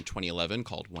film from 2011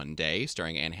 called One Day,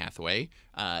 starring Anne Hathaway.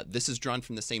 This is drawn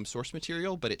from the same source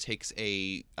material, but it takes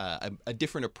a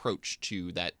different approach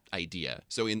to that idea.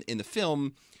 So in the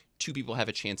film, two people have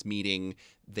a chance meeting.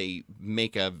 They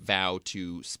make a vow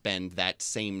to spend that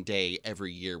same day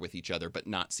every year with each other, but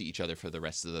not see each other for the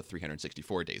rest of the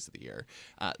 364 days of the year.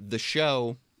 This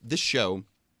show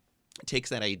takes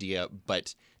that idea,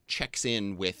 but checks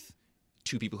in with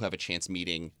two people who have a chance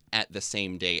meeting at the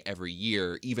same day every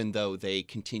year, even though they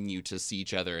continue to see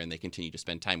each other and they continue to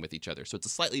spend time with each other. So it's a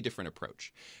slightly different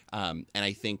approach. And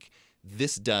I think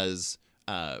this does...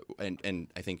 and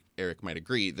I think Eric might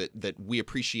agree that we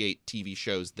appreciate TV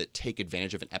shows that take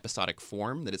advantage of an episodic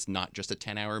form, that it's not just a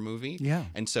 10-hour movie. Yeah.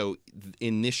 And so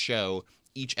in this show,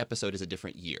 each episode is a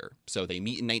different year. So they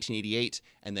meet in 1988,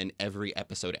 and then every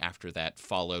episode after that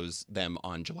follows them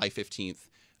on July 15th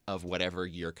of whatever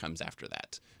year comes after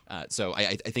that. So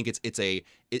I think it's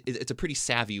a pretty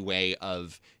savvy way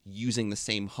of using the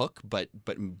same hook, but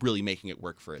really making it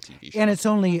work for a TV show. And it's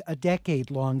only a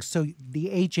decade long, so the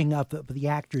aging of the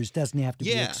actors doesn't have to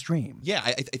be extreme. Yeah,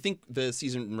 I think the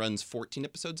season runs 14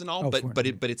 episodes in all, but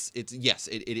it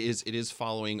is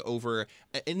following over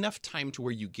enough time to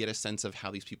where you get a sense of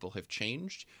how these people have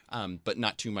changed, but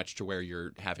not too much to where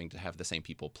you're having to have the same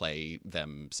people play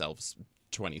themselves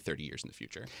 20, 30 years in the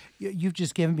future. You've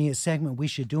just given me a segment we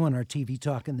should do on our TV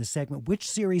Talk in the segment. Which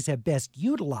series have best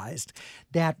utilized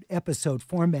that episode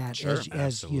format,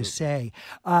 as you say?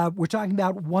 We're talking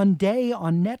about One Day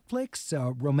on Netflix,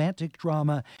 a romantic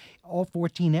drama, all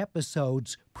 14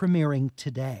 episodes premiering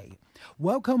today.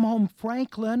 Welcome Home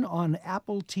Franklin on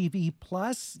Apple TV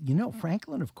Plus. You know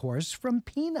Franklin, of course, from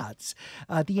Peanuts,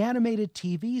 the animated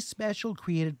TV special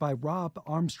created by Rob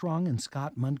Armstrong and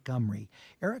Scott Montgomery.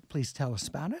 Eric, please tell us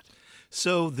about it.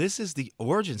 So this is the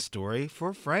origin story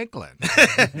for Franklin.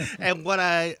 And what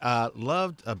I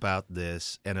loved about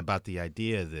this and about the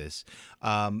idea of this,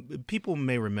 people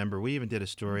may remember, we even did a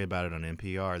story about it on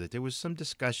NPR, that there was some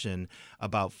discussion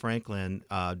about Franklin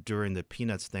during the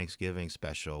Peanuts Thanksgiving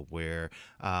special, where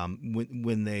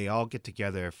when they all get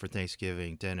together for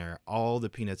Thanksgiving dinner, all the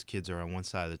Peanuts kids are on one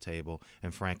side of the table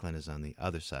and Franklin is on the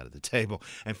other side of the table.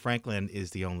 And Franklin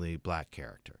is the only black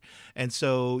character. And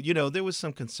so, there was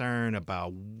some concern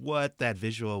about what that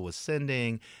visual was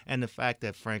sending and the fact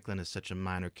that Franklin is such a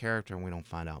minor character and we don't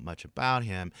find out much about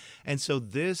him. And so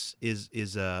this is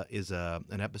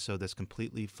an episode that's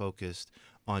completely focused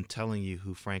on telling you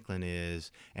who Franklin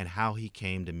is and how he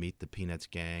came to meet the Peanuts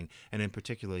gang, and in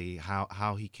particularly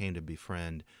how he came to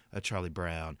befriend Charlie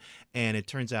Brown. And it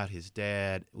turns out his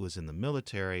dad was in the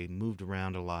military, moved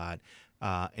around a lot,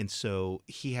 and so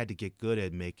he had to get good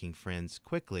at making friends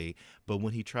quickly. But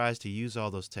when he tries to use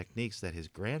all those techniques that his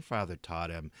grandfather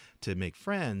taught him to make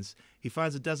friends, he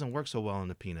finds it doesn't work so well in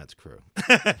the Peanuts crew.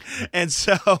 And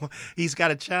so he's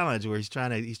got a challenge where he's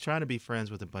trying to be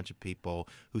friends with a bunch of people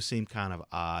who seem kind of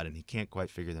odd, and he can't quite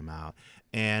figure them out.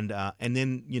 And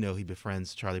then he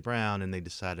befriends Charlie Brown, and they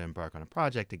decide to embark on a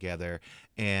project together.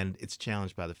 And it's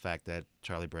challenged by the fact that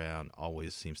Charlie Brown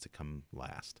always seems to come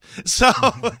last.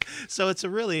 So it's a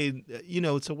really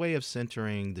it's a way of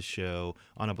centering the show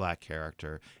on a black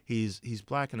character. He's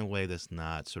black in a way that's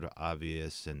not sort of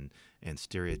obvious and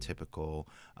stereotypical,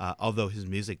 although his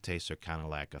music tastes are kind of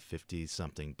like a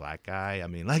 50-something black guy. I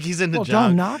mean, like he's into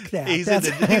John. Don't knock that. He's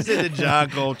into John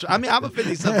Coltrane. I mean, I'm a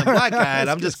 50-something black guy, and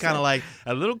I'm just kind of like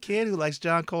a little kid who likes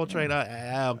John Coltrane.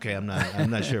 Okay, I'm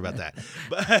not sure about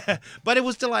that, but it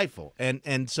was delightful,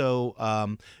 and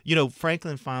so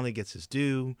Franklin finally gets his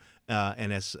due.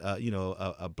 And as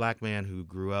a black man who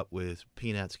grew up with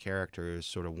Peanuts characters,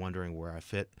 sort of wondering where I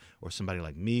fit, or somebody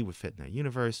like me would fit in that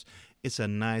universe, it's a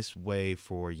nice way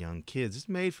for young kids. It's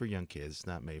made for young kids. It's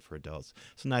not made for adults.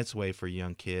 It's a nice way for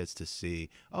young kids to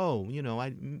see,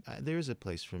 there's a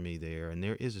place for me there, and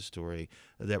there is a story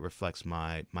that reflects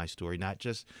my story, not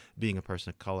just being a person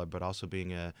of color, but also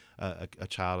being a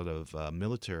child of a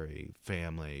military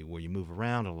family where you move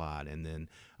around a lot, and then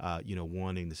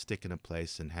wanting to stick in a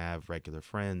place and have regular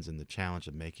friends, and the challenge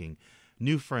of making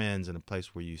new friends in a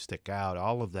place where you stick out.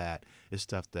 All of that is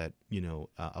stuff that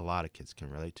a lot of kids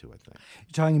can relate to, I think.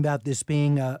 You're talking about this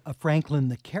being a Franklin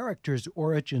the character's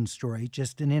origin story,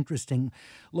 just an interesting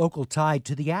local tie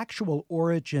to the actual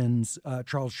origins.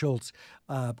 Charles Schulz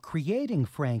creating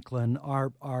Franklin,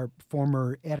 our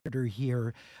former editor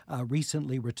here,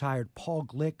 recently retired Paul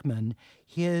Glickman.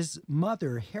 His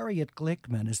mother, Harriet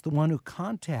Glickman, is the one who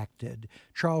contacted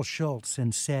Charles Schulz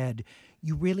and said,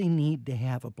 you really need to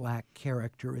have a black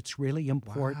character. It's really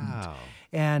important. Wow.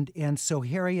 And so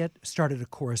Harriet started a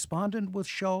correspondence with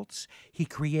Schulz. He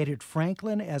created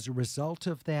Franklin as a result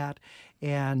of that.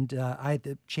 And I had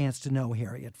the chance to know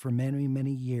Harriet for many,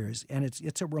 many years. And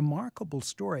it's a remarkable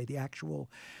story, the actual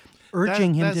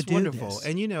urging him to do wonderful. this.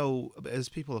 And, as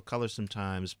people of color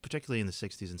sometimes, particularly in the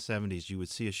 60s and 70s, you would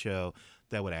see a show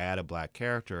that would add a black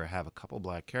character or have a couple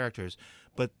black characters,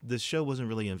 but the show wasn't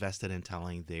really invested in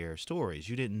telling their stories.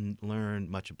 You didn't learn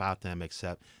much about them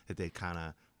except that they kind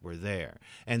of were there.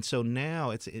 And so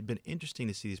now it's been interesting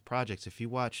to see these projects. If you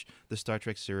watch the Star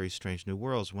Trek series Strange New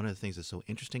Worlds, one of the things that's so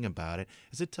interesting about it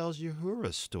is it tells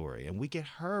Uhura's story, and we get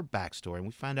her backstory, and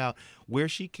we find out where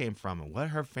she came from and what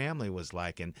her family was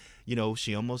like, and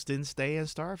she almost didn't stay in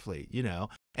Starfleet,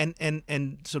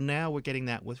 And so now we're getting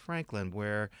that with Franklin,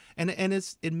 where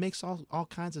it makes all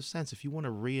kinds of sense. If you want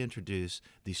to reintroduce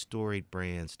these storied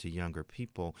brands to younger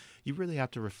people, you really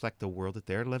have to reflect the world that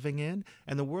they're living in,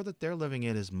 and the world that they're living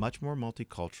in is much more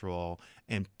multicultural,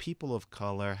 and people of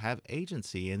color have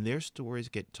agency, and their stories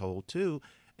get told too.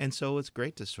 And so it's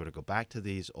great to sort of go back to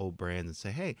these old brands and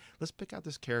say, hey, let's pick out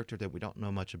this character that we don't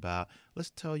know much about. Let's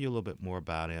tell you a little bit more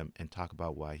about him and talk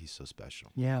about why he's so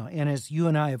special. Yeah, and as you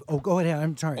and I have... Oh, go ahead.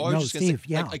 I'm sorry. No, Steve,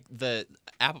 say, like the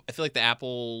Apple, I feel like the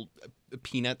Apple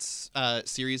Peanuts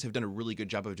series have done a really good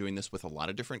job of doing this with a lot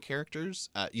of different characters.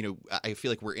 I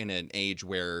feel like we're in an age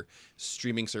where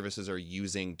streaming services are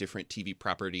using different TV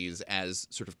properties as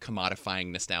sort of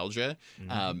commodifying nostalgia.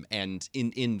 Mm-hmm. And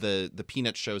in the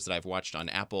Peanuts shows that I've watched on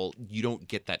Apple, you don't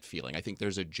get that feeling. I think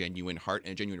there's a genuine heart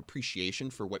and a genuine appreciation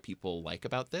for what people like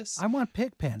about this. I want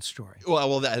Pigpen's story.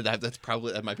 Well, that's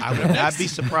probably that might be. I'd be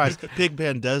surprised.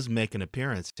 Pigpen does make an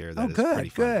appearance here. That is pretty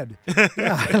good.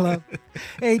 Yeah, I love.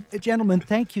 Hey, gentlemen,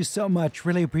 thank you so much.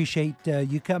 Really appreciate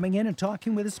you coming in and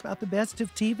talking with us about the best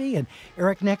of TV. And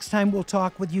Eric, next time we'll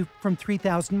talk with you from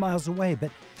 3,000 miles away.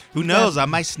 But who knows? I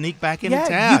might sneak back into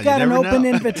town. You got an open know.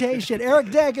 invitation. Eric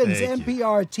Deggans,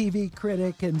 NPR TV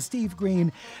critic, and Steve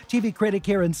Green, TV critic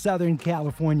here in Southern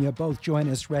California, both join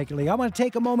us regularly. I want to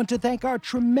take a moment to thank our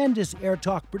tremendous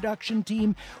AirTalk production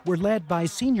team. We're led by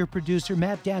senior producer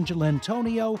Matt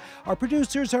D'Angelantonio. Our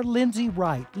producers are Lindsay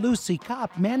Wright, Lucy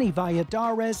Kopp, Manny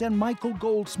Valladares, and Michael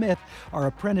Goldsmith. Our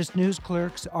apprentice news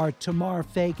clerks are Tamar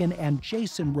Fagan and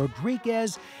Jason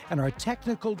Rodriguez, and our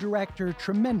technical director,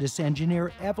 tremendous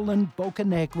engineer Evelyn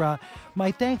Bocanegra.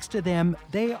 My thanks to them.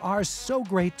 They are so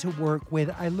great to work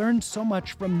with. I learned so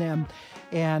much from them,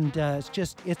 and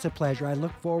it's a pleasure. I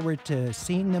look forward to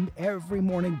seeing them every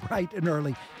morning bright and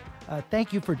early.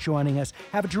 Thank you for joining us.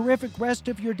 Have a terrific rest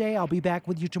of your day. I'll be back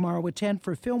with you tomorrow at 10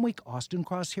 for Film Week. Austin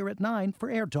Cross here at 9 for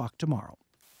AirTalk tomorrow.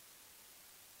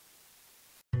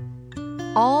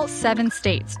 All 7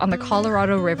 states on the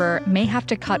Colorado River may have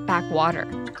to cut back water,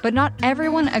 but not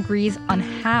everyone agrees on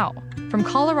how. From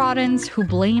Coloradans who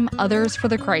blame others for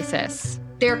the crisis.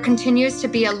 There continues to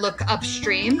be a look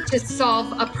upstream to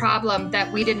solve a problem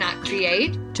that we did not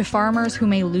create. To farmers who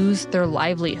may lose their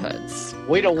livelihoods.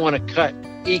 We don't want to cut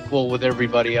equal with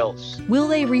everybody else. Will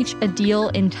they reach a deal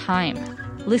in time?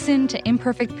 Listen to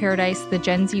Imperfect Paradise, the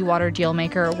Gen Z Water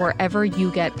Dealmaker, wherever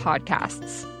you get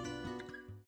podcasts.